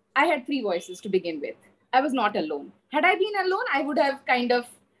I had 3 voices to begin with. I was not alone. Had I been alone, I would have kind of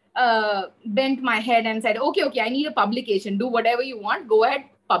bent my head and said, okay, I need a publication. Do whatever you want. Go ahead,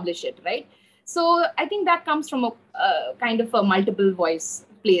 publish it, right? So I think that comes from a kind of a multiple voice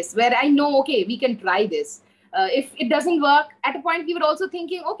place where I know, okay, we can try this. If it doesn't work, at a point we were also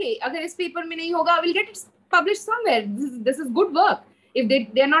thinking, okay, agar is paper mein nahi hoga, we'll get it published somewhere. This is good work.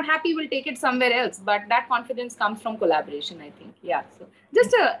 If they're not happy, we'll take it somewhere else. But that confidence comes from collaboration, I think. Yeah. So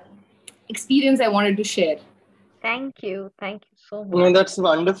just a experience I wanted to share. Thank you so No, much. that's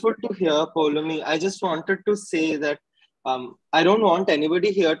wonderful to hear, Poulomi. I just wanted to say that I don't want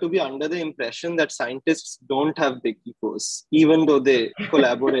anybody here to be under the impression that scientists don't have big egos, even though they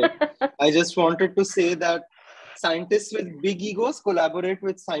collaborate. I just wanted to say that scientists with big egos collaborate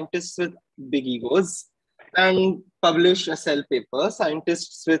with scientists with big egos and publish a cell paper.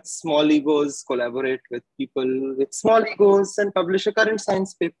 Scientists with small egos collaborate with people with small egos and publish a current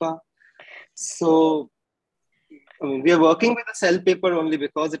science paper. So I mean, we are working with a cell paper only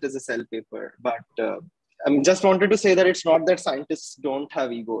because it is a cell paper. But I just wanted to say that it's not that scientists don't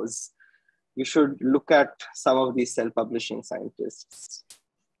have egos. You should look at some of these self-publishing scientists.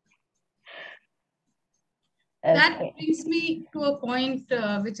 That brings me to a point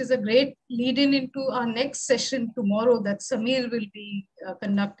which is a great lead-in into our next session tomorrow that Samir will be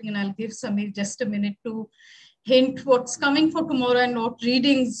conducting, and I'll give Samir just a minute to hint what's coming for tomorrow and what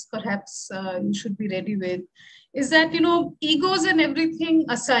readings perhaps you should be ready with. Is that, egos and everything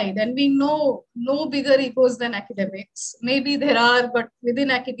aside, and we know no bigger egos than academics. Maybe there are, but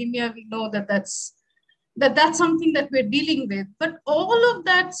within academia, we know that that's something that we're dealing with. But all of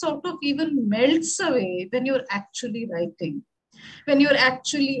that sort of even melts away when you're actually writing, when you're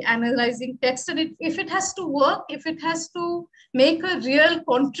actually analyzing text. And if it has to work, if it has to make a real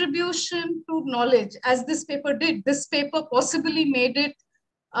contribution to knowledge, as this paper did, this paper possibly made it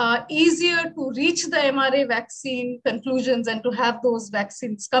easier to reach the mRNA vaccine conclusions and to have those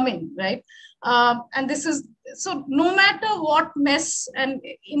vaccines coming, right? And this is, so no matter what mess, and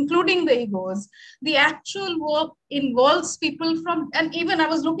including the egos, the actual work involves people from, and even I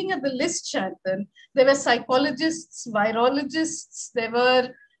was looking at the list, Shantanu, there were psychologists, virologists, there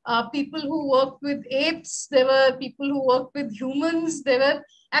were people who worked with apes, there were people who worked with humans, there were,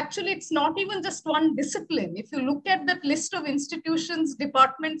 actually, it's not even just one discipline. If you look at that list of institutions,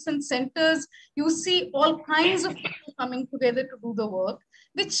 departments, and centers, you see all kinds of people coming together to do the work,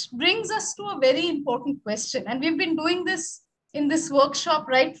 which brings us to a very important question. And we've been doing this in this workshop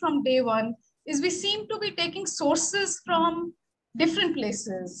right from day one, is we seem to be taking sources from different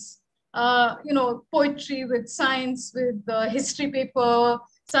places. Poetry with science, with the history paper,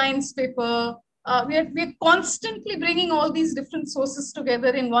 science paper. We're constantly bringing all these different sources together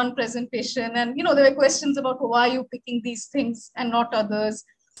in one presentation. And, there were questions about why are you picking these things and not others,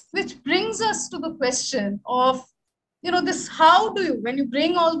 which brings us to the question of, how do you, when you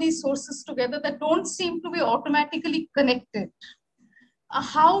bring all these sources together that don't seem to be automatically connected,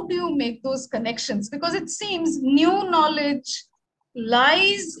 how do you make those connections? Because it seems new knowledge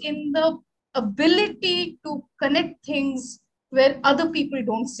lies in the ability to connect things where other people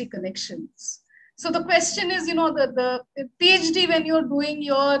don't see connections. So the question is, the PhD, when you're doing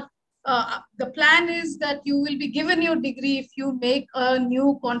your, the plan is that you will be given your degree if you make a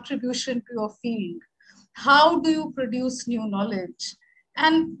new contribution to your field. How do you produce new knowledge?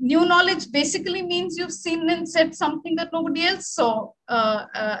 And new knowledge basically means you've seen and said something that nobody else saw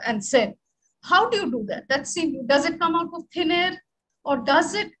and said. How do you do that? Does it come out of thin air? Or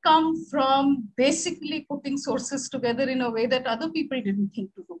does it come from basically putting sources together in a way that other people didn't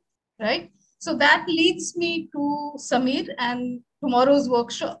think to do, right? So that leads me to Samir and tomorrow's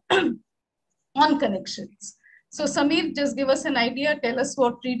workshop on connections. So Samir, just give us an idea, tell us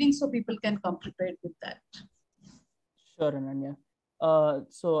what reading so people can come prepared with that. Sure, Ananya.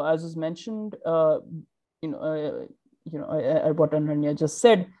 So as was mentioned, what Ananya just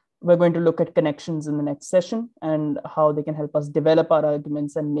said, we're going to look at connections in the next session and how they can help us develop our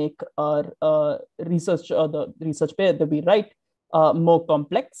arguments and make our research or the research paper that we write more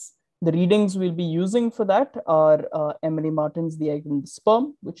complex. The readings we'll be using for that are Emily Martin's The Egg and the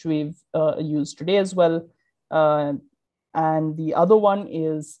Sperm, which we've used today as well. And the other one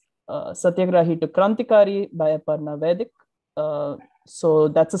is Satyagrahi to Krantikari by Aparna Vedic. So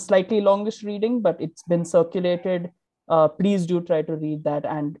that's a slightly longish reading, but it's been circulated. Please do try to read that,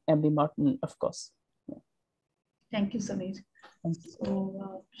 and Emily Martin, of course. Yeah. Thank you, Samir. Thank you.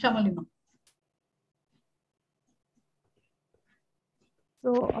 So, Shamalima.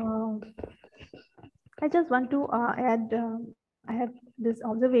 So I just want to add, I have this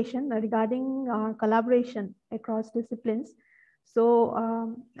observation regarding collaboration across disciplines. So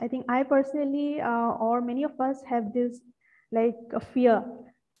I think I personally, or many of us have this like a fear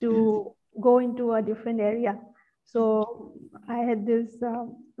to go into a different area. So I had this,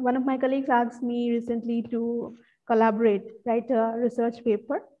 one of my colleagues asked me recently to collaborate, write a research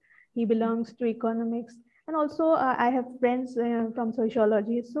paper. He belongs to economics. And also I have friends from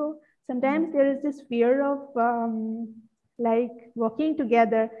sociology. So sometimes there is this fear of like working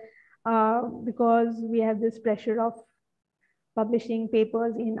together because we have this pressure of publishing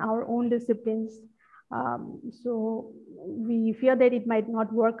papers in our own disciplines. So we fear that it might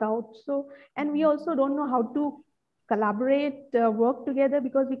not work out. So, and we also don't know how to collaborate, work together,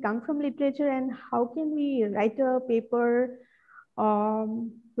 because we come from literature, and how can we write a paper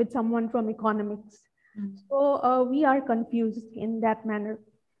with someone from economics? So we are confused in that manner.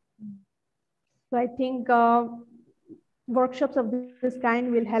 So I think workshops of this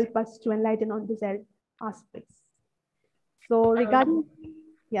kind will help us to enlighten on these aspects. So regarding,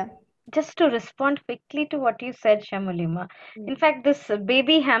 yeah. Just to respond quickly to what you said, Shamulima. In fact, this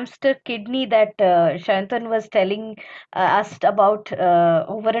baby hamster kidney that Shantan was telling us about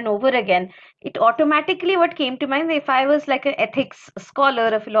over and over again, it automatically what came to mind, if I was like an ethics scholar,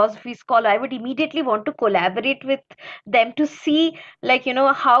 a philosophy scholar, I would immediately want to collaborate with them to see, like,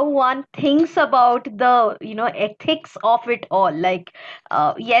 how one thinks about the, ethics of it all. Like,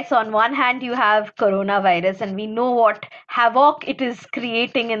 yes, on one hand, you have coronavirus, and we know what havoc it is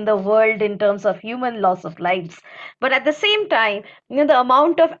creating in the world in terms of human loss of lives. But at the same time, the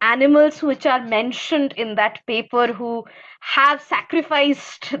amount of animals which are mentioned in that paper who have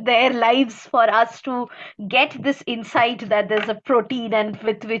sacrificed their lives for us to get this insight that there's a protein and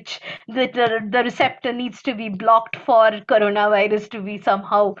with which the receptor needs to be blocked for coronavirus to be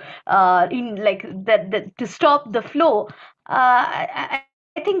somehow in like that to stop the flow.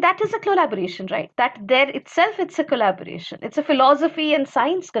 I think that is a collaboration, right? That there itself, it's a collaboration. It's a philosophy and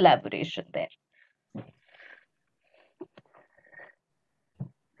science collaboration there.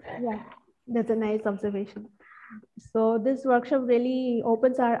 Yeah, that's a nice observation. So this workshop really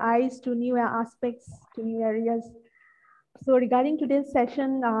opens our eyes to new aspects, to new areas. So regarding today's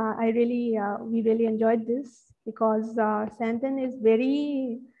session, we really enjoyed this, because Shantan is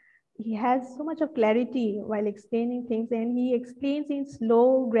he has so much of clarity while explaining things, and he explains in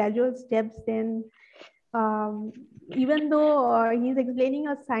slow, gradual steps. Then even though he's explaining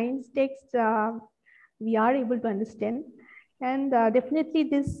a science text, we are able to understand. And definitely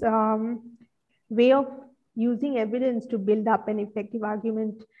this way of using evidence to build up an effective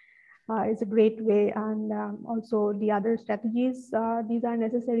argument is a great way. And also the other strategies, these are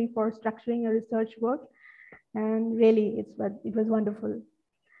necessary for structuring a research work. And really, it was wonderful.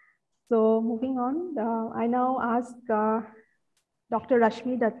 So moving on, I now ask Dr.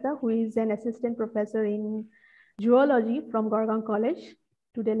 Rashmi Datta, who is an assistant professor in zoology from Gorgon College,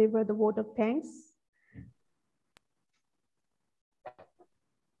 to deliver the vote of thanks.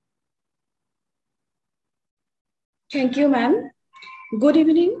 Thank you, ma'am. Good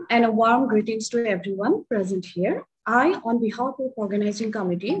evening and a warm greetings to everyone present here. I, on behalf of organizing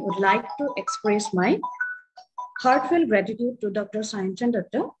committee, would like to express my heartfelt gratitude to Dr. Sayantan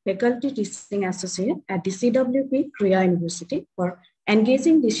Datta, Faculty Teaching Associate at the CWP Kriya University, for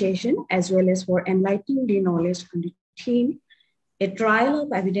engaging the session, as well as for enlightening the knowledge on the theme, a trial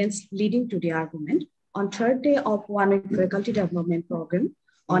of evidence leading to the argument, on third day of 1 week faculty development program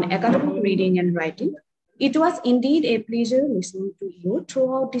on academic reading and writing. It was indeed a pleasure listening to you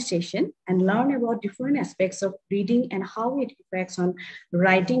throughout the session and learn about different aspects of reading and how it affects on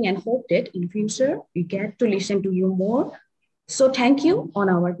writing, and hope that in future we get to listen to you more. So thank you on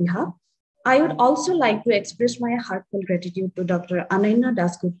our behalf. I would also like to express my heartfelt gratitude to Dr. Ananya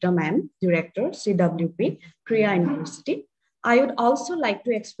Dasgupta ma'am, Director, CWP, Kriya University. I would also like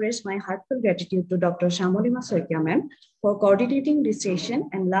to express my heartfelt gratitude to Dr. Shamulima Soikia ma'am for coordinating this session.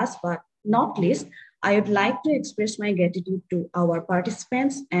 And last but not least, I would like to express my gratitude to our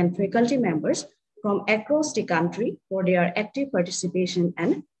participants and faculty members from across the country for their active participation,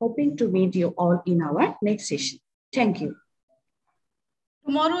 and hoping to meet you all in our next session. Thank you.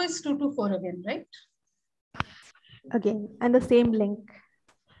 Tomorrow is 2 to 4 again, right? Again, and the same link.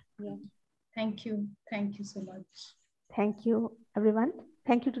 Yeah. Thank you. Thank you so much. Thank you, everyone.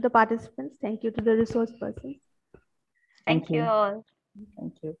 Thank you to the participants. Thank you to the resource persons. Thank you all.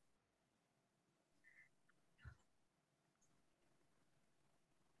 Thank you.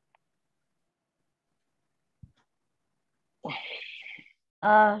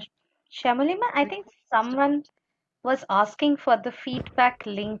 Shamulima, I think someone was asking for the feedback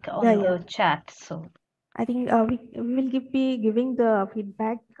link on the chat. So I think we will be giving the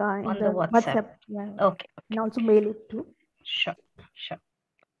feedback in on the WhatsApp. Yeah. Okay. And also mail it too. Sure.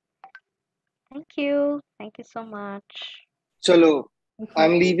 Thank you. Thank you so much. Chalo,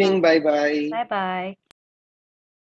 I'm leaving. Bye bye. Bye bye.